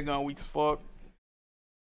respawn. Yeah, that gun weak as fuck.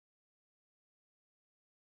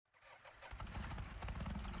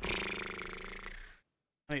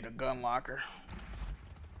 I need a gun locker.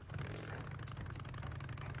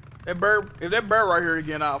 That bear, if that bear right here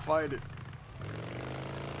again, I'll fight it.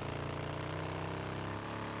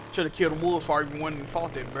 Should have killed the wolves before I even went and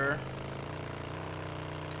fought that bear.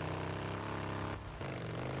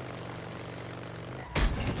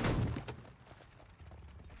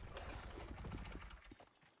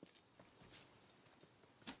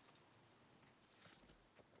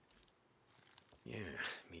 Yeah,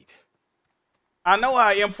 neat. I know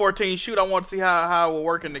how M14 shoot. I want to see how it will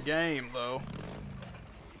work in the game, though.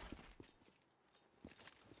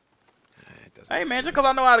 Hey, man, just because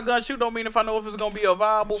I know how the gun shoot don't mean if I know if it's going to be a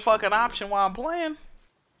viable fucking option while I'm playing.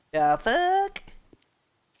 Yeah, fuck.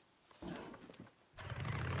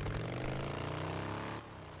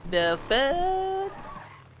 The fuck?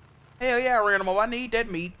 Hell yeah, random. I need that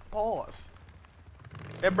meat. Pause.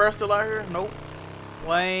 That bear still out here? Nope.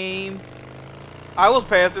 Lame. I was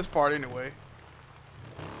past this part anyway.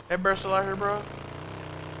 That bear still out here, bro?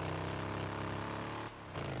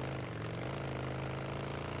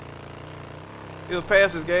 It was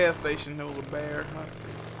past his gas station. There was a bear. Let's see.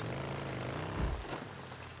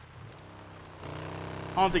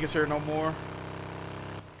 I don't think it's here no more.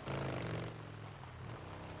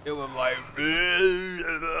 It was like.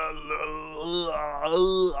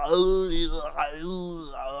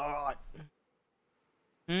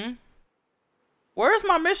 Where's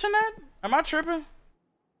my mission at? Am I tripping?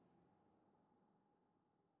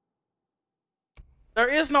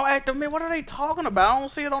 There is no active mission. What are they talking about? I don't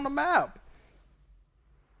see it on the map.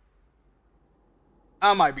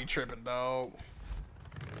 I might be tripping, dog.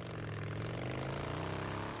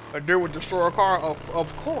 A deer would destroy a car?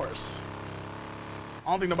 Of course. I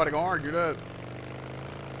don't think nobody gonna argue that.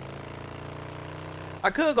 I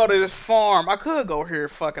could go to this farm. I could go here.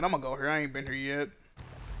 Fuck it. I'm gonna go here. I ain't been here yet.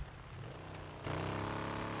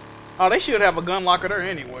 Oh, they should have a gun locker there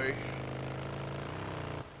anyway.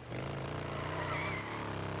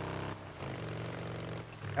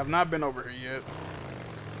 Have not been over here yet.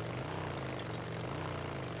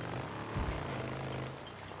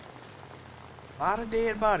 A lot of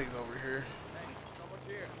dead bodies over here.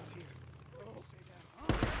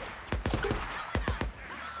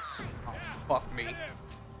 Oh, fuck me.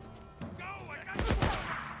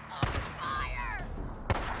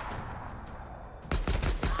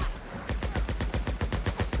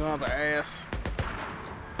 Guns are ass.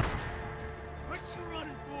 What you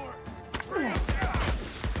running for?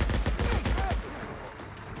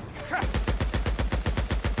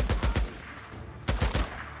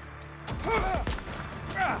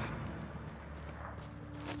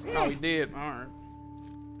 Oh, he did. Alright.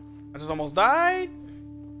 I just almost died.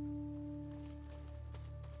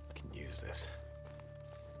 I can use this.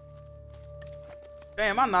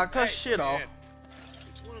 Damn, I knocked her shit off.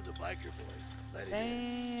 It's one of the biker boys. Let it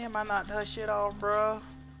in. Damn, I knocked her shit off, bro.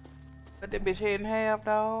 Cut that bitch head in half,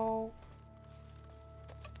 dog.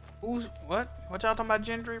 Who's what? What y'all talking about,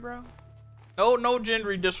 Gendry, bro? No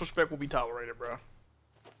Gendry disrespect will be tolerated, bro.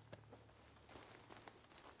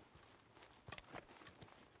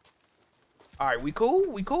 All right, we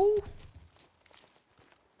cool? We cool?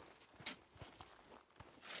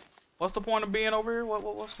 What's the point of being over here?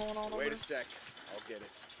 What's going on over Wait here? a sec. I'll get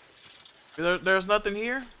it. There's nothing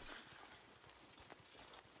here?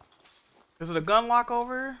 Is it a gun lock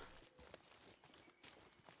over here?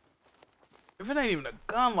 If it ain't even a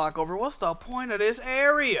gun lock over here, what's the point of this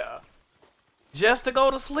area? Just to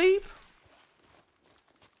go to sleep?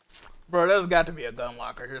 Bro, there's got to be a gun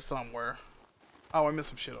locker here somewhere. Oh, I missed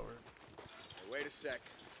some shit over here. Hey, wait a sec.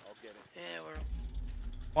 I'll get it. Yeah, we're...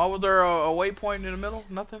 Why was there a waypoint in the middle?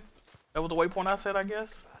 Nothing? That was the waypoint I said, I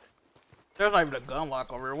guess? There's not even a gun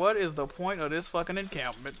lock over here. What is the point of this fucking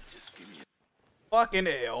encampment? Just give me a... Fucking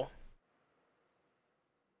L.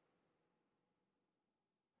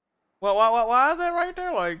 Well, why is that right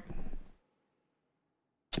there? Like,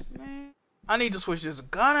 man, I need to switch this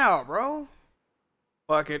gun out, bro.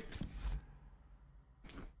 Fuck it.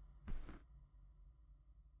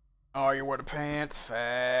 Oh, you wear the pants?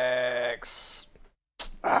 Facts.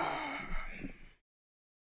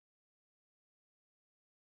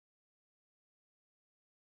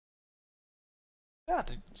 Shout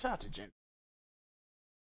out to Jen.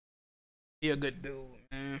 He a good dude,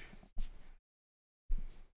 man.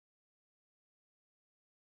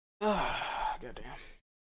 Goddamn.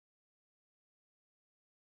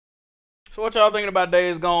 So what y'all thinking about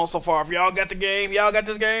Days Gone so far? If y'all got the game, y'all got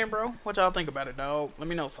this game, bro? What y'all think about it, dog? Let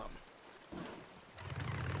me know something.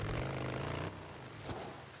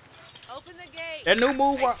 Open the gate. That new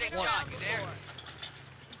move. Hey, St. John, you there?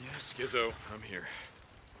 Yeah, Skizzo, I'm here.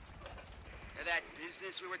 That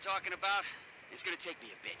business we were talking about, it's gonna take me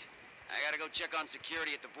a bit. I gotta go check on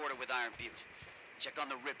security at the border with Iron Butte. Check on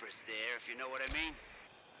the Rippers there, if you know what I mean.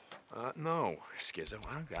 No, Skizzo,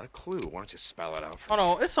 I don't got a clue. Why don't you spell it out for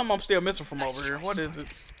Hold on, it's something I'm still missing from over here. What is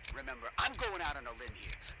it? Remember, I'm going out on a limb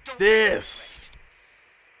here. Don't This.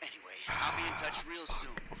 Anyway, I'll be in touch real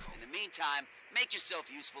soon. In the meantime, make yourself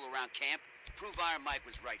useful around camp. Prove Iron Mike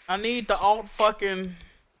was right for I need the alt fucking.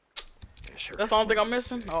 Yeah, sure. That's the only thing I'm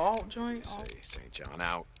missing. The alt joint. Say St. John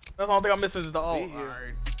out. That's the only thing I'm missing is the alt. Be here.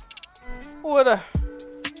 Alright. What a.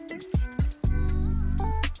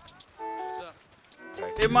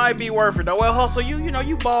 It might be worth it though. Well, Hustle, you know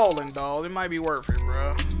you ballin', dog. It might be worth it,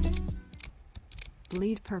 bro.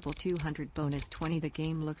 Bleed Purple 200 bonus 20. The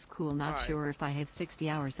game looks cool. Not sure if I have 60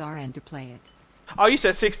 hours RN to play it. Oh, you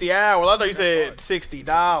said 60 hours. I thought you said $60.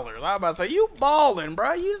 I was about to say you ballin',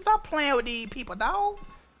 bro. You stop playing with these people, dog.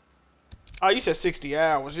 Oh, you said 60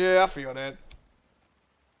 hours. Yeah, I feel that.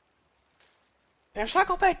 Damn, should I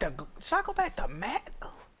go back to Matt?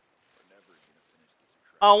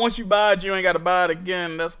 Oh, once you buy it, you ain't got to buy it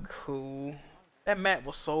again. That's cool. That map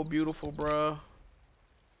was so beautiful, bruh.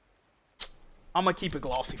 I'm gonna keep it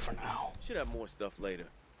glossy for now. Should have more stuff later.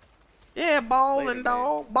 Yeah, balling, Later,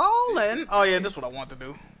 dog. Balling. Oh, yeah, this is what I want to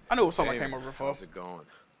do. I knew it was something I Damon, came over for. how's it going?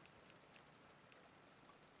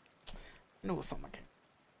 I knew it was something I came.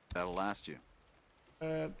 That'll last you.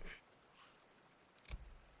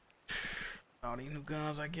 All these new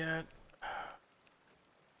guns I got.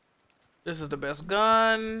 This is the best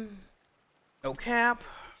gun. No cap.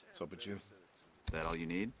 What's up with you? That all you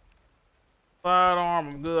need? Sidearm,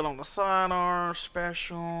 I'm good on the sidearm.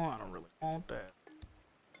 Special, I don't really want that.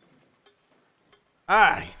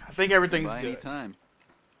 Alright, I think everything's Buy good. anytime.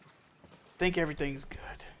 I think everything's good.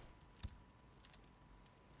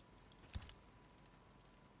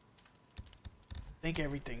 I think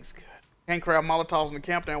everything's good. Can't grab Molotovs in the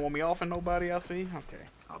camp. They don't want me off and nobody I see. Okay.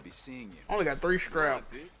 I'll be seeing you. Only got 3 scrap.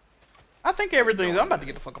 I think everything's. I'm about to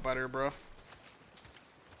get the fuck up out of here, bro.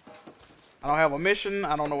 I don't have a mission.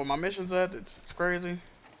 I don't know where my mission's at. It's crazy.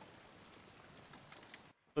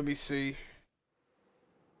 Let me see.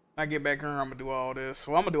 When I get back here, I'm gonna do all this.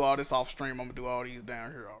 Well, I'm gonna do all this off stream. I'm gonna do all these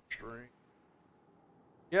down here off stream.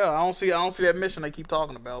 Yeah, I don't see that mission they keep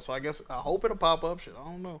talking about. So I guess I hope it'll pop up. Shit, I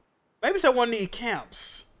don't know. Maybe it's at one of these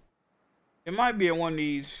camps. It might be at one of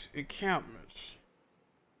these encampments.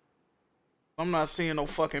 I'm not seeing no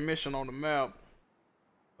fucking mission on the map.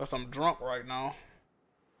 Unless I'm drunk right now.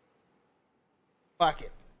 Fuck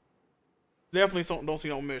it. Definitely don't see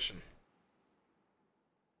no mission.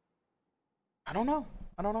 I don't know.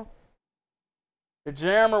 The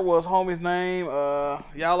Jammer was homie's name.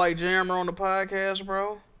 Y'all like Jammer on the podcast,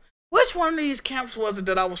 bro? Which one of these camps was it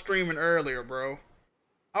that I was streaming earlier, bro?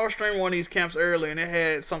 I was streaming one of these camps earlier and it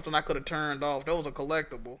had something I could have turned off. That was a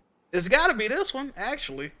collectible. It's gotta be this one,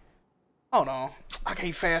 actually. Hold on. I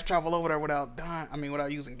can't fast travel over there without dying. I mean,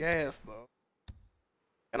 without using gas, though.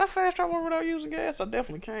 Can I fast travel over without using gas? I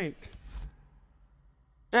definitely can't.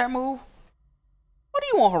 Jackmove? What do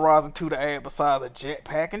you want Horizon 2 to add besides a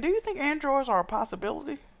jetpack? And do you think androids are a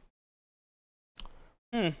possibility?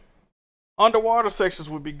 Underwater sections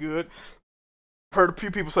would be good. Heard a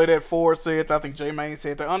few people say that. Ford said that. I think J-Main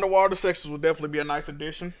said that. Underwater sections would definitely be a nice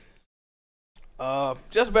addition.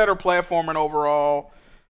 Just better platforming overall.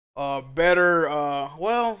 Better,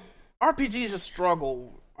 well, RPGs just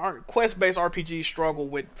struggle. Quest-based RPGs struggle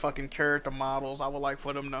with fucking character models. I would like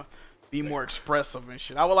for them to be more expressive and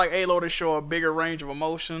shit. I would like Halo to show a bigger range of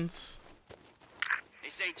emotions. Hey,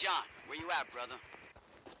 St. John, where you at, brother?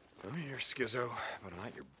 I'm here, Skizzo, but I'm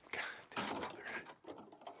not your goddamn brother.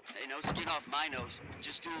 Hey, no skin off my nose.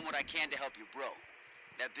 Just doing what I can to help you, bro.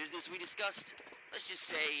 That business we discussed, let's just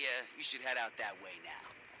say you should head out that way now.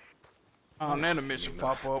 Oh, and then the mission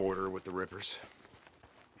pop up. Border with the Rippers.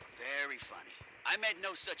 Very funny. I meant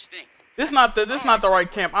no such thing. This not the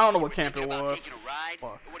right camp. I don't know what camp it was. Taking a ride,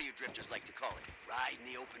 or what do you drifters like to call it? Ride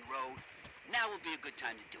in the open road. Now would be a good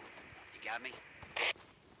time to do it. You got me?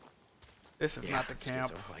 This is not the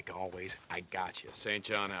camp. Skizzo, like always, I got you. St.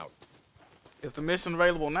 John out. Is the mission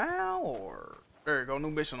available now, or there you go, new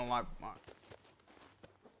mission on my.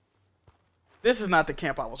 This is not the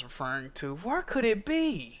camp I was referring to. Where could it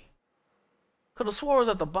be? Could have swore it was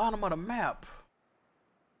at the bottom of the map.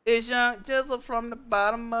 It's Young Jizzle from the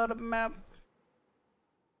bottom of the map.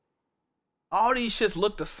 All these shits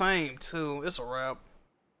look the same too. It's a wrap.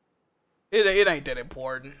 It ain't that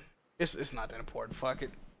important. It's not that important. Fuck it.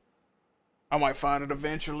 I might find it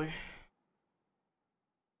eventually.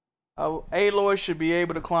 Aloy should be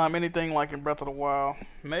able to climb anything like in Breath of the Wild.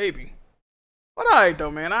 Maybe. But alright though,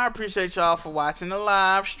 man. I appreciate y'all for watching the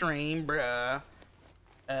live stream, bruh.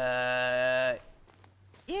 Yeah,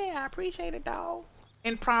 I appreciate it, dog.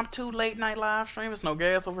 Impromptu late night live stream. There's no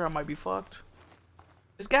gas over here. I might be fucked.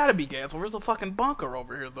 There's gotta be gas over here. There's a fucking bunker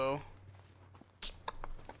over here, though.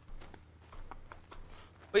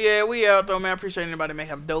 But yeah, we out though, man. I appreciate anybody may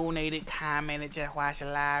have donated, commented, just watched the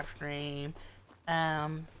live stream.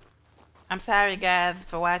 I'm sorry, guys,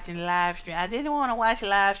 for watching the live stream. I didn't want to watch the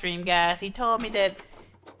live stream, guys. He told me that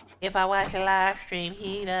if I watch the live stream,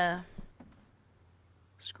 he'd, I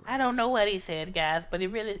don't know what he said, guys, but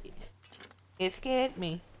it scared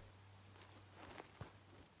me.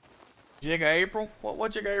 Jigga April?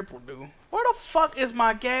 What Jigga April do? Where the fuck is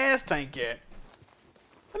my gas tank at?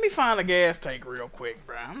 Let me find a gas tank real quick,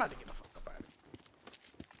 bro. I'm about to get the fuck up out of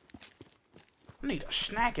here. I need a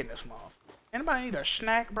snack in this motherfucker. Anybody need a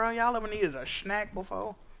snack, bro? Y'all ever needed a snack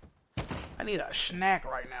before? I need a snack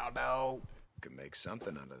right now, dog. Could make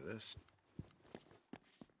something out of this.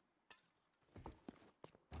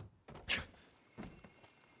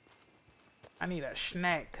 I need a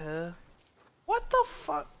snack, huh? What the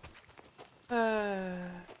fuck?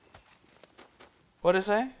 What is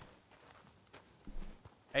that?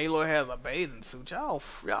 Halo has a bathing suit. Y'all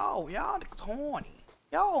niggas horny.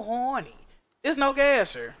 Y'all horny. There's no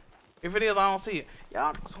gas here. If it is, I don't see it.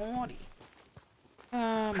 Y'all niggas horny.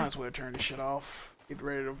 Might as well turn this shit off. Get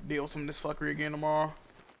ready to deal with some of this fuckery again tomorrow.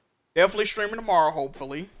 Definitely streaming tomorrow,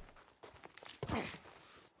 hopefully.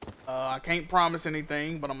 I can't promise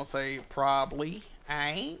anything, but I'm gonna say probably.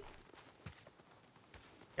 Alright.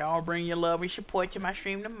 Y'all bring your love and support to my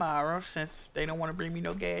stream tomorrow, since they don't want to bring me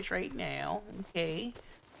no gas right now. Okay.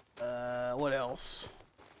 What else?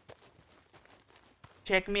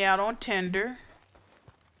 Check me out on Tinder.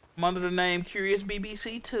 I'm under the name Curious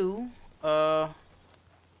BBC 2. I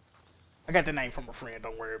got the name from a friend,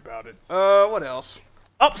 don't worry about it. What else?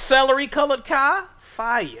 Up celery colored car?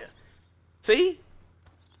 Fire. See?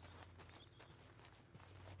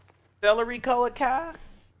 Celery colored car?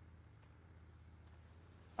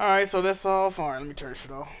 Alright, so that's all fine. Let me turn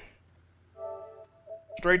shit off.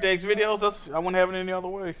 Straight to X videos, I wouldn't have it any other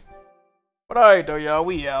way. But alright though, y'all,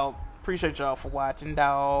 we out. Appreciate y'all for watching,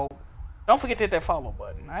 dog. Don't forget to hit that follow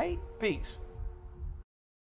button, alright? Peace.